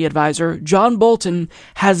Security Advisor, John Bolton,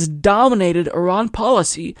 has dominated Iran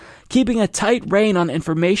policy, keeping a tight rein on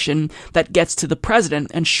information that gets to the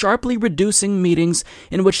president and sharply reducing meetings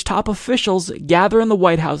in which top officials gather in the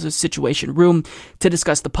White House's Situation Room to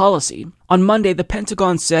discuss the policy. On Monday, the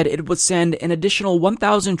Pentagon said it would send an additional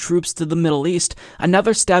 1,000 troops to the Middle East,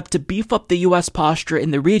 another step to beef up the U.S. posture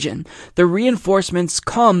in the region. The reinforcements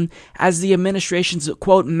come as the administration's,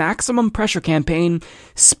 quote, maximum pressure campaign,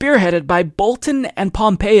 spearheaded by Bolton and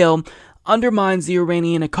Pompeo, undermines the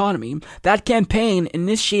Iranian economy. That campaign,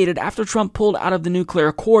 initiated after Trump pulled out of the nuclear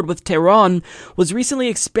accord with Tehran, was recently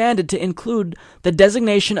expanded to include the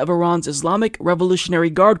designation of Iran's Islamic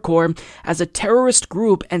Revolutionary Guard Corps as a terrorist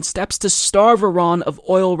group and steps to starve Iran of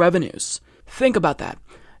oil revenues. Think about that.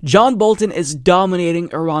 John Bolton is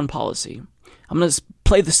dominating Iran policy. I'm going to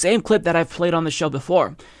play the same clip that I've played on the show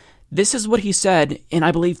before. This is what he said in,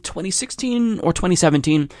 I believe, 2016 or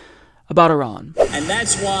 2017 about Iran. And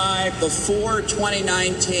that's why before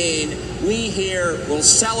 2019, we here will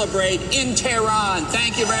celebrate in Tehran.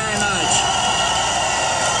 Thank you very much.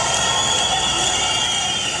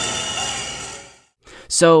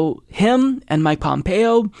 So him and Mike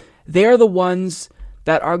Pompeo, they're the ones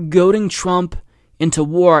that are goading Trump into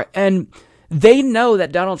war. And they know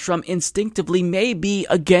that Donald Trump instinctively may be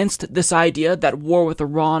against this idea that war with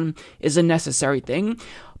Iran is a necessary thing.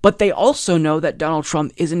 But they also know that Donald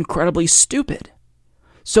Trump is incredibly stupid.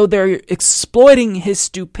 So they're exploiting his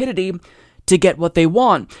stupidity to get what they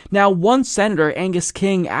want. Now, one senator, Angus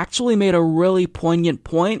King, actually made a really poignant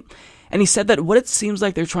point, and he said that what it seems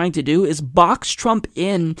like they're trying to do is box Trump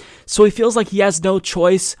in so he feels like he has no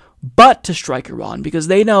choice but to strike Iran, because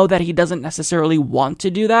they know that he doesn't necessarily want to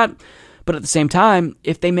do that. But at the same time,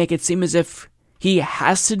 if they make it seem as if he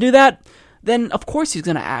has to do that, then of course he's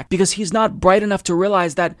going to act, because he's not bright enough to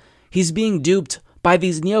realize that he's being duped by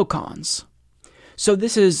these neocons. So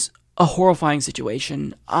this is a horrifying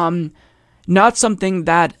situation. Not something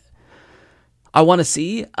that I want to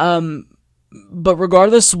see. But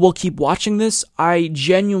regardless, we'll keep watching this. I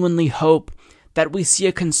genuinely hope that we see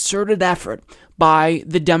a concerted effort by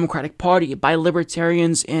the Democratic Party, by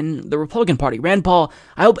libertarians in the Republican Party. Rand Paul,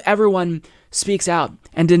 I hope everyone speaks out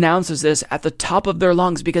and denounces this at the top of their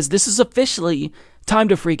lungs, because this is officially time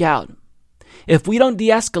to freak out. If we don't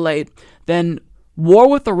de-escalate, then war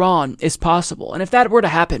with Iran is possible. And if that were to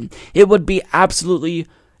happen, it would be absolutely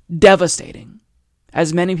devastating.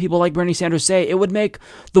 As many people like Bernie Sanders say, it would make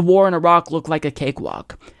the war in Iraq look like a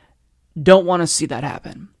cakewalk. Don't want to see that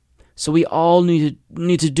happen. So we all need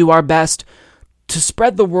to do our best to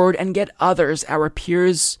spread the word and get others, our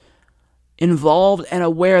peers, involved and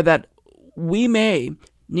aware that we may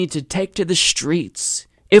need to take to the streets,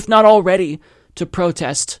 if not already, to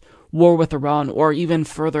protest war with Iran or even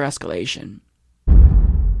further escalation.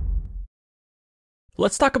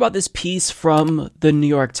 Let's talk about this piece from the New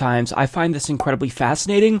York Times. I find this incredibly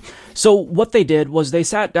fascinating. So what they did was they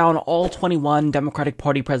sat down all 21 Democratic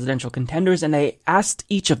Party presidential contenders and they asked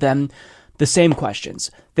each of them the same questions.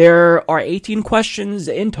 There are 18 questions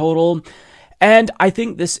in total, and I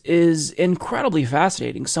think this is incredibly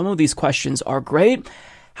fascinating. Some of these questions are great.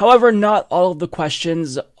 However, not all of the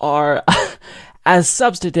questions are as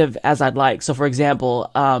substantive as I'd like. So for example,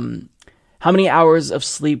 how many hours of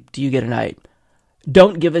sleep do you get a night?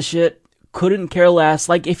 Don't give a shit. Couldn't care less.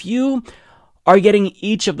 Like, if you are getting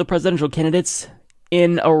each of the presidential candidates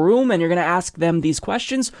in a room and you're going to ask them these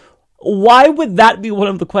questions, why would that be one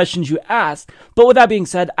of the questions you ask? But with that being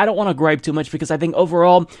said, I don't want to gripe too much because I think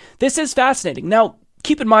overall this is fascinating. Now,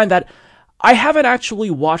 keep in mind that I haven't actually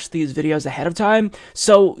watched these videos ahead of time,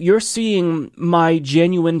 so you're seeing my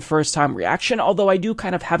genuine first-time reaction, although I do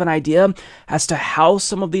kind of have an idea as to how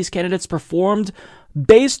some of these candidates performed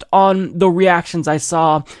based on the reactions I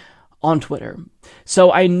saw on Twitter.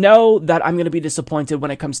 So I know that I'm going to be disappointed when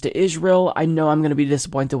it comes to Israel. I know I'm going to be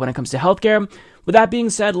disappointed when it comes to healthcare. With that being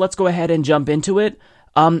said, let's go ahead and jump into it.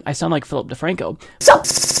 I sound like Philip DeFranco.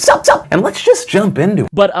 And let's just jump into it.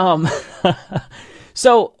 But,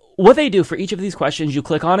 so what they do for each of these questions, you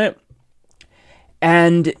click on it,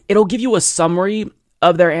 and it'll give you a summary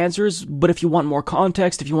of their answers. But if you want more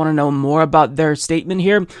context, if you want to know more about their statement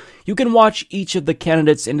here, you can watch each of the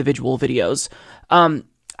candidates' individual videos.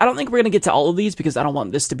 I don't think we're going to get to all of these because I don't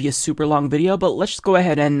want this to be a super long video, but let's just go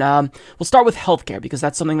ahead and we'll start with healthcare because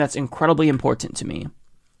that's something that's incredibly important to me.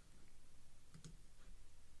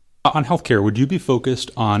 On healthcare, would you be focused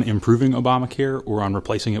on improving Obamacare or on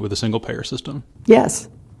replacing it with a single-payer system? Yes.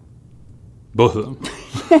 Both of them.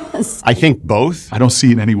 Yes. I think both. I don't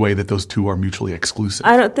see in any way that those two are mutually exclusive.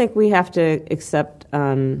 I don't think we have to accept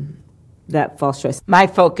that false choice. My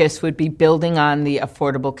focus would be building on the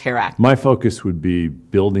Affordable Care Act. My focus would be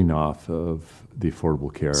building off of the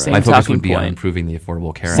Affordable Care Act. My focus would be on improving the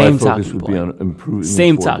Affordable Care Act. My focus would be on improving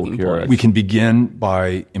the Affordable Care Act. We can begin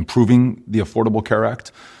by improving the Affordable Care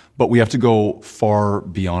Act, but we have to go far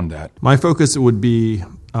beyond that. My focus would be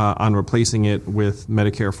on replacing it with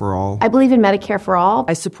Medicare for All. I believe in Medicare for All.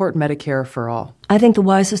 I support Medicare for All. I think the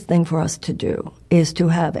wisest thing for us to do is to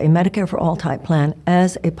have a Medicare for All type plan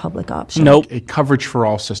as a public option. Nope. A coverage for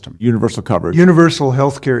all system. Universal coverage. Universal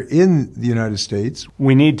health care in the United States.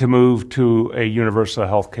 We need to move to a universal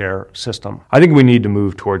health care system. I think we need to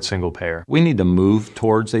move towards single payer. We need to move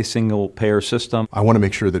towards a single payer system. I want to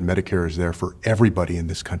make sure that Medicare is there for everybody in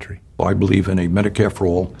this country. I believe in a Medicare for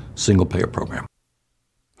all single payer program.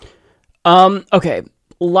 Okay,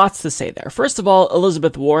 lots to say there. First of all,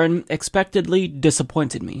 Elizabeth Warren expectedly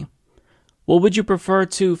disappointed me. Well, would you prefer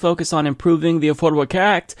to focus on improving the Affordable Care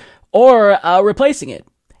Act or replacing it?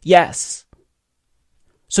 Yes.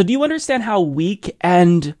 So do you understand how weak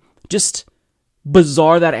and just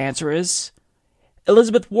bizarre that answer is?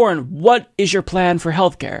 Elizabeth Warren, what is your plan for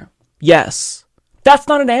healthcare? Yes. That's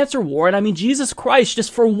not an answer, Warren. I mean, Jesus Christ,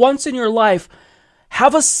 just for once in your life,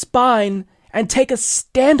 have a spine and take a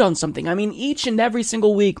stand on something. I mean, each and every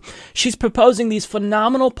single week, she's proposing these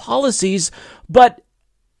phenomenal policies, but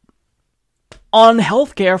on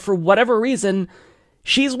healthcare, for whatever reason,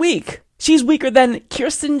 she's weak. She's weaker than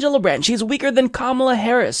Kirsten Gillibrand. She's weaker than Kamala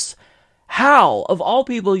Harris. How, of all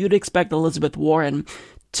people, you'd expect Elizabeth Warren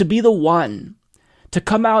to be the one to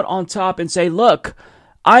come out on top and say, look,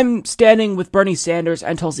 I'm standing with Bernie Sanders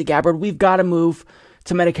and Tulsi Gabbard. We've got to move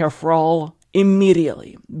to Medicare for All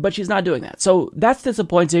immediately, but she's not doing that. So that's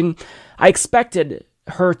disappointing. I expected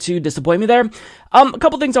her to disappoint me there. A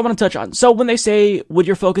couple things I want to touch on. So when they say, would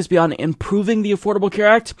your focus be on improving the Affordable Care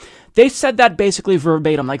Act? They said that basically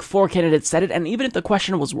verbatim, like 4 candidates said it. And even if the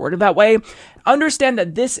question was worded that way, understand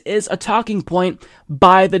that this is a talking point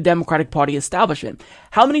by the Democratic Party establishment.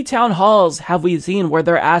 How many town halls have we seen where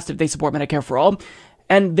they're asked if they support Medicare for All?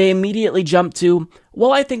 And they immediately jump to,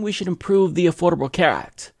 well, I think we should improve the Affordable Care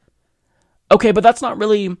Act. Okay, but that's not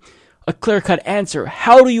really a clear-cut answer.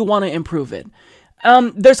 How do you want to improve it?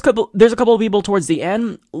 There's a couple of people towards the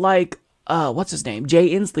end, like, what's his name? Jay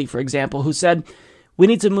Inslee, for example, who said, we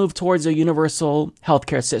need to move towards a universal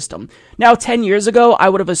healthcare system. Now, 10 years ago, I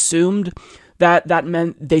would have assumed that that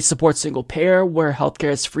meant they support single payer, where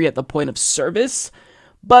healthcare is free at the point of service.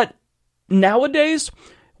 But nowadays,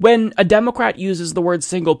 when a Democrat uses the word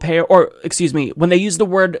single payer, or excuse me, when they use the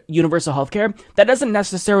word universal healthcare, that doesn't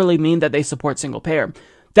necessarily mean that they support single payer.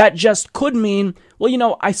 That just could mean, well, you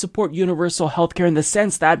know, I support universal healthcare in the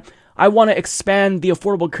sense that I want to expand the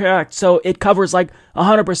Affordable Care Act so it covers like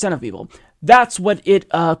 100% of people. That's what it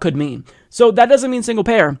could mean. So that doesn't mean single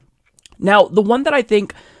payer. Now, the one that I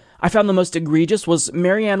think I found the most egregious was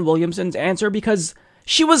Marianne Williamson's answer, because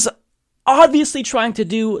she was obviously trying to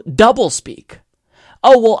do double speak.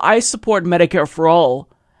 Oh, well, I support Medicare for All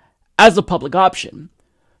as a public option.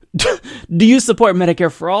 Do you support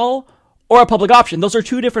Medicare for All or a public option? Those are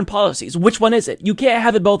two different policies. Which one is it? You can't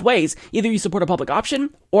have it both ways. Either you support a public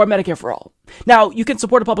option or Medicare for All. Now, you can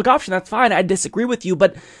support a public option. That's fine. I disagree with you.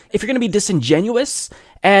 But if you're going to be disingenuous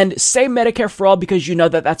and say Medicare for All because you know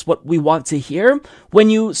that that's what we want to hear, when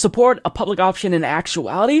you support a public option in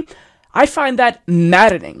actuality, I find that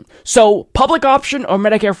maddening. So, public option or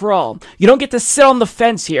Medicare for All? You don't get to sit on the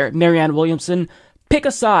fence here, Marianne Williamson. pick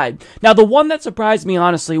a side. Now, the one that surprised me,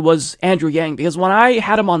 honestly, was Andrew Yang, because when I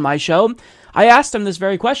had him on my show, I asked him this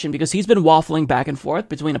very question, because he's been waffling back and forth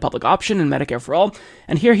between a public option and Medicare for all,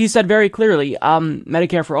 and here he said very clearly,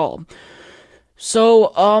 Medicare for all.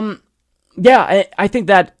 So, yeah, I think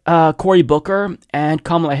that Cory Booker and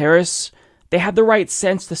Kamala Harris, they had the right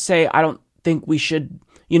sense to say, I don't think we should,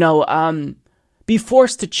 be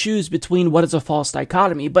forced to choose between what is a false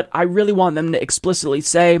dichotomy, but I really want them to explicitly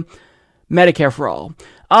say Medicare for all.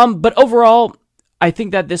 But overall, I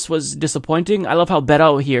think that this was disappointing. I love how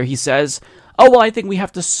Beto here, he says, oh, well, I think we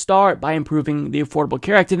have to start by improving the Affordable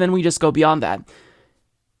Care Act, and then we just go beyond that.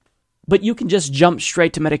 But you can just jump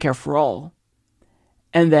straight to Medicare for all,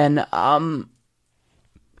 and then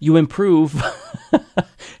you improve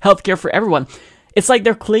healthcare for everyone. It's like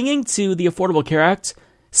they're clinging to the Affordable Care Act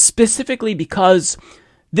specifically because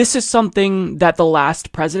this is something that the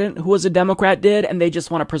last president, who was a Democrat, did, and they just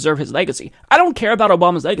want to preserve his legacy. I don't care about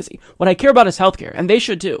Obama's legacy. What I care about is healthcare, and they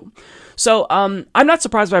should too. So I'm not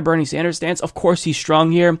surprised by Bernie Sanders' stance. Of course, he's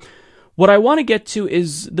strong here. What I want to get to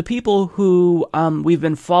is the people who we've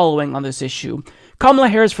been following on this issue. Kamala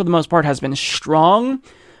Harris, for the most part, has been strong.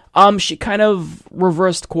 She kind of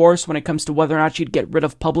reversed course when it comes to whether or not she'd get rid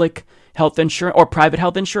of public health insurance or private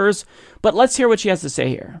health insurers. But let's hear what she has to say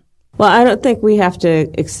here. Well, I don't think we have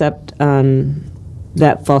to accept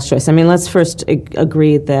that false choice. I mean, let's first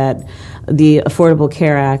agree that the Affordable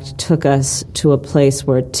Care Act took us to a place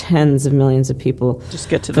where tens of millions of people just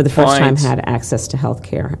get to for the first time had access to health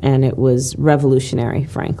care, and it was revolutionary,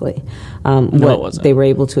 frankly, what they were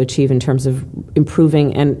able to achieve in terms of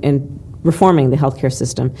improving and reforming the healthcare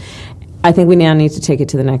system. I think we now need to take it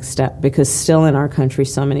to the next step, because still in our country,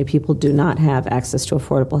 so many people do not have access to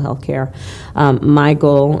affordable health care. My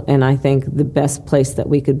goal, and I think the best place that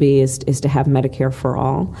we could be, is to have Medicare for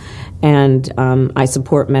all. And I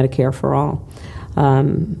support Medicare for all.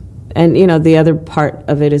 And, the other part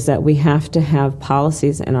of it is that we have to have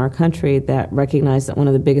policies in our country that recognize that one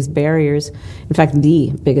of the biggest barriers, in fact,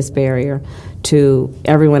 the biggest barrier to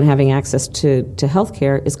everyone having access to health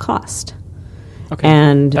care is cost. Okay.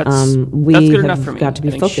 And that's we good enough have for me. got to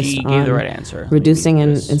be focused she on gave the right answer. Reducing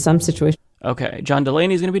in some situations. Okay, John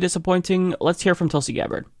Delaney is going to be disappointing. Let's hear from Tulsi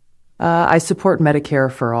Gabbard. I support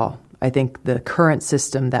Medicare for all. I think the current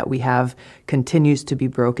system that we have continues to be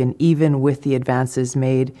broken, even with the advances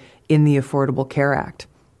made in the Affordable Care Act.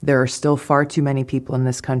 There are still far too many people in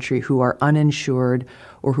this country who are uninsured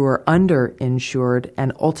or who are underinsured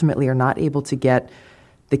and ultimately are not able to get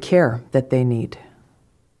the care that they need.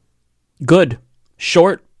 Good.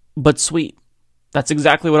 Short, but sweet. That's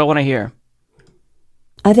exactly what I want to hear.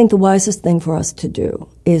 I think the wisest thing for us to do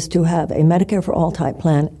is to have a Medicare for all type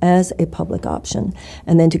plan as a public option,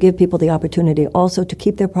 and then to give people the opportunity also to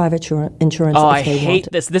keep their private insurance if I they hate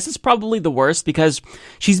want. this. This is probably the worst, because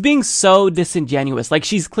she's being so disingenuous. Like,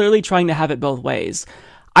 she's clearly trying to have it both ways.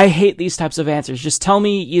 I hate these types of answers. Just tell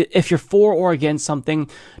me if you're for or against something.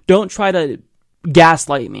 Don't try to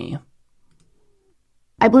gaslight me.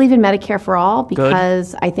 I believe in Medicare for all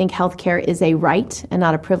because I think healthcare is a right and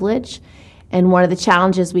not a privilege. And one of the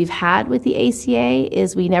challenges we've had with the ACA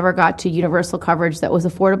is we never got to universal coverage that was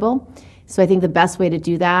affordable. So I think the best way to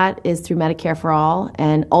do that is through Medicare for all,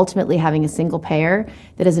 and ultimately having a single payer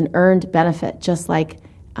that is an earned benefit, just like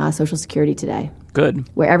Social Security today. Good.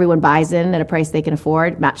 Where everyone buys in at a price they can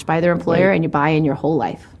afford, matched by their employer, and you buy in your whole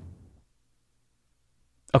life.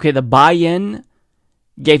 Okay, the buy-in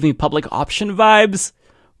gave me public option vibes.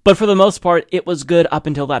 But for the most part, it was good up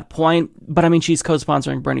until that point. But I mean, she's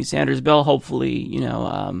co-sponsoring Bernie Sanders' bill. Hopefully,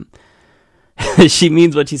 she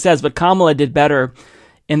means what she says. But Kamala did better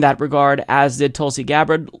in that regard, as did Tulsi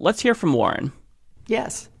Gabbard. Let's hear from Warren.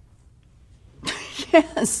 Yes.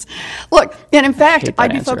 Yes. Look, and in fact, I'd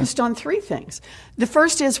be answer. focused on three things. The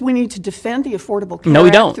first is we need to defend the Affordable Care No, we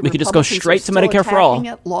Act. don't. The We could just go Republicans straight are to still Medicare for all.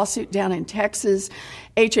 attacking it. Lawsuit down in Texas.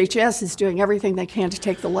 HHS is doing everything they can to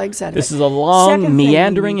take the legs out of it. This is a long, Second thing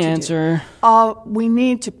meandering we need to answer. we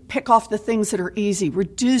need to pick off the things that are easy.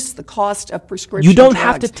 Reduce the cost of prescription You don't drugs.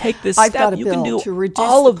 have to take this I've step. got a You bill can do to reduce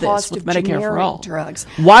all of the this cost with of Medicare for generic all. drugs.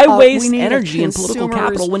 Why We waste need a energy in political consumer's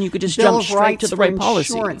capital when you could just Bill jump of straight Rights to the for right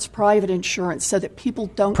policy? Insurance, private insurance, so that people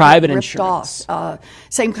don't Private get ripped insurance. off.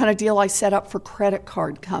 Same kind of deal I set up for credit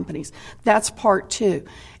card companies. That's part two.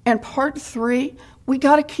 And part three, we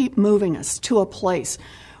got to keep moving us to a place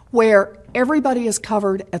where everybody is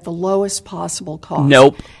covered at the lowest possible cost.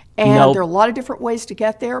 Nope. And Nope. there are a lot of different ways to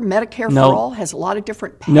get there. Medicare Nope. for all has a lot of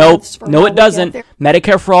different paths Nope. for No, how it we doesn't. get there.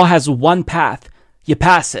 Medicare for all has one path. You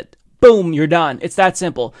pass it. Boom, you're done. It's that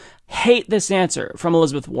simple. Hate this answer from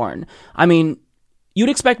Elizabeth Warren. I mean, you'd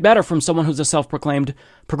expect better from someone who's a self-proclaimed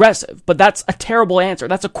progressive, but that's a terrible answer.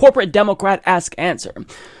 That's a corporate Democrat-esque answer.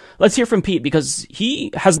 Let's hear from Pete, because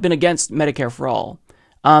he has been against Medicare for all.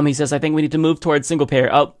 He says, I think we need to move towards single payer.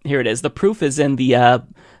 Oh, here it is. The proof is in the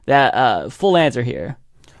full answer here.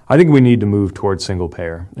 I think we need to move towards single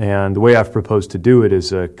payer. And the way I've proposed to do it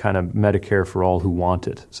is a kind of Medicare for all who want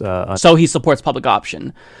it. So he supports public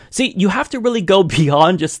option. See, you have to really go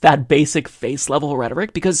beyond just that basic face level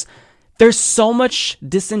rhetoric, because there's so much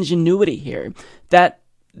disingenuity here that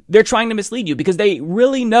they're trying to mislead you, because they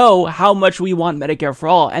really know how much we want Medicare for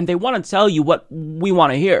all, and they want to tell you what we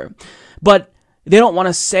want to hear. But they don't want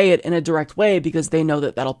to say it in a direct way because they know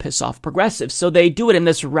that that'll piss off progressives. So they do it in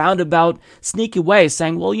this roundabout, sneaky way,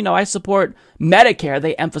 saying, well, I support Medicare.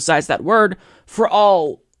 They emphasize that word for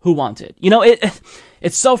all who want it.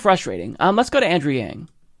 It's so frustrating. Let's go to Andrew Yang.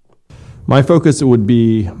 My focus would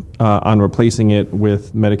be on replacing it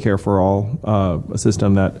with Medicare for all, a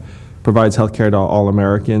system that provides health care to all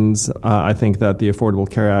Americans. I think that the Affordable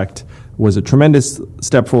Care Act was a tremendous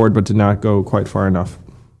step forward, but did not go quite far enough.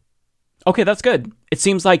 Okay, that's good. It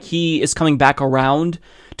seems like he is coming back around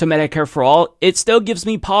to Medicare for all. It still gives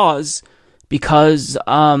me pause because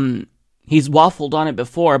he's waffled on it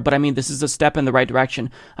before, but I mean, this is a step in the right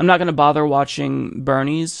direction. I'm not going to bother watching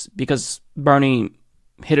Bernie's because Bernie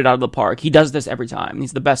hit it out of the park. He does this every time.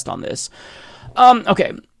 He's the best on this.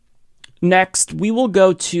 Okay. Next, we will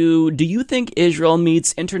go to, do you think Israel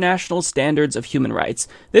meets international standards of human rights?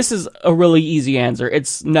 This is a really easy answer.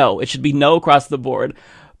 It's no. It should be no across the board.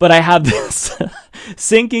 But I have this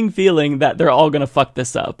sinking feeling that they're all going to fuck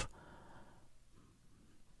this up.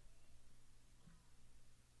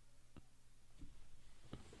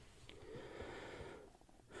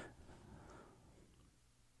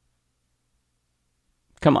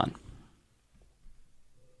 Come on.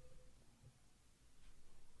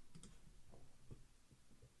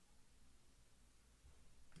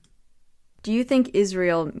 Do you think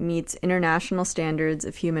Israel meets international standards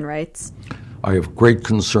of human rights? I have great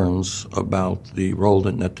concerns about the role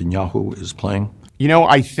that Netanyahu is playing.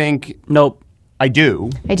 I think... Nope. I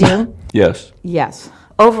do. I do? Yes. Yes.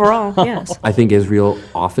 Overall, yes. I think Israel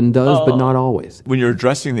often does, but not always. When you're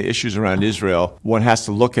addressing the issues around Israel, one has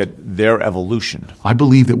to look at their evolution. I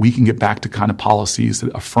believe that we can get back to kind of policies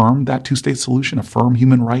that affirm that two-state solution, affirm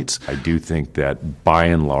human rights. I do think that, by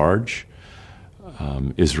and large,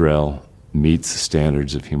 Israel meets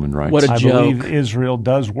standards of human rights. What a joke. I believe Israel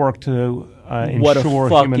does work to what ensure a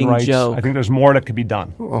fucking human rights. Joke. I think there's more that could be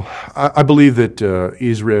done. Well, I believe that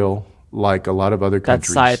Israel, like a lot of other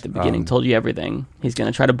countries, that Cy at the beginning told you everything. He's going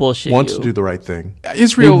to try to bullshit wants you. to do the right thing.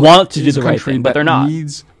 Israel want to do is the a right country thing, but they're not.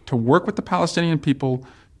 Needs to work with the Palestinian people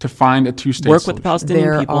to find a two-state Work solution. with the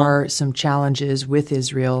Palestinian people. There are some challenges with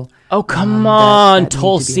Israel. Oh, come on,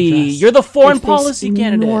 Tulsi. You're the foreign policy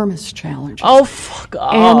candidate. Enormous challenges. Oh, fuck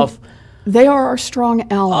off. They are our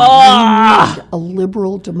strong ally. We need a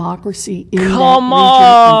liberal democracy in that region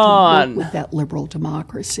and to work with that liberal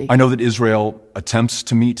democracy. I know that Israel attempts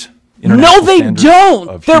to meet No, they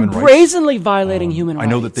don't. They're rights. Brazenly violating human rights. I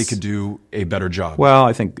know that they could do a better job. Well,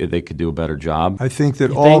 I think they could do a better job. I think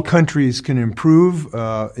that all countries can improve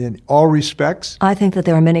in all respects. I think that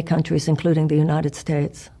there are many countries, including the United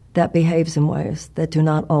States, that behaves in ways that do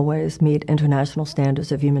not always meet international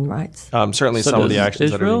standards of human rights. Certainly some of the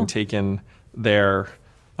actions that are being taken there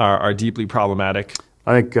are deeply problematic.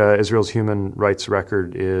 I think Israel's human rights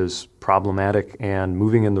record is problematic and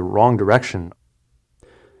moving in the wrong direction.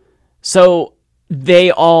 So they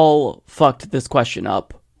all fucked this question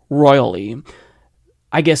up royally.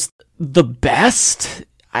 I guess the best,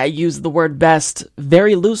 I use the word best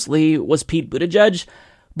very loosely, was Pete Buttigieg.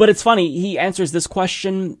 But it's funny, he answers this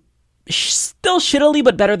question still shittily,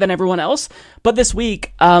 but better than everyone else. But this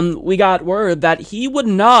week, we got word that he would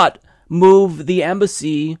not move the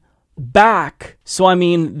embassy back. So, I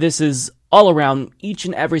mean, this is all around. Each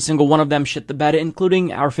and every single one of them shit the bed,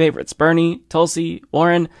 including our favorites, Bernie, Tulsi,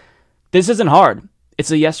 Warren. This isn't hard.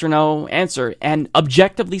 It's a yes or no answer. And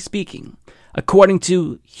objectively speaking, according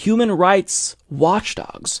to human rights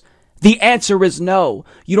watchdogs, the answer is no.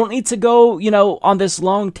 You don't need to go, on this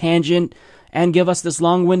long tangent and give us this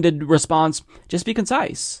long-winded response. Just be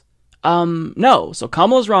concise. No. So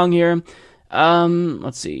Kamala's wrong here.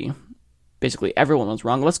 Let's see. Basically, everyone was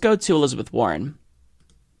wrong. Let's go to Elizabeth Warren.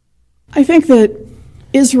 I think that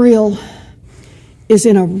Israel is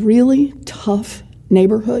in a really tough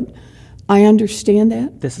neighborhood. I understand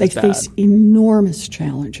that. This is they bad. face enormous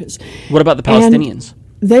challenges. What about the Palestinians?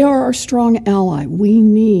 They are our strong ally. We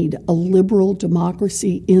need a liberal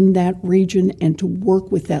democracy in that region and to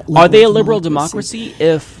work with that liberal Are they a liberal democracy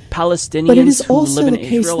if Palestinians who live in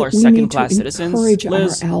Israel are second-class citizens? But it is also the case that we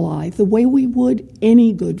need to encourage our ally, the way we would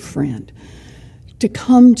any good friend, to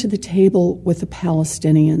come to the table with the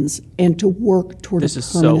Palestinians and to work toward a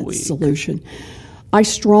permanent solution. I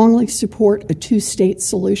strongly support a two-state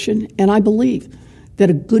solution, and I believe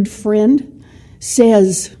that a good friend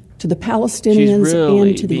says to the Palestinians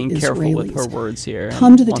and to the Israelis, careful with her words here.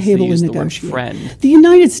 Come to the table and negotiate. The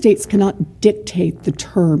United States cannot dictate the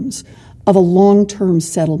terms of a long-term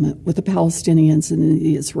settlement with the Palestinians and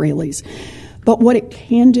the Israelis. But what it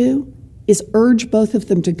can do is urge both of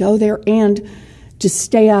them to go there and to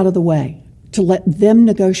stay out of the way, to let them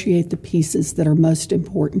negotiate the pieces that are most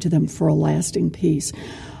important to them for a lasting peace.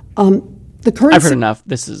 I've heard enough.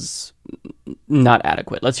 This is not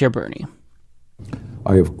adequate. Let's hear Bernie.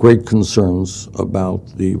 I have great concerns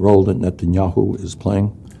about the role that Netanyahu is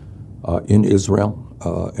playing in Israel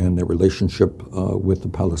and their relationship with the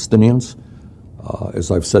Palestinians. As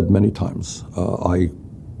I've said many times, I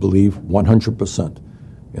believe 100%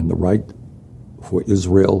 in the right for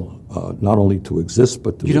Israel not only to exist,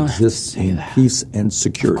 but to exist in peace and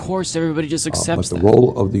security. Of course, everybody just accepts that. But the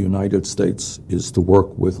role of the United States is to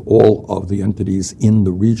work with all of the entities in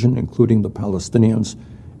the region, including the Palestinians,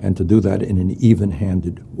 and to do that in an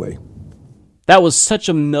even-handed way. That was such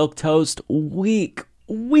a milquetoast,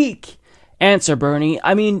 weak answer, Bernie.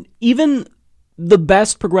 I mean, even the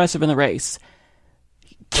best progressive in the race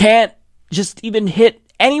can't just even hit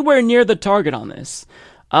anywhere near the target on this.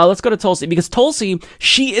 Let's go to Tulsi, because Tulsi,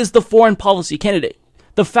 she is the foreign policy candidate.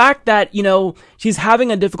 The fact that, she's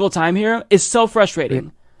having a difficult time here is so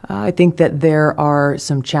frustrating. I think that there are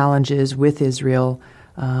some challenges with Israel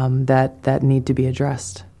that need to be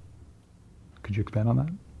addressed. Could you expand on that?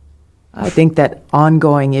 I think that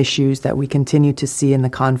ongoing issues that we continue to see in the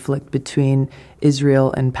conflict between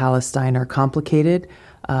Israel and Palestine are complicated,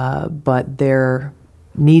 but there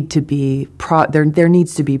needs to be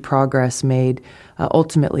progress made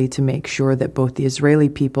ultimately to make sure that both the Israeli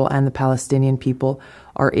people and the Palestinian people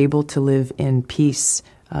are able to live in peace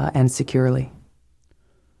and securely.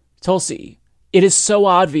 Tulsi, it is so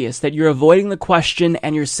obvious that you're avoiding the question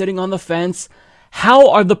and you're sitting on the fence.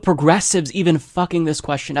 How are the progressives even fucking this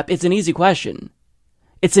question up? It's an easy question.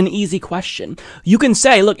 You can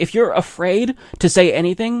say, look, if you're afraid to say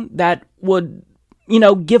anything that would,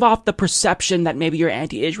 give off the perception that maybe you're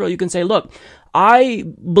anti-Israel, you can say, look, I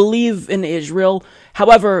believe in Israel.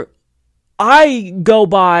 However, I go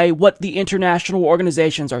by what the international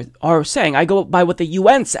organizations are saying. I go by what the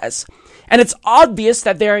UN says. And it's obvious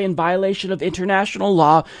that they're in violation of international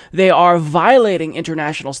law. They are violating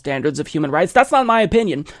international standards of human rights. That's not my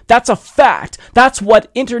opinion. That's a fact. That's what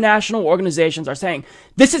international organizations are saying.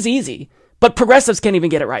 This is easy, but progressives can't even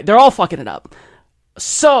get it right. They're all fucking it up.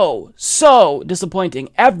 So disappointing.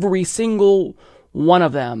 Every single one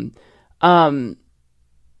of them.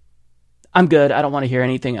 I'm good. I don't want to hear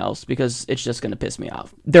anything else because it's just going to piss me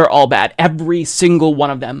off. They're all bad. Every single one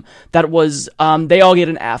of them. That was, they all get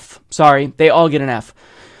an F. Sorry. They all get an F.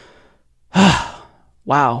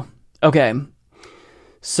 Wow. Okay.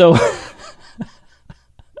 So,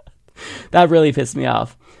 that really pissed me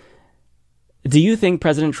off. Do you think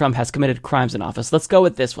President Trump has committed crimes in office? Let's go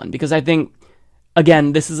with this one because I think,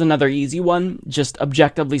 again, this is another easy one. Just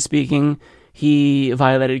objectively speaking, he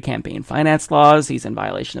violated campaign finance laws. He's in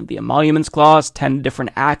violation of the Emoluments Clause, 10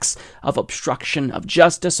 different acts of obstruction of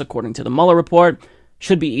justice, according to the Mueller report.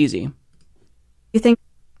 Should be easy.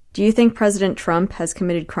 Do you think President Trump has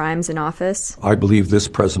committed crimes in office? I believe this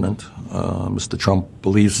president, Mr. Trump,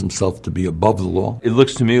 believes himself to be above the law. It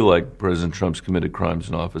looks to me like President Trump's committed crimes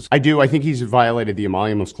in office. I do. I think he's violated the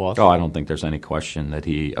Emoluments Clause. Oh, I don't think there's any question that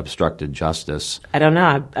he obstructed justice. I don't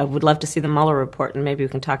know. I would love to see the Mueller report, and maybe we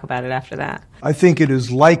can talk about it after that. I think it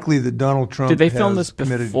is likely that Donald Trump Did they film has this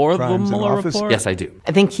committed before crimes the Mueller in office. report? Yes, I do.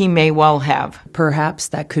 I think he may well have. Perhaps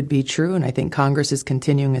that could be true, and I think Congress is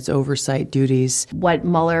continuing its oversight duties. What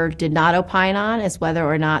Mueller did not opine on is whether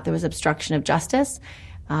or not there was obstruction of justice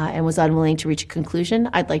and was unwilling to reach a conclusion.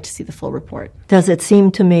 I'd like to see the full report. Does it seem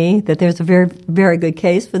to me that there's a very, very good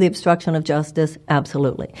case for the obstruction of justice?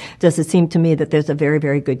 Absolutely. Does it seem to me that there's a very,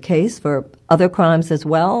 very good case for other crimes as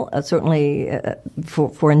well? Certainly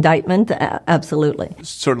for indictment? Absolutely.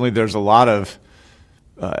 Certainly there's a lot of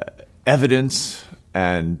evidence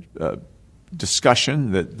and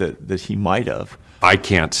discussion that he might have. I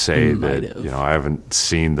can't say that, I haven't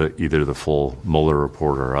seen either the full Mueller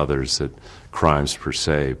report or others that crimes per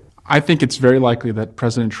se. I think it's very likely that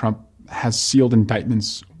President Trump has sealed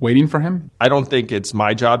indictments waiting for him. I don't think it's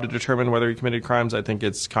my job to determine whether he committed crimes. I think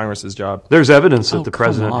it's Congress's job. There's evidence that the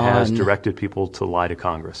president has directed people to lie to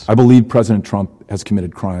Congress. I believe President Trump has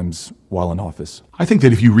committed crimes while in office. I think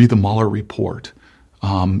that if you read the Mueller report,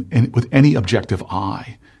 and with any objective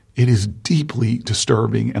eye, it is deeply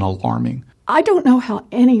disturbing and alarming. I don't know how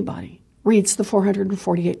anybody reads the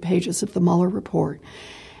 448 pages of the Mueller report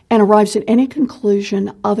and arrives at any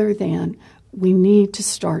conclusion other than we need to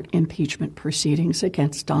start impeachment proceedings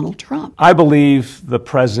against Donald Trump. I believe the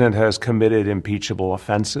president has committed impeachable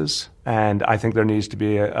offenses, and I think there needs to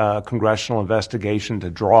be a congressional investigation to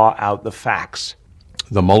draw out the facts.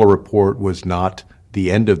 The Mueller report was not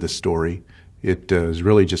the end of the story. It is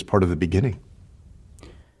really just part of the beginning.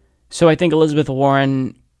 So I think Elizabeth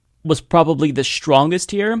Warren was probably the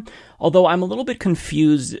strongest here, although I'm a little bit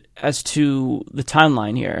confused as to the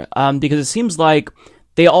timeline here, because it seems like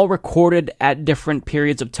they all recorded at different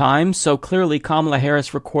periods of time. So clearly Kamala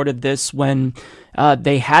Harris recorded this when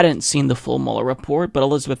they hadn't seen the full Mueller report, but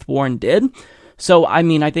Elizabeth Warren did. So, I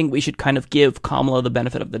mean, I think we should kind of give Kamala the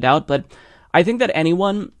benefit of the doubt, but I think that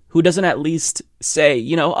anyone who doesn't at least say,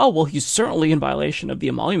 you know, oh, well, he's certainly in violation of the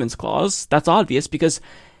emoluments clause, that's obvious because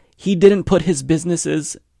he didn't put his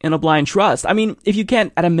businesses in a blind trust. I mean, if you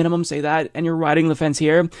can't at a minimum say that and you're riding the fence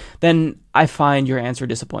here, then I find your answer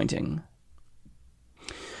disappointing.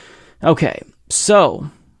 Okay, so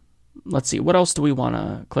let's see. What else do we want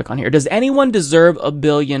to click on here? Does anyone deserve $1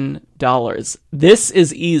 billion? This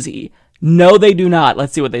is easy. No, they do not.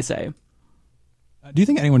 Let's see what they say. Do you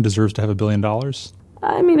think anyone deserves to have $1 billion?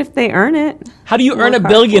 I mean, if they earn it. How do you earn $1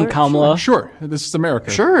 billion, Kamala? Sure. This is America.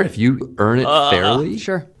 Sure, if you earn it fairly.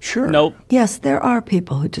 Sure. Nope. Yes, there are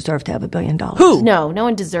people who deserve to have $1 billion. Who? No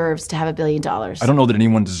one deserves to have $1 billion. I don't know that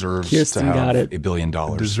anyone deserves Kirsten to got have it. $1 billion.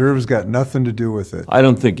 Deserves got nothing to do with it. I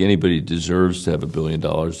don't think anybody deserves to have $1 billion.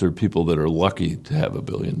 There are people that are lucky to have $1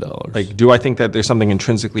 billion. Like, do I think that there's something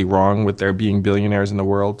intrinsically wrong with there being billionaires in the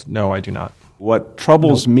world? No, I do not. What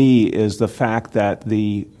troubles me is the fact that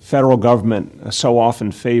the federal government so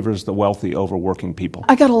often favors the wealthy over working people.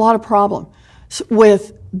 I got a lot of problems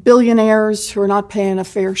with billionaires who are not paying a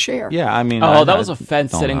fair share. Yeah, I mean... that was a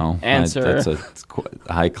fence-sitting answer. That's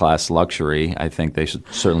a high-class luxury. I think they should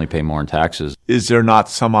certainly pay more in taxes. Is there not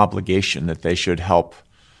some obligation that they should help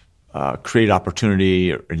create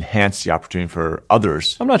opportunity or enhance the opportunity for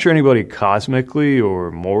others? I'm not sure anybody cosmically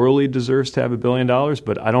or morally deserves to have $1 billion,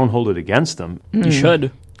 but I don't hold it against them. You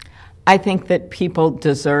should. I think that people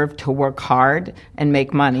deserve to work hard and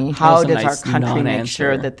make money. How does our country make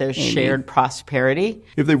sure that there's shared prosperity?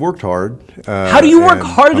 If they've worked hard. How do you work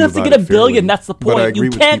hard enough to get $1 billion? That's the point. You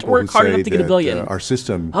can't work hard enough to get $1 billion. Our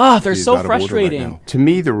system they're so frustrating. Right to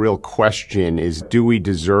me, the real question is, do we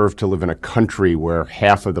deserve to live in a country where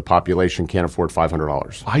half of the population can't afford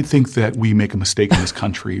 $500? I think that we make a mistake in this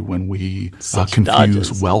country when we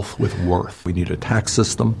confuse wealth with worth. We need a tax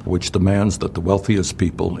system which demands that the wealthiest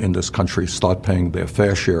people in this country start paying their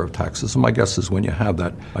fair share of taxes. And my guess is when you have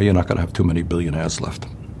that, you're not going to have too many billionaires left.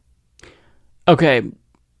 Okay,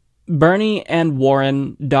 Bernie and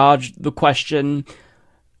Warren dodged the question.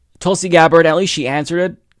 Tulsi Gabbard, at least she answered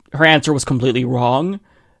it. Her answer was completely wrong.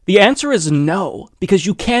 The answer is no, because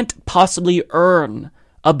you can't possibly earn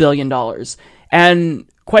 $1 billion. And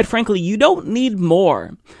quite frankly, you don't need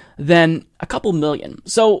more than a couple million.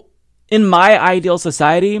 So in my ideal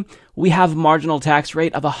society, we have a marginal tax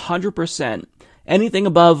rate of 100%, anything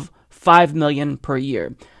above $5 million per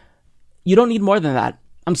year. You don't need more than that.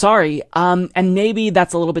 I'm sorry. And maybe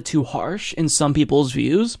that's a little bit too harsh in some people's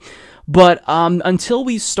views, but until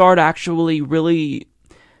we start actually really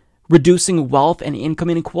reducing wealth and income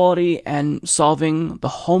inequality and solving the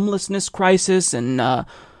homelessness crisis and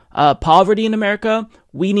poverty in America,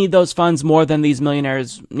 we need those funds more than these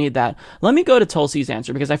millionaires need that. Let me go to Tulsi's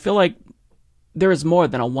answer, because I feel like there is more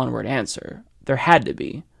than a one-word answer. There had to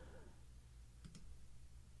be.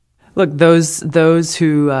 Look, those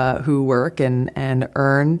who work and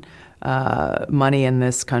earn money in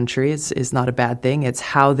this country is not a bad thing. It's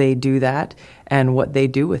how they do that and what they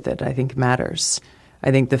do with it, I think, matters.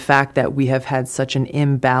 I think the fact that we have had such an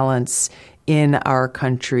imbalance in our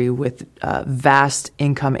country with vast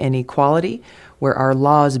income inequality, where our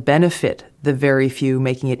laws benefit the very few,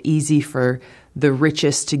 making it easy for the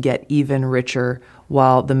richest to get even richer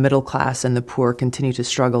while the middle class and the poor continue to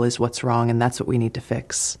struggle, is what's wrong, and that's what we need to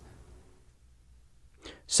fix.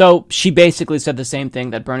 So she basically said the same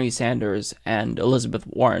thing that Bernie Sanders and Elizabeth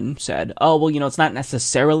Warren said. Oh, well, it's not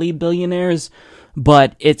necessarily billionaires,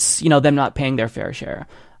 but it's, them not paying their fair share.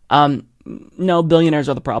 No, billionaires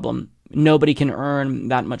are the problem. Nobody can earn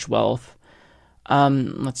that much wealth.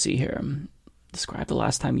 Let's see here. Describe the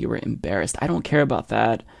last time you were embarrassed. I don't care about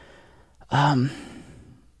that. Let's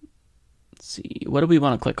see. What do we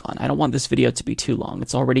want to click on? I don't want this video to be too long.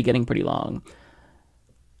 It's already getting pretty long.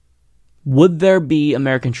 Would there be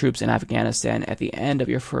American troops in Afghanistan at the end of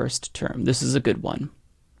your first term? This is a good one.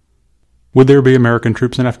 Would there be American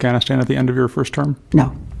troops in Afghanistan at the end of your first term?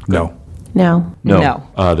 No. No. No.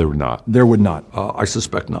 No. There would not. There would not. I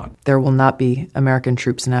suspect not. There will not be American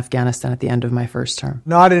troops in Afghanistan at the end of my first term.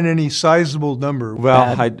 Not in any sizable number.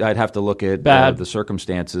 Well, I'd have to look at the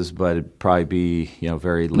circumstances, but it'd probably be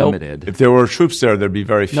very limited. If there were troops there, there'd be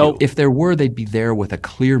very few. Nope. If there were, they'd be there with a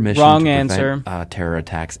clear mission Wrong to answer. prevent terror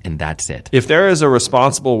attacks, and that's it. If there is a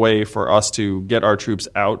responsible way for us to get our troops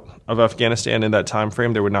out of Afghanistan in that time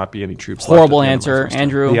frame, there would not be any troops left. Horrible answer,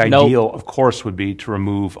 Andrew. The ideal, of course, would be to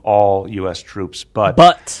remove all U.S. troops.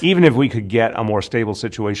 But even if we could get a more stable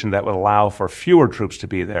situation that would allow for fewer troops to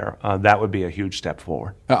be there, that would be a huge step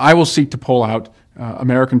forward. I will seek to pull out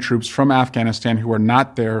American troops from Afghanistan who are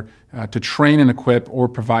not there to train and equip or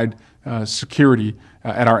provide security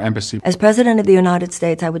at our embassy. As President of the United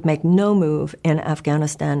States, I would make no move in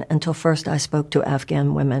Afghanistan until first I spoke to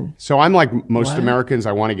Afghan women. So I'm like most Americans.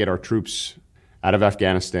 I want to get our troops out of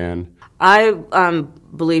Afghanistan. I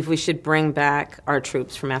believe we should bring back our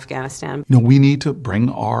troops from Afghanistan. No, we need to bring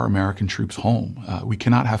our American troops home. We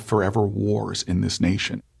cannot have forever wars in this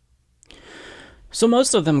nation. So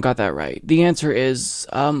most of them got that right. The answer is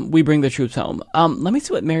we bring the troops home. Let me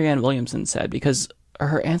see what Marianne Williamson said, because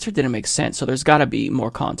her answer didn't make sense. So there's got to be more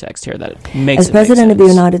context here that makes As President of the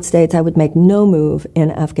United States, I would make no move in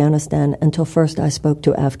Afghanistan until first I spoke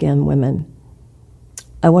to Afghan women.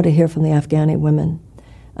 I want to hear from the Afghani women.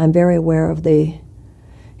 I'm very aware of the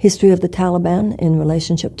history of the Taliban in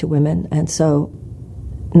relationship to women, and so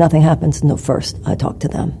nothing happens until first I talk to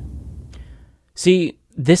them. See,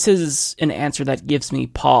 this is an answer that gives me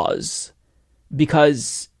pause,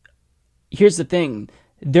 because here's the thing.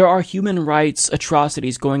 There are human rights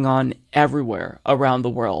atrocities going on everywhere around the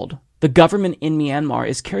world. The government in Myanmar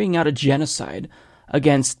is carrying out a genocide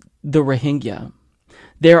against the Rohingya.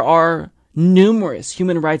 There are numerous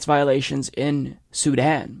human rights violations in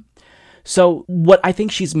Sudan. So what I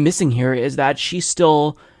think she's missing here is that she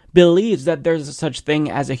still believes that there's a such thing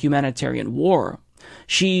as a humanitarian war.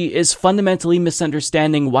 She is fundamentally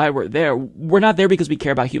misunderstanding why we're there. We're not there because we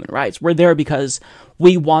care about human rights. We're there because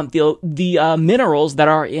we want the minerals that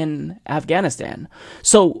are in Afghanistan.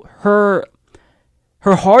 So her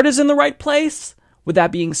heart is in the right place. With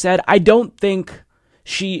that being said, I don't think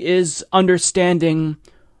she is understanding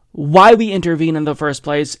why we intervene in the first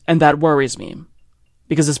place, and that worries me.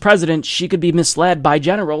 Because as president, she could be misled by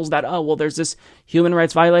generals that, oh, well, there's this human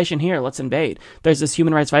rights violation here, let's invade. There's this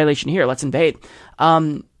human rights violation here, let's invade.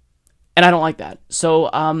 And I don't like that. So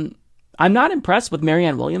I'm not impressed with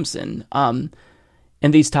Marianne Williamson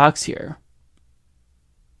in these talks here.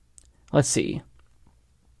 Let's see.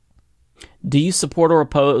 Do you support or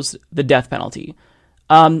oppose the death penalty?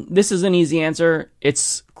 This is an easy answer.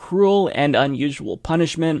 It's cruel and unusual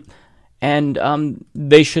punishment, and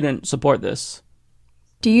they shouldn't support this.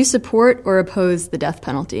 Do you support or oppose the death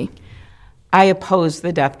penalty? I oppose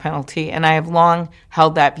the death penalty, and I have long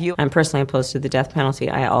held that view. I'm personally opposed to the death penalty.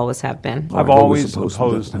 I always have been. I've always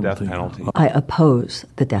opposed the death penalty. I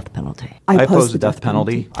oppose the death penalty. I oppose the death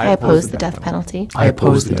penalty. I oppose the death penalty. I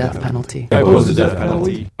oppose the death penalty. I oppose the death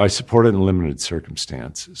penalty. I support it in limited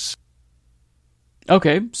circumstances.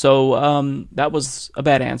 Okay, so that was a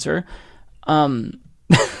bad answer.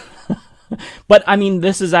 But, I mean,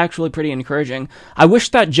 this is actually pretty encouraging. I wish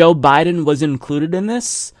that Joe Biden was included in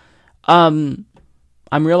this. I'm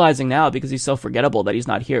realizing now, because he's so forgettable, that he's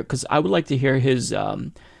not here, because I would like to hear his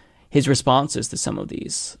responses to some of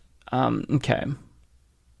these. Okay.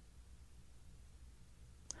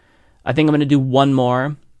 I think I'm going to do one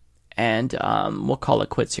more, and we'll call it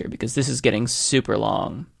quits here, because this is getting super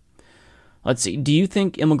long. Let's see. Do you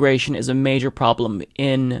think immigration is a major problem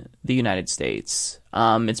in the United States?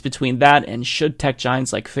 It's between that and should tech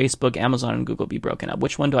giants like Facebook, Amazon, and Google be broken up?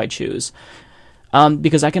 Which one do I choose?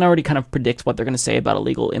 Because I can already kind of predict what they're going to say about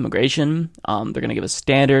illegal immigration. They're going to give a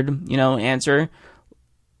standard, answer.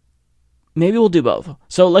 Maybe we'll do both.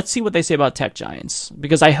 So let's see what they say about tech giants,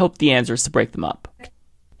 because I hope the answer is to break them up.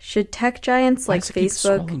 Should tech giants like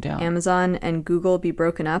Facebook, Amazon, and Google be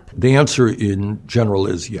broken up? The answer in general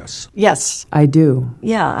is yes. Yes. I do.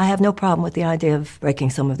 Yeah, I have no problem with the idea of breaking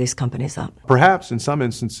some of these companies up. Perhaps in some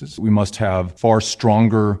instances. We must have far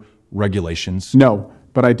stronger regulations. No,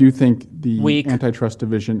 but I do think the antitrust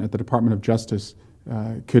division at the Department of Justice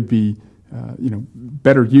could be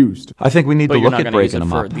better used. I think we need to look at breaking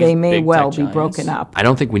them up. They may well be broken up. I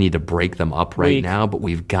don't think we need to break them up right now, but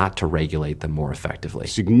we've got to regulate them more effectively.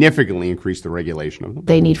 Significantly increase the regulation of them.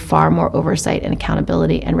 They need far more oversight and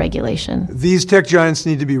accountability and regulation. These tech giants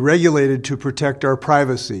need to be regulated to protect our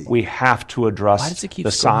privacy. We have to address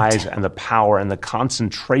the size and the power and the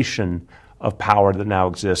concentration of power that now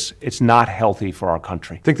exists. It's not healthy for our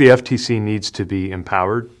country. I think the FTC needs to be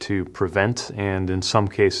empowered to prevent and in some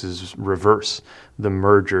cases reverse the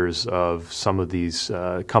mergers of some of these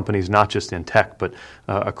companies, not just in tech, but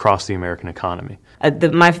across the American economy.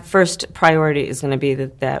 My first priority is going to be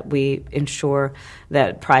that we ensure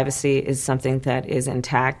that privacy is something that is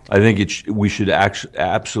intact. I think we should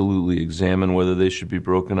absolutely examine whether they should be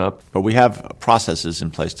broken up. But we have processes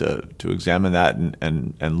in place to examine that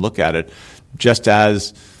and look at it, just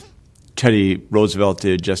as Teddy Roosevelt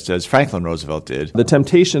did, just as Franklin Roosevelt did. The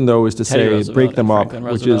temptation, though, is to say break them up,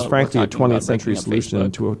 which is frankly a 20th century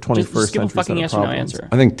solution to a 21st century set of problems.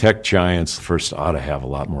 I think tech giants first ought to have a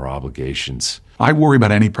lot more obligations. I worry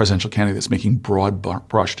about any presidential candidate that's making broad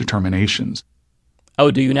brush determinations.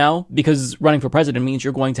 Oh, do you now? Because running for president means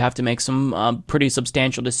you're going to have to make some pretty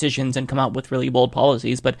substantial decisions and come out with really bold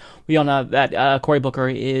policies. But we all know that Cory Booker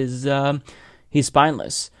is he's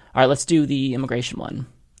spineless. All right, let's do the immigration one.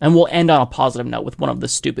 And we'll end on a positive note with one of the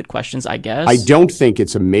stupid questions, I guess. I don't think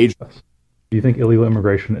it's a major... Do you think illegal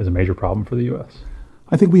immigration is a major problem for the U.S.?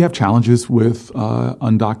 I think we have challenges with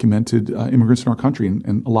undocumented immigrants in our country,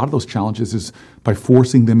 and a lot of those challenges is by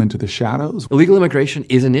forcing them into the shadows. Illegal immigration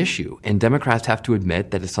is an issue, and Democrats have to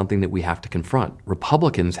admit that it's something that we have to confront.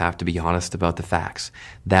 Republicans have to be honest about the facts,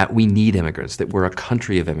 that we need immigrants, that we're a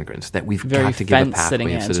country of immigrants, that we've got to give a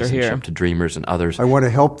pathway of citizenship to dreamers and others. I want to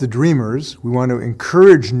help the dreamers. We want to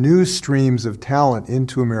encourage new streams of talent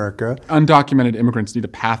into America. Undocumented immigrants need a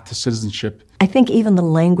path to citizenship. I think even the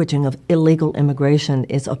languaging of illegal immigration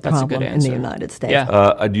is a problem in the United States.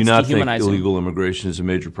 Yeah. I do not think illegal immigration is a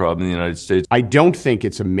major problem in the United States. I don't think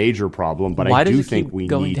it's a major problem, but I do think we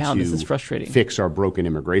need to fix our broken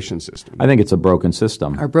immigration system. I think it's a broken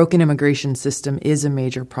system. Our broken immigration system is a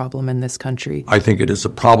major problem in this country. I think it is a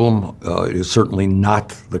problem. It is certainly not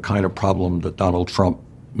the kind of problem that Donald Trump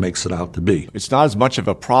makes it out to be. It's not as much of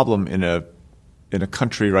a problem in a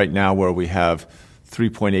country right now where we have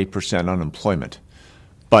 3.8% unemployment.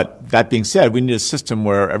 But that being said, we need a system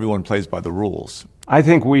where everyone plays by the rules. I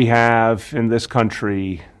think we have in this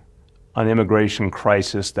country an immigration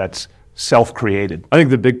crisis that's self-created. I think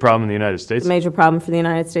the big problem in the United States... The major problem for the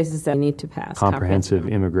United States is that we need to pass comprehensive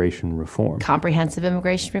immigration reform. Comprehensive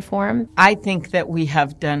immigration reform. I think that we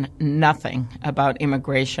have done nothing about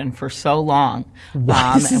immigration for so long. And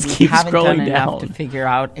we haven't done enough to figure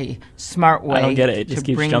out a smart way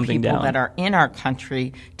to bring people that are in our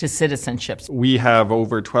country to citizenships. We have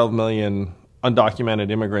over 12 million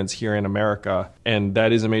undocumented immigrants here in America, and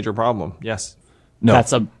that is a major problem, yes. No,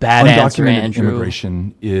 that's a bad answer, Andrew.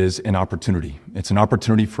 Immigration is an opportunity. It's an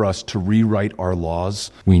opportunity for us to rewrite our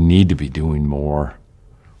laws. We need to be doing more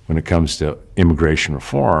when it comes to immigration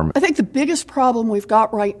reform. I think the biggest problem we've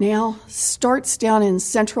got right now starts down in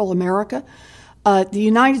Central America. The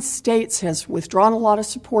United States has withdrawn a lot of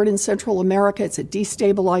support in Central America. It's a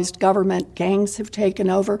destabilized government. Gangs have taken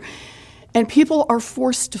over. And people are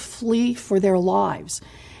forced to flee for their lives.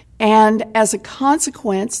 And as a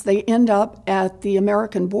consequence, they end up at the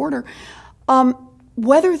American border,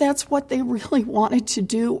 whether that's what they really wanted to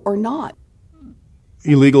do or not.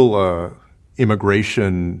 Illegal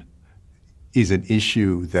immigration is an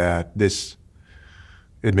issue that this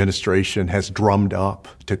administration has drummed up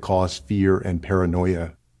to cause fear and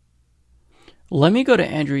paranoia. Let me go to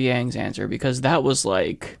Andrew Yang's answer, because that was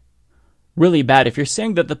really bad. If you're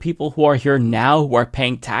saying that the people who are here now, who are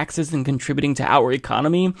paying taxes and contributing to our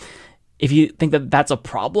economy, if you think that that's a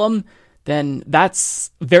problem, then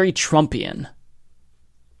that's very Trumpian.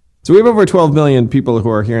 So we have over 12 million people who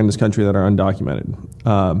are here in this country that are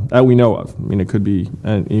undocumented, that we know of. I mean, it could be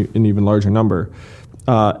an even larger number.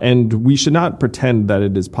 And we should not pretend that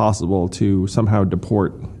it is possible to somehow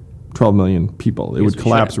deport 12 million people. It would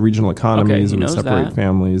collapse regional economies, it would separate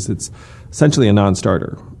families. It's essentially a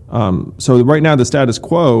non-starter. So right now the status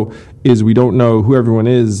quo is we don't know who everyone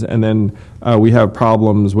is, and then we have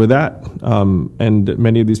problems with that. And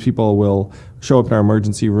many of these people will show up in our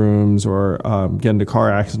emergency rooms or get into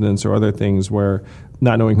car accidents or other things where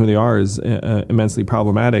not knowing who they are is immensely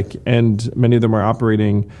problematic. And many of them are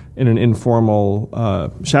operating in an informal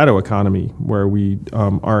shadow economy where we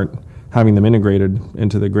aren't having them integrated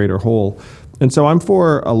into the greater whole. And so I'm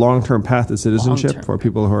for a long-term path to citizenship for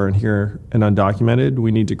people who are in here and undocumented.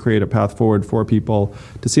 We need to create a path forward for people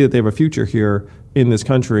to see that they have a future here in this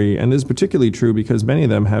country. And this is particularly true because many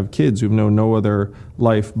of them have kids who've known no other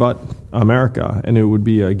life but America. And it would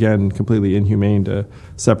be, again, completely inhumane to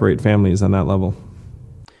separate families on that level.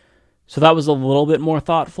 So that was a little bit more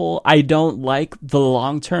thoughtful. I don't like the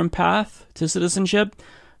long-term path to citizenship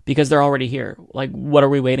because they're already here. Like, what are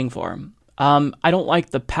we waiting for? I don't like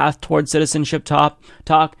the path towards citizenship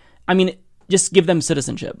talk. I mean, just give them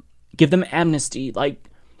citizenship. Give them amnesty. Like,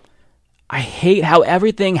 I hate how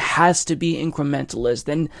everything has to be incrementalist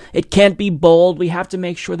and it can't be bold. We have to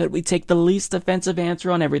make sure that we take the least offensive answer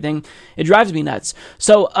on everything. It drives me nuts.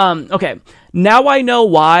 So, okay. Now I know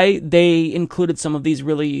why they included some of these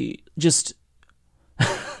really just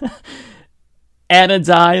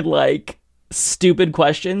anodyne, like, stupid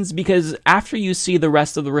questions, because after you see the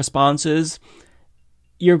rest of the responses,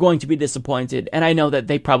 you're going to be disappointed. And I know that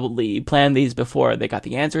they probably planned these before they got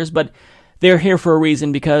the answers, but they're here for a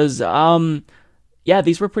reason because,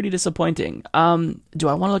 these were pretty disappointing. Do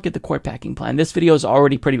I want to look at the court packing plan? This video is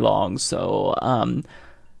already pretty long, so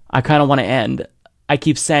I kind of want to end. I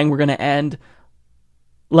keep saying we're going to end.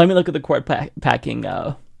 Let me look at the court packing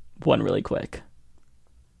one really quick.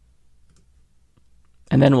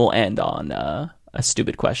 And then we'll end on a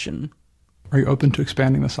stupid question. Are you open to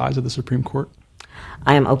expanding the size of the Supreme Court?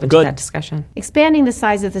 I am open to that discussion. Expanding the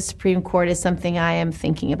size of the Supreme Court is something I am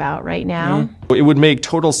thinking about right now. It would make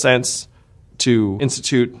total sense to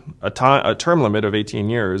institute a term limit of 18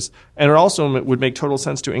 years, and it also would make total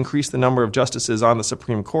sense to increase the number of justices on the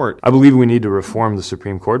Supreme Court. I believe we need to reform the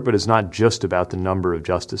Supreme Court, but it's not just about the number of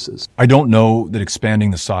justices. I don't know that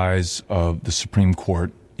expanding the size of the Supreme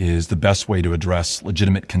Court is the best way to address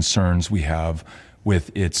legitimate concerns we have with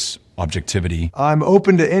its objectivity. I'm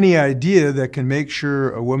open to any idea that can make sure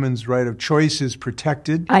a woman's right of choice is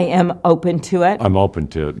protected. I am open to it. I'm open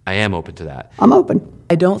to it. I am open to that. I'm open.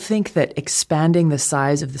 I don't think that expanding the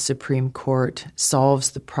size of the Supreme Court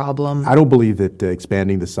solves the problem. I don't believe that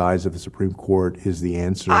expanding the size of the Supreme Court is the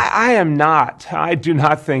answer. I am not. I do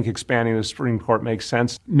not think expanding the Supreme Court makes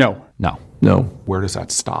sense. No. Where does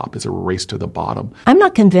that stop? Is a race to the bottom. I'm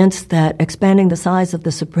not convinced that expanding the size of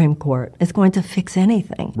the Supreme Court is going to fix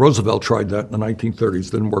anything. Roosevelt tried that in the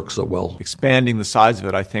 1930s, didn't work so well. Expanding the size of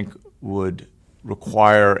it, I think, would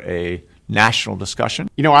require a national discussion.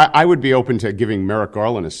 You know, I would be open to giving Merrick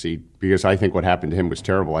Garland a seat because I think what happened to him was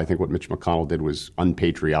terrible. I think what Mitch McConnell did was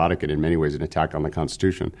unpatriotic and in many ways an attack on the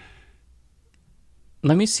Constitution.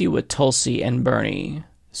 Let me see what Tulsi and Bernie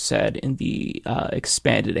said in the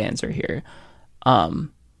expanded answer here.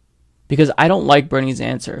 Because I don't like Bernie's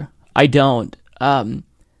answer. I don't.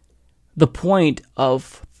 The point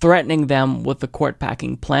of threatening them with the court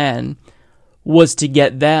packing plan was to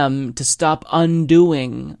get them to stop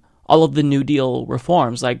undoing all of the New Deal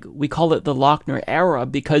reforms. Like, we call it the Lochner era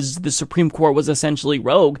because the Supreme Court was essentially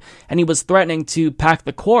rogue, and he was threatening to pack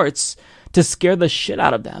the courts to scare the shit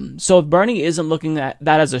out of them. So if Bernie isn't looking at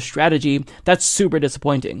that as a strategy, that's super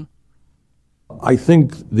disappointing. I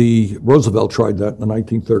think the Roosevelt tried that in the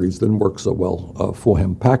 1930s, didn't work so well for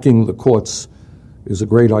him. Packing the courts is a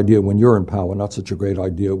great idea when you're in power, not such a great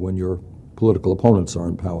idea when your political opponents are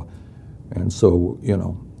in power. And so, you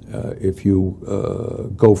know, if you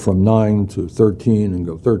go from 9 to 13 and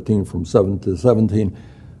go 13 from 7 to 17,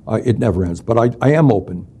 it never ends. But I am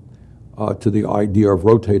open to the idea of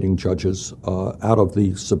rotating judges out of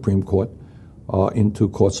the Supreme Court into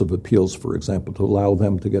courts of appeals, for example, to allow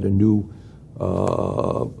them to get a new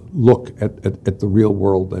look at the real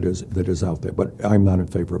world that is out there. But I'm not in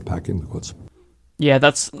favor of packing the courts. Yeah,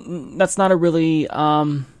 that's not a really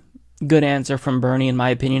good answer from Bernie, in my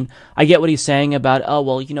opinion. I get what he's saying about,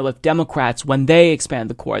 if Democrats, when they expand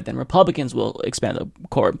the court, then Republicans will expand the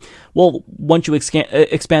court. Well, once you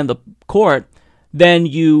expand the court, then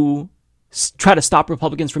you try to stop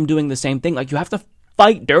Republicans from doing the same thing. Like, you have to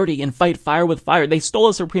fight dirty and fight fire with fire. They stole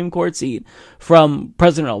a Supreme Court seat from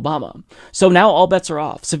President Obama. So now all bets are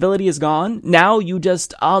off. Civility is gone. Now you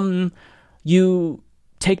just, you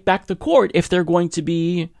take back the court if they're going to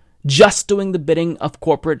be just doing the bidding of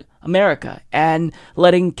corporate America and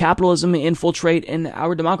letting capitalism infiltrate in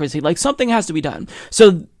our democracy. Like, something has to be done.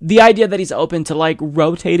 So the idea that he's open to, like,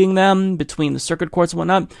 rotating them between the circuit courts and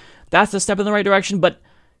whatnot, that's a step in the right direction, but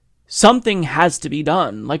something has to be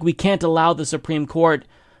done. Like, we can't allow the Supreme Court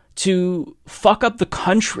to fuck up the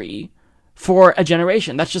country for a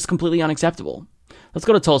generation. That's just completely unacceptable. Let's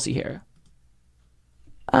go to Tulsi here.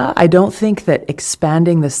 I don't think that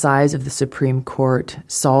expanding the size of the Supreme Court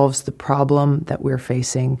solves the problem that we're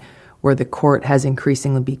facing, where the court has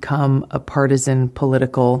increasingly become a partisan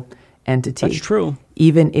political entity. That's true.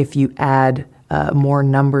 Even if you add more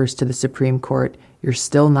numbers to the Supreme Court, you're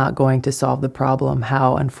still not going to solve the problem.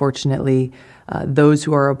 How, unfortunately, those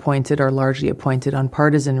who are appointed are largely appointed on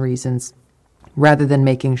partisan reasons, rather than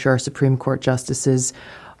making sure Supreme Court justices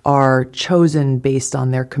are chosen based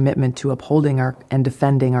on their commitment to upholding and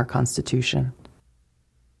defending our Constitution.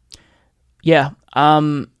 Yeah,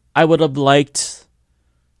 I would have liked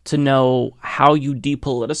to know how you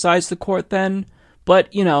depoliticize the court then, but,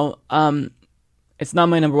 it's not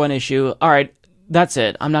my number one issue. All right, that's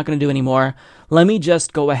it. I'm not going to do any more. Let me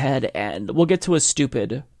just go ahead and we'll get to a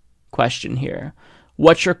stupid question here.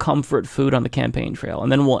 What's your comfort food on the campaign trail?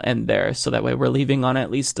 And then we'll end there, so that way we're leaving on at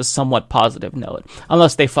least a somewhat positive note.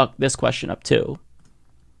 Unless they fuck this question up too.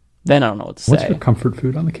 Then I don't know what to say. What's your comfort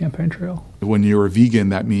food on the campaign trail? When you're a vegan,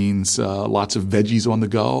 that means lots of veggies on the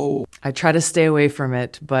go. I try to stay away from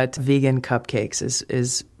it, but vegan cupcakes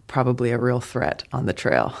is probably a real threat on the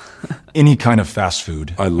trail. Any kind of fast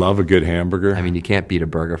food. I love a good hamburger. I mean, you can't beat a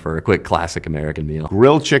burger for a quick classic American meal.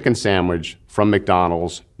 Grilled chicken sandwich from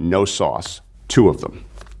McDonald's, no sauce. 2 of them.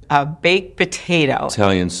 A baked potato.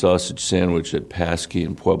 Italian sausage sandwich at Paskey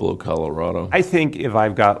in Pueblo, Colorado. I think if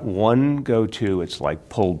I've got one go-to, it's like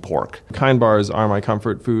pulled pork. Kind bars are my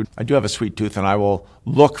comfort food. I do have a sweet tooth, and I will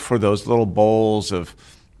look for those little bowls of,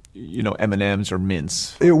 M&Ms or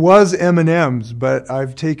mints. It was M&Ms, but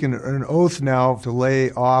I've taken an oath now to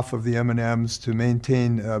lay off of the M&Ms to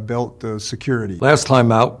maintain belt security. Last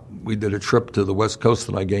time out, we did a trip to the West Coast,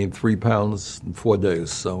 and I gained 3 pounds in 4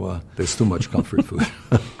 days. So there's too much comfort food.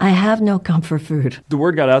 I have no comfort food. The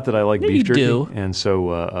word got out that I like beef jerky, do. and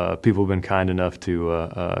so people have been kind enough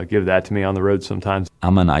to give that to me on the road sometimes.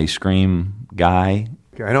 I'm an ice cream guy.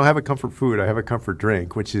 I don't have a comfort food. I have a comfort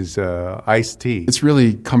drink, which is iced tea. It's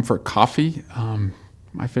really comfort coffee.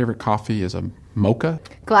 My favorite coffee is a mocha.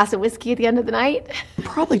 Glass of whiskey at the end of the night.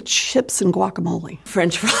 Probably chips and guacamole.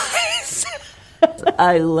 French fries.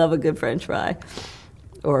 I love a good French fry.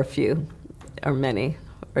 Or a few. Or many.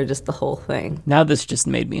 Or just the whole thing. Now this just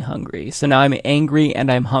made me hungry. So now I'm angry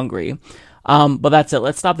and I'm hungry. But that's it.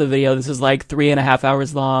 Let's stop the video. This is like 3.5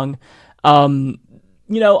 hours long.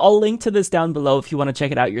 I'll link to this down below if you want to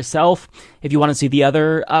check it out yourself. If you want to see the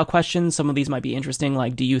other questions, some of these might be interesting.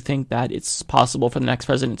 Like, do you think that it's possible for the next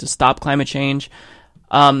president to stop climate change?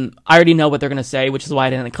 I already know what they're going to say, which is why I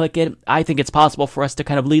didn't click it. I think it's possible for us to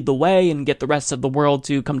kind of lead the way and get the rest of the world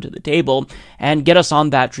to come to the table and get us on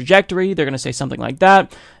that trajectory. They're going to say something like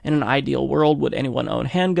that. In an ideal world, would anyone own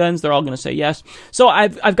handguns? They're all going to say yes. So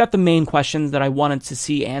I've got the main questions that I wanted to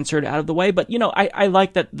see answered out of the way. But, I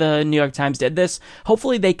like that the New York Times did this.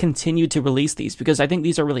 Hopefully they continue to release these, because I think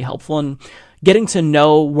these are really helpful in getting to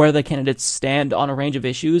know where the candidates stand on a range of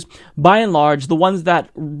issues. By and large, the ones that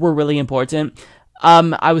were really important,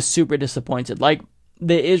 I was super disappointed. Like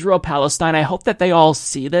the Israel-Palestine, I hope that they all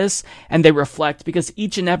see this and they reflect, because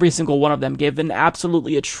each and every single one of them gave an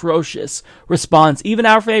absolutely atrocious response. Even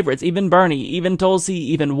our favorites, even Bernie, even Tulsi,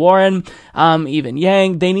 even Warren, even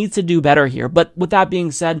Yang, they need to do better here. But with that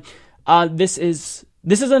being said, this is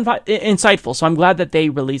insightful. So I'm glad that they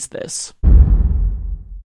released this.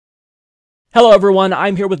 Hello everyone,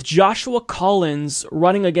 I'm here with Joshua Collins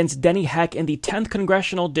running against Denny Heck in the 10th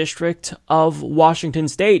Congressional District of Washington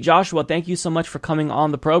State. Joshua, thank you so much for coming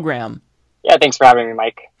on the program. Yeah, thanks for having me,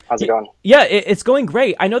 Mike. How's it going? Yeah, it's going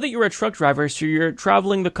great. I know that you're a truck driver, so you're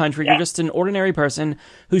traveling the country. Yeah. You're just an ordinary person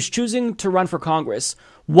who's choosing to run for Congress.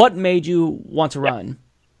 What made you want to run?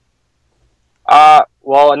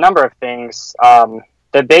 Well, a number of things.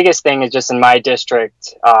 The biggest thing is just in my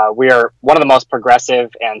district, we are one of the most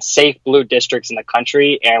progressive and safe blue districts in the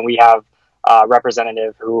country, and we have a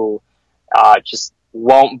representative who just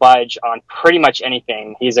won't budge on pretty much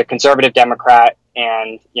anything. He's a conservative Democrat,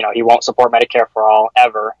 and he won't support Medicare for all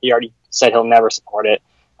ever. He already said he'll never support it.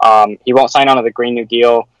 He won't sign on to the Green New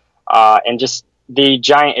Deal, and just the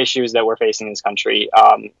giant issues that we're facing in this country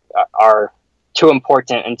are too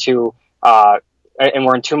important and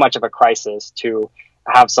we're in too much of a crisis to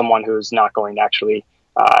have someone who's not going to actually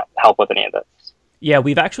help with any of this. Yeah,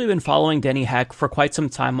 we've actually been following Denny Heck for quite some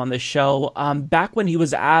time on this show. Back when he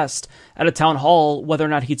was asked at a town hall whether or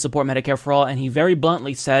not he'd support Medicare for all, and he very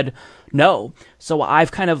bluntly said no. So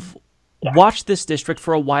I've kind of watched this district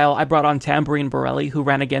for a while. I brought on Tamborine Borelli, who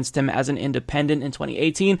ran against him as an independent in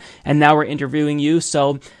 2018, and now we're interviewing you.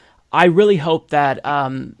 So I really hope that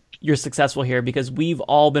you're successful here, because we've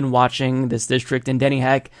all been watching this district, and Denny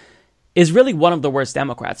Heck is really one of the worst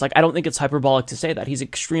Democrats. Like, I don't think it's hyperbolic to say that. He's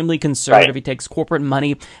extremely conservative. Right. He takes corporate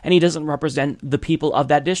money, and he doesn't represent the people of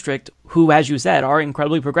that district who, as you said, are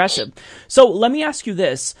incredibly progressive. So let me ask you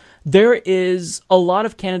this. There is a lot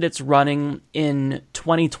of candidates running in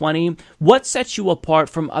 2020. What sets you apart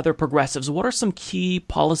from other progressives? What are some key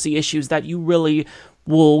policy issues that you really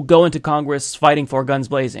will go into Congress fighting for, guns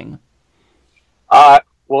blazing?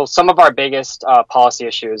 Well, some of our biggest policy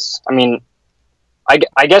issues, I mean,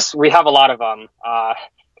 I guess we have a lot of them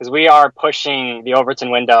because we are pushing the Overton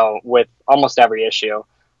window with almost every issue.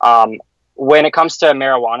 When it comes to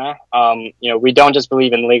marijuana, we don't just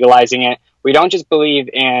believe in legalizing it. We don't just believe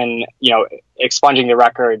in, expunging the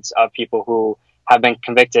records of people who have been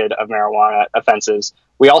convicted of marijuana offenses.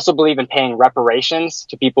 We also believe in paying reparations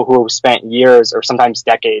to people who have spent years or sometimes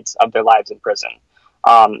decades of their lives in prison.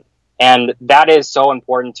 And that is so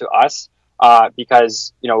important to us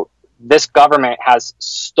because, this government has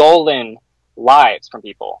stolen lives from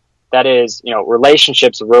people. That is,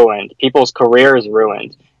 relationships ruined, people's careers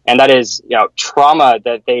ruined. And that is, trauma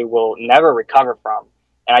that they will never recover from.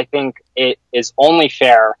 And I think it is only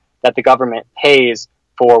fair that the government pays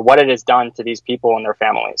for what it has done to these people and their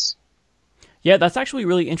families. Yeah, that's actually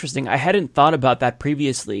really interesting. I hadn't thought about that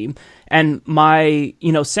previously. And my,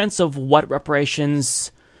 sense of what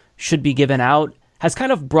reparations should be given out has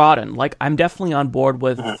kind of broadened. Like, I'm definitely on board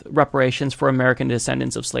with reparations for American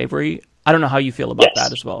descendants of slavery. I don't know how you feel about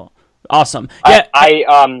that as well. Awesome. Yeah,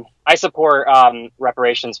 I support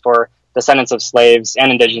reparations for descendants of slaves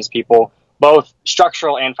and indigenous people, both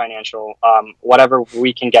structural and financial. Whatever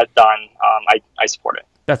we can get done, I support it.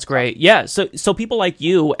 That's great. Yeah. So people like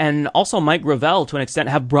you and also Mike Gravel, to an extent,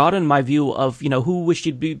 have broadened my view of, who we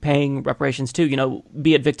should be paying reparations to,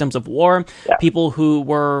 be it victims of war, people who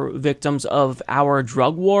were victims of our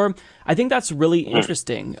drug war. I think that's really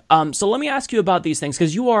interesting. So let me ask you about these things,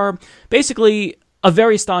 because you are basically a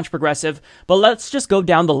very staunch progressive, but let's just go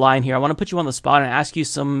down the line here. I want to put you on the spot and ask you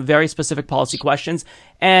some very specific policy questions.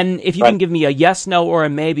 And if you can give me a yes, no, or a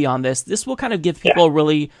maybe on this will kind of give people a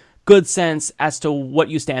really good sense as to what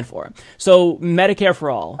you stand for. So Medicare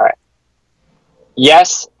for all. All right.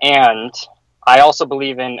 Yes, and I also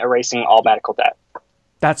believe in erasing all medical debt.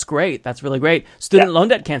 That's great. That's really great. Student loan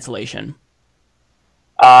debt cancellation.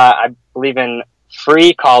 I believe in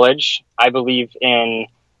free college. I believe in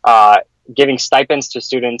giving stipends to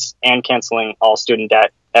students and canceling all student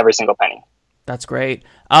debt, every single penny. That's great.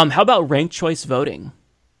 How about ranked choice voting?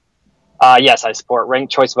 Yes, I support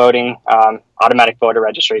ranked choice voting, automatic voter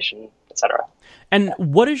registration, etc. And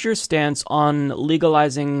what is your stance on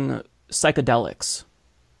legalizing psychedelics?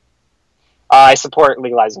 I support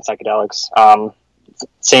legalizing psychedelics.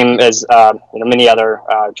 Same as many other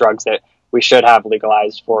drugs that we should have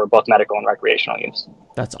legalized for both medical and recreational use.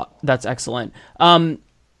 That's excellent.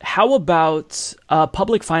 How about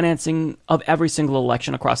public financing of every single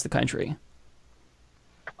election across the country?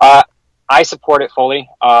 I support it fully.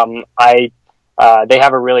 They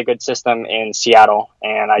have a really good system in Seattle,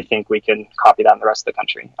 and I think we can copy that in the rest of the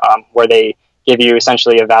country, where they give you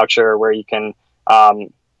essentially a voucher where you can,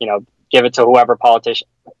 give it to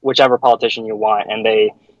whichever politician you want, and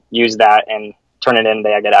they use that and turn it in.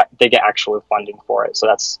 They get actual funding for it. So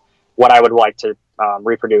that's what I would like to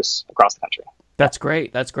reproduce across the country. That's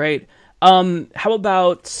great. That's great. How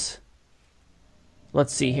about,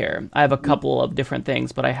 let's see here. I have a couple of different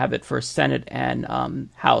things, but I have it for Senate and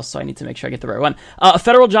House, so I need to make sure I get the right one. A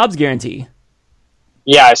federal jobs guarantee.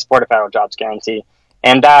 Yeah, I support a federal jobs guarantee.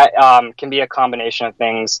 And that can be a combination of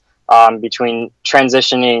things between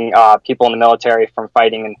transitioning people in the military from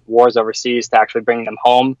fighting in wars overseas to actually bringing them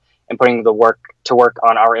home and putting to work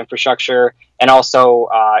on our infrastructure, and also,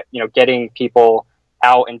 getting people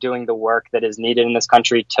out and doing the work that is needed in this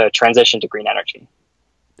country to transition to green energy.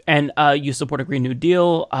 And you support a Green New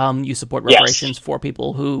Deal. You support reparations for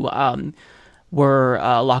people who were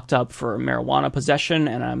locked up for marijuana possession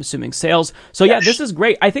and I'm assuming sales. So yeah, this is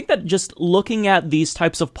great. I think that just looking at these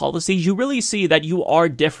types of policies, you really see that you are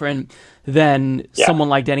different than someone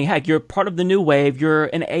like Denny Heck. You're part of the new wave. You're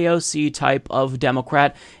an AOC type of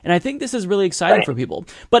Democrat. And I think this is really exciting for people.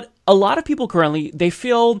 But a lot of people currently, they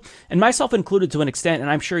feel, and myself included to an extent,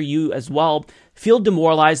 and I'm sure you as well, feel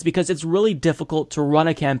demoralized because it's really difficult to run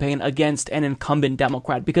a campaign against an incumbent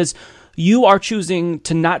Democrat because you are choosing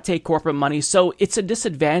to not take corporate money. So it's a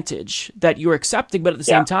disadvantage that you're accepting, but at the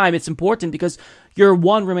same time, it's important because you're,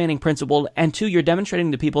 one, remaining principled, and two, you're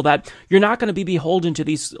demonstrating to people that you're not going to be beholden to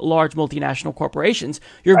these large multinational corporations.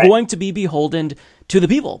 You're going to be beholden to the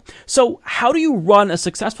people. So how do you run a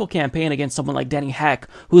successful campaign against someone like Denny Heck,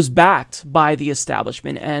 who's backed by the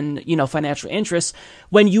establishment and, financial interests,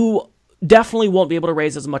 when you definitely won't be able to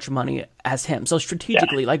raise as much money as him. So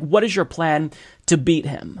strategically, like, what is your plan to beat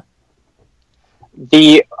him?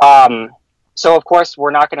 So of course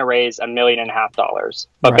we're not going to raise $1.5 million,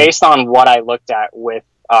 but based on what I looked at with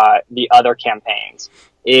the other campaigns,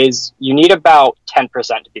 is you need about 10%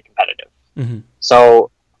 to be competitive. Mm-hmm.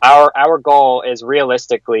 So our goal is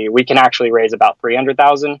realistically we can actually raise about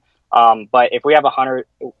 300,000. But if we have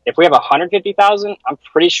 150,000, I'm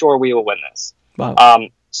pretty sure we will win this. Wow.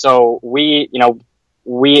 So we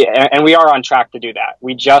are on track to do that.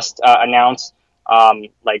 We just announced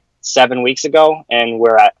like 7 weeks ago, and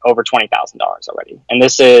we're at over $20,000 already. And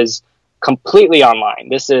this is completely online.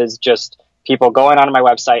 This is just people going onto my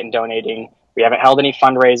website and donating. We haven't held any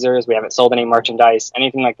fundraisers. We haven't sold any merchandise,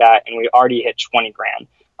 anything like that. And we already hit 20 grand.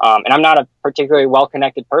 And I'm not a particularly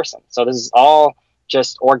well-connected person. So this is all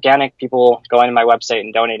just organic people going to my website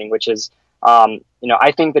and donating, which is,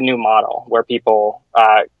 I think the new model where people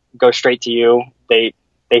go straight to you. They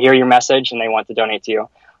hear your message and they want to donate to you.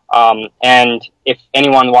 And if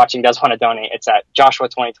anyone watching does want to donate, it's at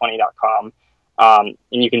joshua2020.com. And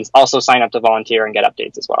you can also sign up to volunteer and get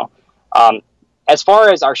updates as well. As far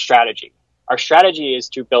as our strategy is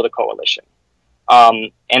to build a coalition.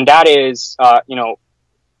 And that is,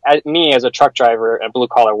 me as a truck driver, a blue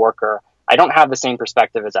collar worker, I don't have the same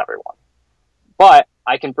perspective as everyone, but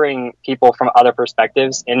I can bring people from other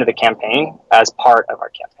perspectives into the campaign as part of our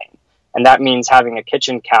campaign. And that means having a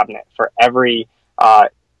kitchen cabinet for every,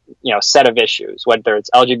 set of issues, whether it's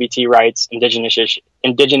LGBT rights,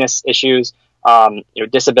 indigenous issues,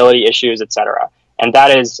 disability issues, etc. And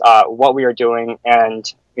that is what we are doing,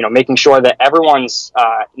 and making sure that everyone's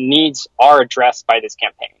needs are addressed by this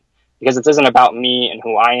campaign, because this isn't about me and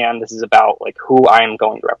who I am. This is about like who I am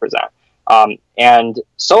going to represent. And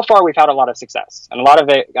so far we've had a lot of success, and a lot of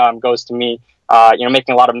it goes to me,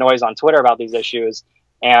 making a lot of noise on Twitter about these issues.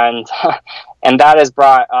 And and that has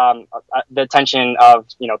brought the attention of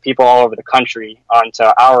people all over the country onto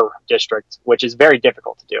our district, which is very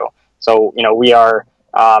difficult to do. So we are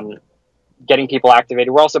getting people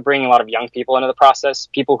activated. We're also bringing a lot of young people into the process,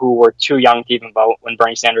 people who were too young to even vote when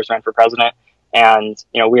Bernie Sanders ran for president. And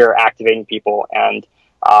we are activating people. And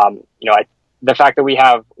the fact that we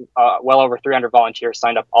have well over 300 volunteers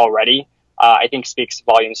signed up already, I think speaks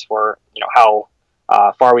volumes for how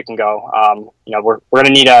far we can go. We're going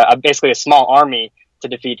to need basically a small army to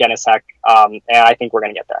defeat Dennis Heck, and I think we're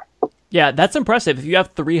going to get there. Yeah, that's impressive. If you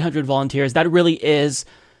have 300 volunteers, that really is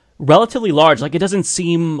relatively large. Like, it doesn't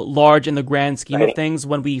seem large in the grand scheme of things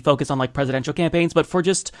when we focus on like presidential campaigns, but for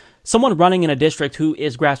just someone running in a district who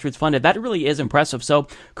is grassroots funded, that really is impressive. So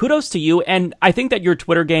kudos to you. And I think that your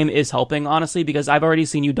Twitter game is helping, honestly, because I've already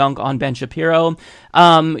seen you dunk on Ben Shapiro.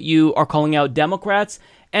 You are calling out Democrats.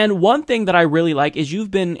 And one thing that I really like is you've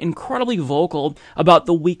been incredibly vocal about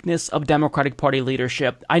the weakness of Democratic Party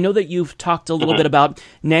leadership. I know that you've talked a little bit about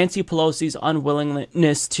Nancy Pelosi's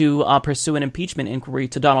unwillingness to pursue an impeachment inquiry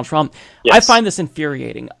to Donald Trump. Yes. I find this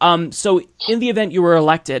infuriating. So in the event you were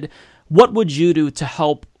elected, what would you do to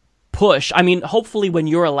help push? I mean, hopefully when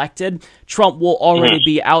you're elected, Trump will already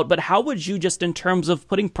be out, but how would you, just in terms of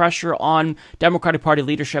putting pressure on Democratic Party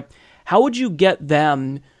leadership, how would you get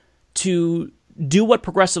them to do what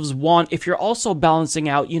progressives want if you're also balancing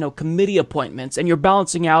out, committee appointments, and you're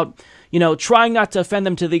balancing out, trying not to offend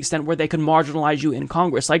them to the extent where they can marginalize you in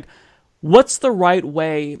Congress? Like, what's the right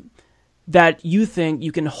way that you think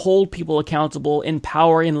you can hold people accountable in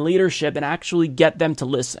power, in leadership, and actually get them to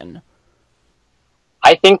listen?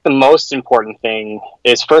 I think the most important thing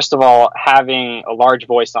is, first of all, having a large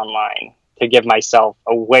voice online to give myself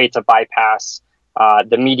a way to bypass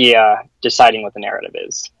the media deciding what the narrative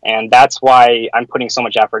is. And that's why I'm putting so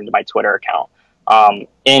much effort into my Twitter account.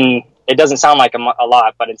 It doesn't sound like a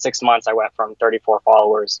lot, but in 6 months, I went from 34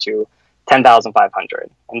 followers to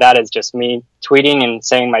 10,500. And that is just me tweeting and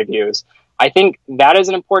saying my views. I think that is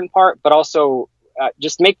an important part, but also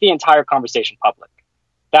just make the entire conversation public.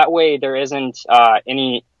 That way there isn't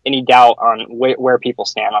any doubt on where people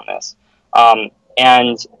stand on this.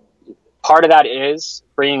 And part of that is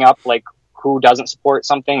bringing up like who doesn't support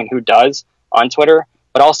something and who does on Twitter.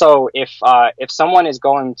 But also if someone is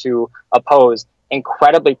going to oppose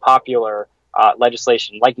incredibly popular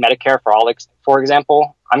legislation like Medicare for all, for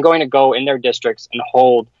example, I'm going to go in their districts and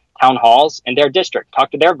hold town halls in their district,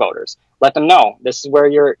 talk to their voters, let them know this is where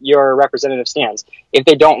your representative stands. If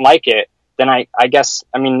they don't like it, then I guess,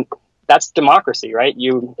 that's democracy, right?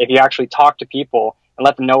 If you actually talk to people and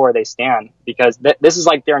let them know where they stand, because this is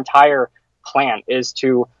like their entire plan is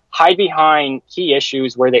to hide behind key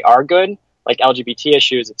issues where they are good, like LGBT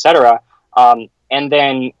issues, etc., and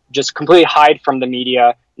then just completely hide from the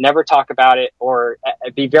media, never talk about it, or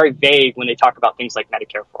be very vague when they talk about things like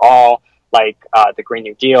Medicare for all, like the Green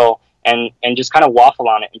New Deal, and just kind of waffle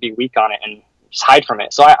on it and be weak on it and just hide from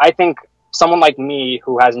it. So I think someone like me,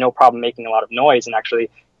 who has no problem making a lot of noise and actually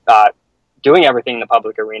doing everything in the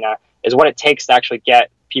public arena, is what it takes to actually get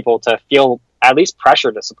people to feel at least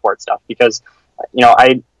pressure to support stuff. Because,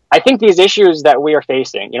 I think these issues that we are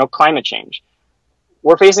facing, climate change,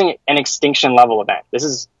 we're facing an extinction level event. This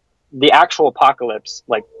is the actual apocalypse,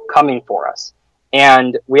 like, coming for us.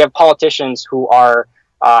 And we have politicians who are,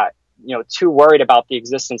 too worried about the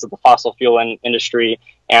existence of the fossil fuel industry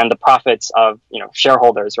and the profits of,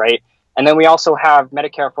 shareholders, right? And then we also have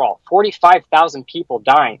Medicare for all, 45,000 people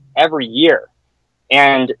dying every year.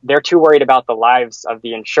 And they're too worried about the lives of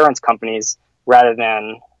the insurance companies rather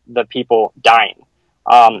than the people dying.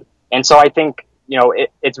 And so I think,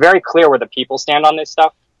 it's very clear where the people stand on this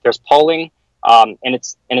stuff. There's polling, and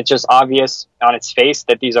it's just obvious on its face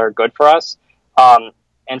that these are good for us.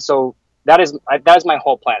 And so that is my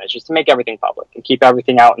whole plan, is just to make everything public and keep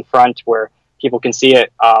everything out in front where people can see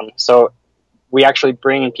it. So we actually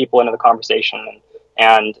bring people into the conversation,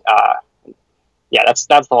 and that's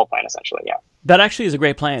the whole plan, essentially. Yeah. That actually is a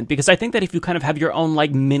great plan, because I think that if you kind of have your own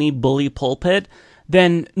like mini bully pulpit,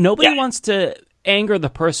 then nobody wants to anger the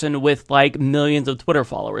person with like millions of Twitter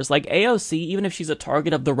followers. Like AOC, even if she's a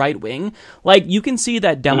target of the right wing, like you can see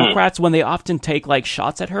that Democrats, when they often take like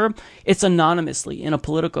shots at her, it's anonymously in a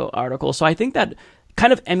Politico article. So I think that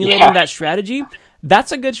kind of emulating that strategy,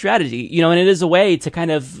 that's a good strategy, and it is a way to kind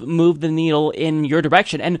of move the needle in your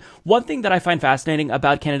direction. And one thing that I find fascinating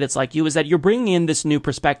about candidates like you is that you're bringing in this new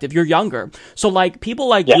perspective. You're younger. So like people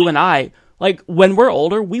like you and I, like when we're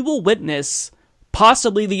older, we will witness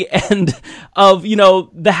possibly the end of,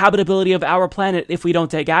 the habitability of our planet if we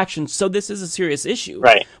don't take action. So this is a serious issue.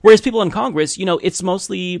 Right. Whereas people in Congress, it's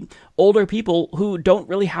mostly older people who don't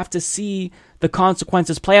really have to see the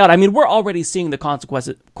consequences play out. I mean, we're already seeing the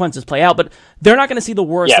consequences play out, but they're not going to see the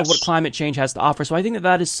worst of what climate change has to offer. So I think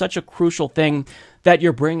that is such a crucial thing that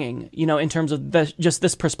you're bringing, in terms of just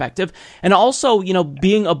this perspective. And also,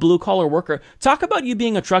 being a blue collar worker. Talk about you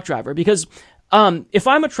being a truck driver, because if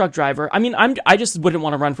I'm a truck driver, I mean, I just wouldn't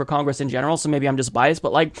want to run for Congress in general, so maybe I'm just biased,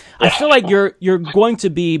 but like, I feel like you're going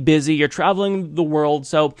to be busy, you're traveling the world,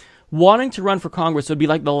 so wanting to run for Congress would be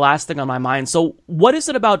like the last thing on my mind. So what is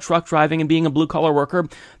it about truck driving and being a blue collar worker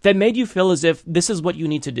that made you feel as if this is what you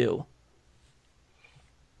need to do?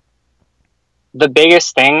 The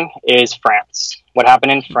biggest thing is France. What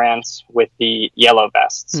happened in France with the yellow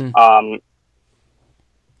vests.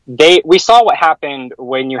 We saw what happened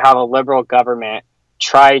when you have a liberal government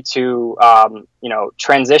try to,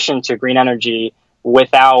 transition to green energy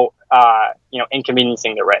without,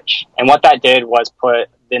 inconveniencing the rich. And what that did was put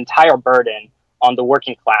the entire burden on the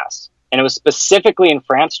working class. And it was specifically in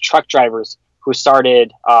France, truck drivers who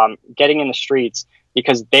started getting in the streets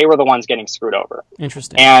because they were the ones getting screwed over.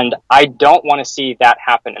 Interesting. And I don't want to see that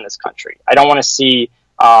happen in this country. I don't want to see,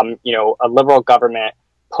 a liberal government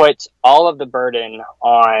put all of the burden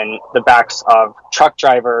on the backs of truck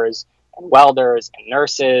drivers and welders and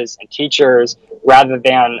nurses and teachers, rather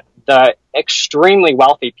than the extremely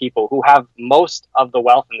wealthy people who have most of the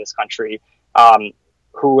wealth in this country,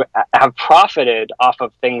 who have profited off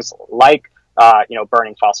of things like,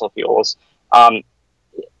 burning fossil fuels.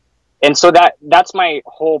 And so that's my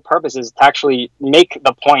whole purpose, is to actually make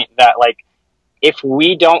the point that, like, if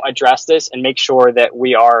we don't address this and make sure that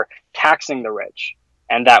we are taxing the rich,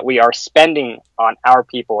 and that we are spending on our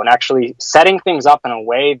people and actually setting things up in a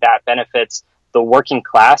way that benefits the working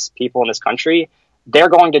class people in this country, they're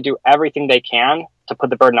going to do everything they can to put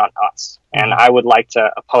the burden on us. And I would like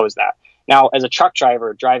to oppose that. Now, as a truck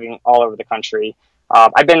driver driving all over the country,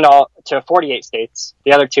 I've been to 48 states.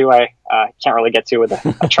 The other two I can't really get to with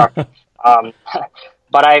a truck. But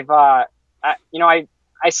I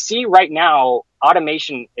see right now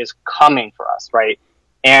automation is coming for us, right?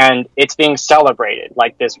 And it's being celebrated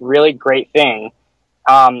like this really great thing.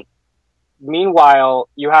 Meanwhile,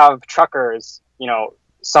 you have truckers,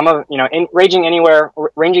 ranging anywhere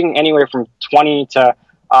from 20 to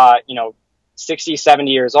 60,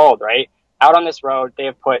 70 years old, right? Out on this road, they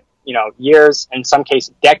have put years, in some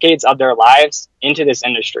cases decades of their lives into this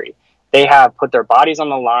industry. They have put their bodies on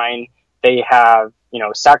the line. They have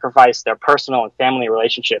sacrificed their personal and family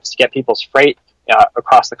relationships to get people's freight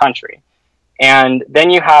across the country. And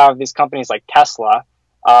then you have these companies like Tesla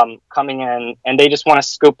coming in, and they just want to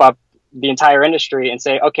scoop up the entire industry and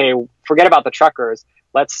say, okay, forget about the truckers.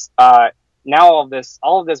 Let's now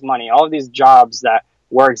all of this money, all of these jobs that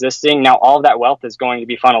were existing, now all of that wealth is going to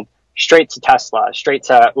be funneled straight to Tesla, straight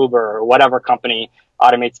to Uber, or whatever company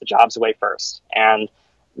automates the jobs away first. And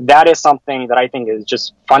that is something that I think is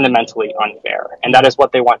just fundamentally unfair. And that is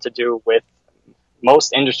what they want to do with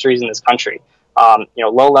most industries in this country.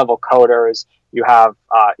 Low-level coders, you have,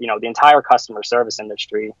 the entire customer service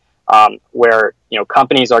industry, where,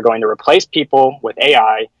 companies are going to replace people with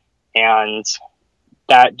AI, and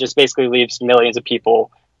that just basically leaves millions of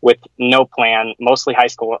people with no plan, mostly high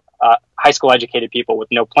school educated people with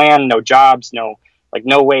no plan, no jobs,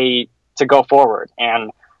 no way to go forward.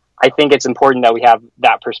 And I think it's important that we have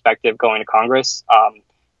that perspective going to Congress,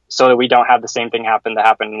 so that we don't have the same thing that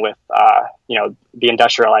happened with, the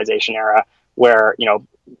industrialization era, where,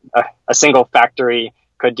 a single factory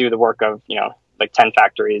could do the work of, 10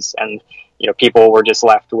 factories, and, people were just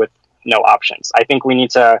left with no options. I think we need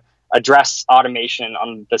to address automation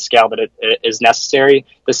on the scale that it is necessary,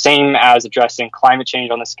 the same as addressing climate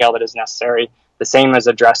change on the scale that is necessary, the same as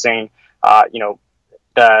addressing,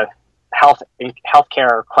 the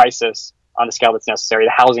healthcare crisis on the scale that's necessary,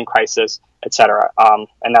 the housing crisis, etc.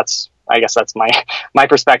 And I guess that's my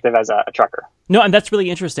perspective as a trucker. No, and that's really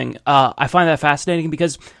interesting. I find that fascinating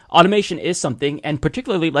because automation is something, and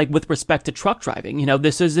particularly with respect to truck driving,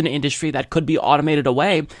 this is an industry that could be automated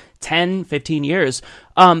away 10, 15 years.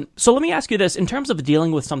 So let me ask you this. In terms of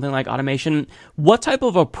dealing with something like automation, what type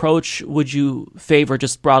of approach would you favor,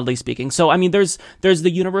 just broadly speaking? So, there's the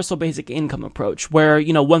universal basic income approach where,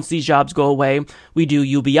 once these jobs go away, we do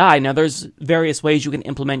UBI. Now, there's various ways you can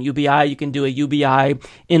implement UBI. You can do a UBI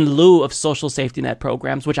in lieu of social safety net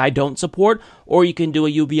programs, which I don't support, or you can do a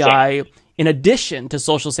UBI in addition to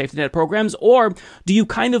social safety net programs. Or do you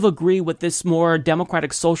kind of agree with this more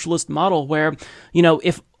democratic socialist model where,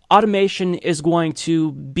 if automation is going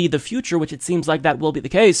to be the future, which it seems like that will be the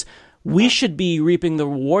case, we should be reaping the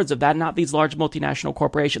rewards of that, not these large multinational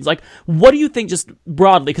corporations? What do you think, just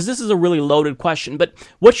broadly, because this is a really loaded question, but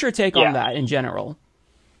what's your take on that in general?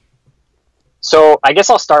 So I guess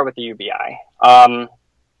I'll start with the UBI.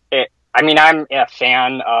 I'm a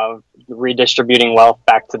fan of redistributing wealth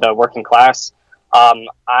back to the working class.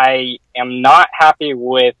 I am not happy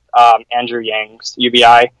with Andrew Yang's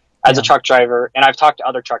UBI as a truck driver, and I've talked to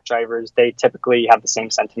other truck drivers. They typically have the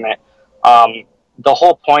same sentiment. The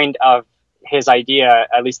whole point of his idea,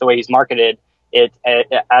 at least the way he's marketed it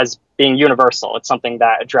as being universal, it's something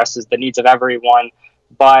that addresses the needs of everyone,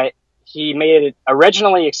 but he made it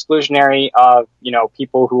originally exclusionary of,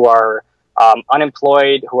 people who are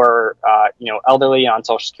unemployed, who are, elderly on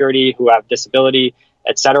Social Security, who have disability,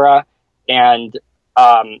 etc. And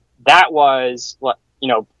that was,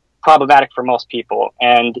 problematic for most people.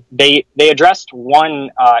 And they addressed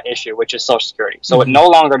one issue, which is Social Security. So it no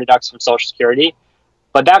longer deducts from Social Security,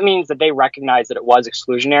 but that means that they recognize that it was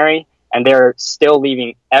exclusionary, and they're still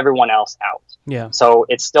leaving everyone else out. Yeah. So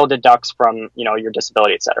it still deducts from, your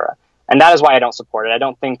disability, etc. And that is why I don't support it. I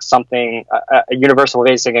don't think a universal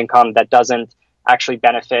basic income that doesn't actually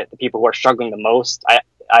benefit the people who are struggling the most,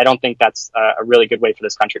 I don't think that's a really good way for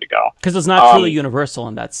this country to go. Because it's not truly universal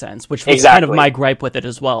in that sense, which was kind of my gripe with it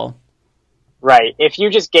as well. Right. If you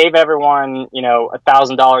just gave everyone,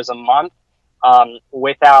 $1,000 a month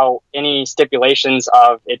without any stipulations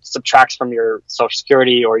of it subtracts from your Social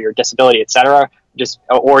Security or your disability, etc.,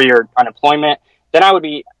 or your unemployment, then I would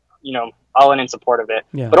be, all in support of it.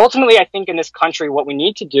 Yeah. But ultimately, I think in this country, what we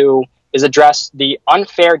need to do is address the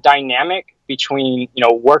unfair dynamic between,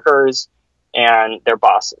 workers and their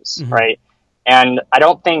bosses, right? And I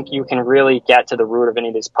don't think you can really get to the root of any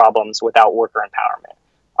of these problems without worker empowerment.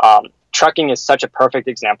 Trucking is such a perfect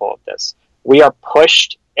example of this. We are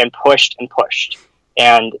pushed and pushed and pushed.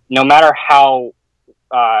 And no matter how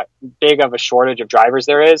big of a shortage of drivers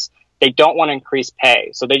there is, they don't want to increase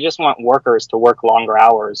pay. So they just want workers to work longer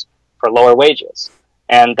hours for lower wages.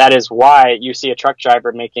 And that is why you see a truck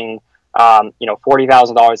driver making,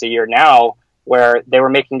 $40,000 a year now, where they were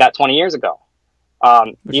making that 20 years ago.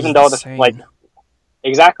 Even though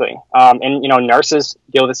exactly. And, nurses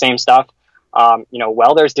deal with the same stuff.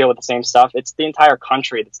 Welders deal with the same stuff. It's the entire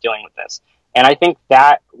country that's dealing with this. And I think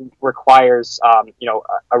that requires, a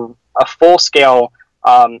full scale,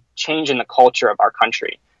 change in the culture of our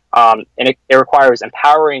country. And it requires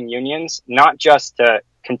empowering unions, not just to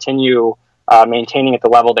continue maintaining at the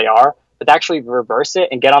level they are, but to actually reverse it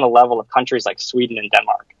and get on the level of countries like Sweden and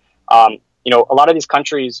Denmark. A lot of these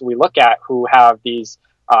countries we look at who have these,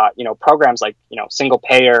 programs like, single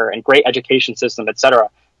payer and great education system, et cetera,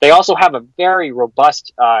 they also have a very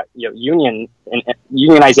robust,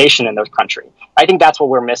 unionization in their country. I think that's what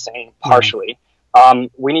we're missing partially.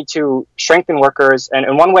 We need to strengthen workers.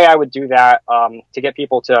 And one way I would do that, to get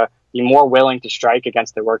people to be more willing to strike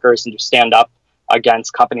against their workers and to stand up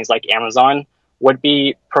against companies like Amazon, would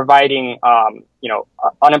be providing,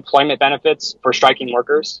 unemployment benefits for striking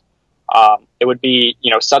workers. It would be,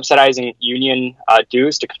 subsidizing union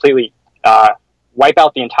dues to completely wipe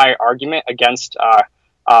out the entire argument against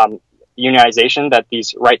unionization that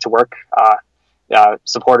these right to work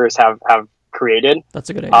supporters have created. That's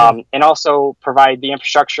a good idea. And also provide the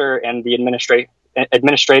infrastructure and the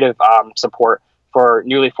administrative support for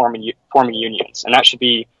newly forming unions. And that should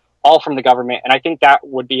be all from the government. And I think that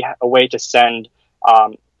would be a way to send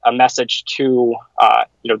a message to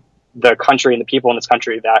the country and the people in this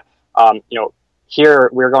country that here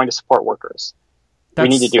we're going to support workers. We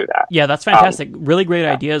need to do that. Yeah, that's fantastic. Really great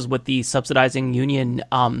ideas with the subsidizing union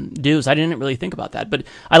dues. I didn't really think about that, but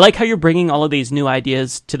I like how you're bringing all of these new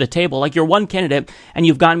ideas to the table. Like, you're one candidate, and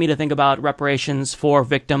you've gotten me to think about reparations for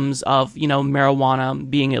victims of, marijuana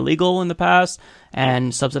being illegal in the past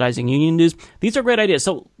and subsidizing union dues. These are great ideas.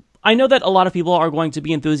 So I know that a lot of people are going to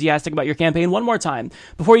be enthusiastic about your campaign. One more time,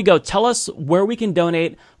 before you go, tell us where we can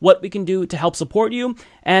donate, what we can do to help support you,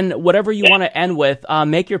 and whatever you want to end with.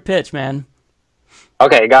 Make your pitch, man.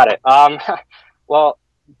 Okay, got it. Well,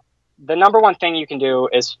 the number one thing you can do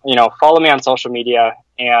is, follow me on social media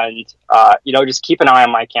and, just keep an eye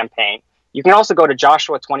on my campaign. You can also go to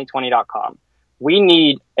joshua2020.com. We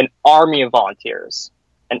need an army of volunteers.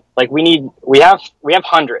 And we have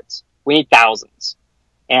hundreds. We need thousands.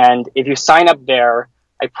 And if you sign up there,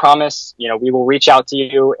 I promise, we will reach out to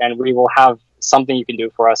you and we will have something you can do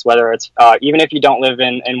for us, whether it's, even if you don't live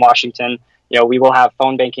in Washington, we will have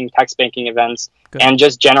phone banking, text banking events. Good. And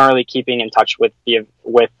just generally keeping in touch with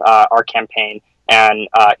our campaign and,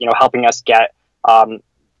 helping us get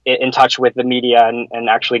in touch with the media and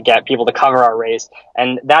actually get people to cover our race.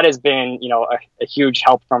 And that has been, a huge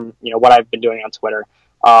help from, what I've been doing on Twitter.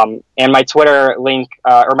 And my Twitter link,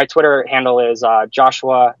 or my Twitter handle is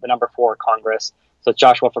Joshua, the number 4 Congress. So it's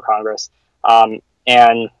Joshua for Congress.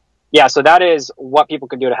 And yeah, so that is what people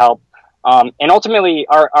could do to help. And ultimately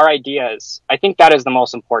our ideas, I think that is the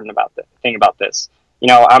most important thing about this.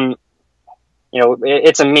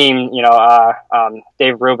 It's a meme,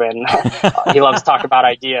 Dave Rubin, he loves to talk about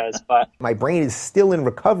ideas, but my brain is still in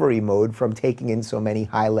recovery mode from taking in so many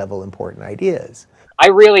high level important ideas. I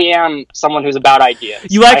really am someone who's about ideas.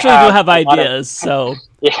 You actually do have ideas, so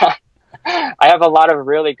yeah. I have a lot of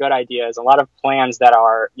really good ideas, a lot of plans that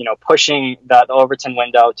are, pushing the Overton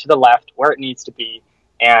window to the left where it needs to be.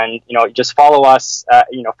 And, just follow us,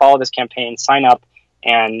 follow this campaign, sign up,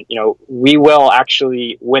 and, we will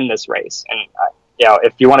actually win this race. And,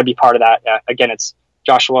 if you want to be part of that, again, it's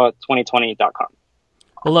joshua2020.com.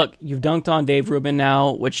 Well, look, you've dunked on Dave Rubin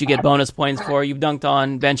now, which you get bonus points for. You've dunked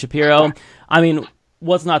on Ben Shapiro. I mean,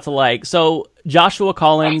 what's not to like? So Joshua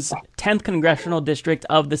Collins, 10th Congressional District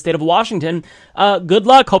of the state of Washington. Good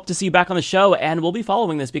luck. Hope to see you back on the show. And we'll be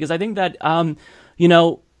following this because I think that,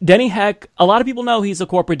 Denny Heck, a lot of people know he's a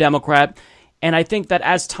corporate Democrat, and I think that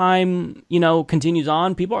as time, continues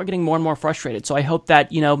on, people are getting more and more frustrated. So I hope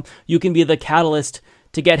that, you can be the catalyst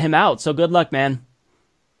to get him out. So good luck, man.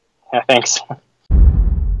 Yeah, thanks.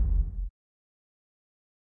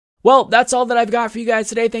 Well, that's all that I've got for you guys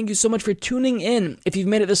today. Thank you so much for tuning in. If you've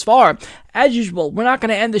made it this far, as usual, we're not going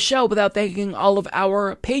to end the show without thanking all of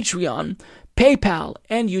our Patreon, PayPal,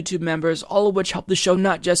 and YouTube members, all of which help the show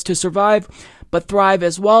not just to survive, but thrive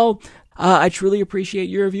as well. I truly appreciate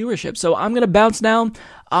your viewership. So I'm going to bounce now.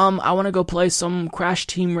 I want to go play some Crash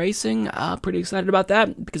Team Racing. Pretty excited about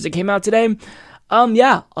that because it came out today.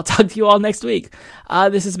 Yeah, I'll talk to you all next week.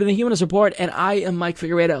 This has been the Humanist Report, and I am Mike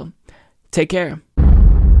Figueredo. Take care.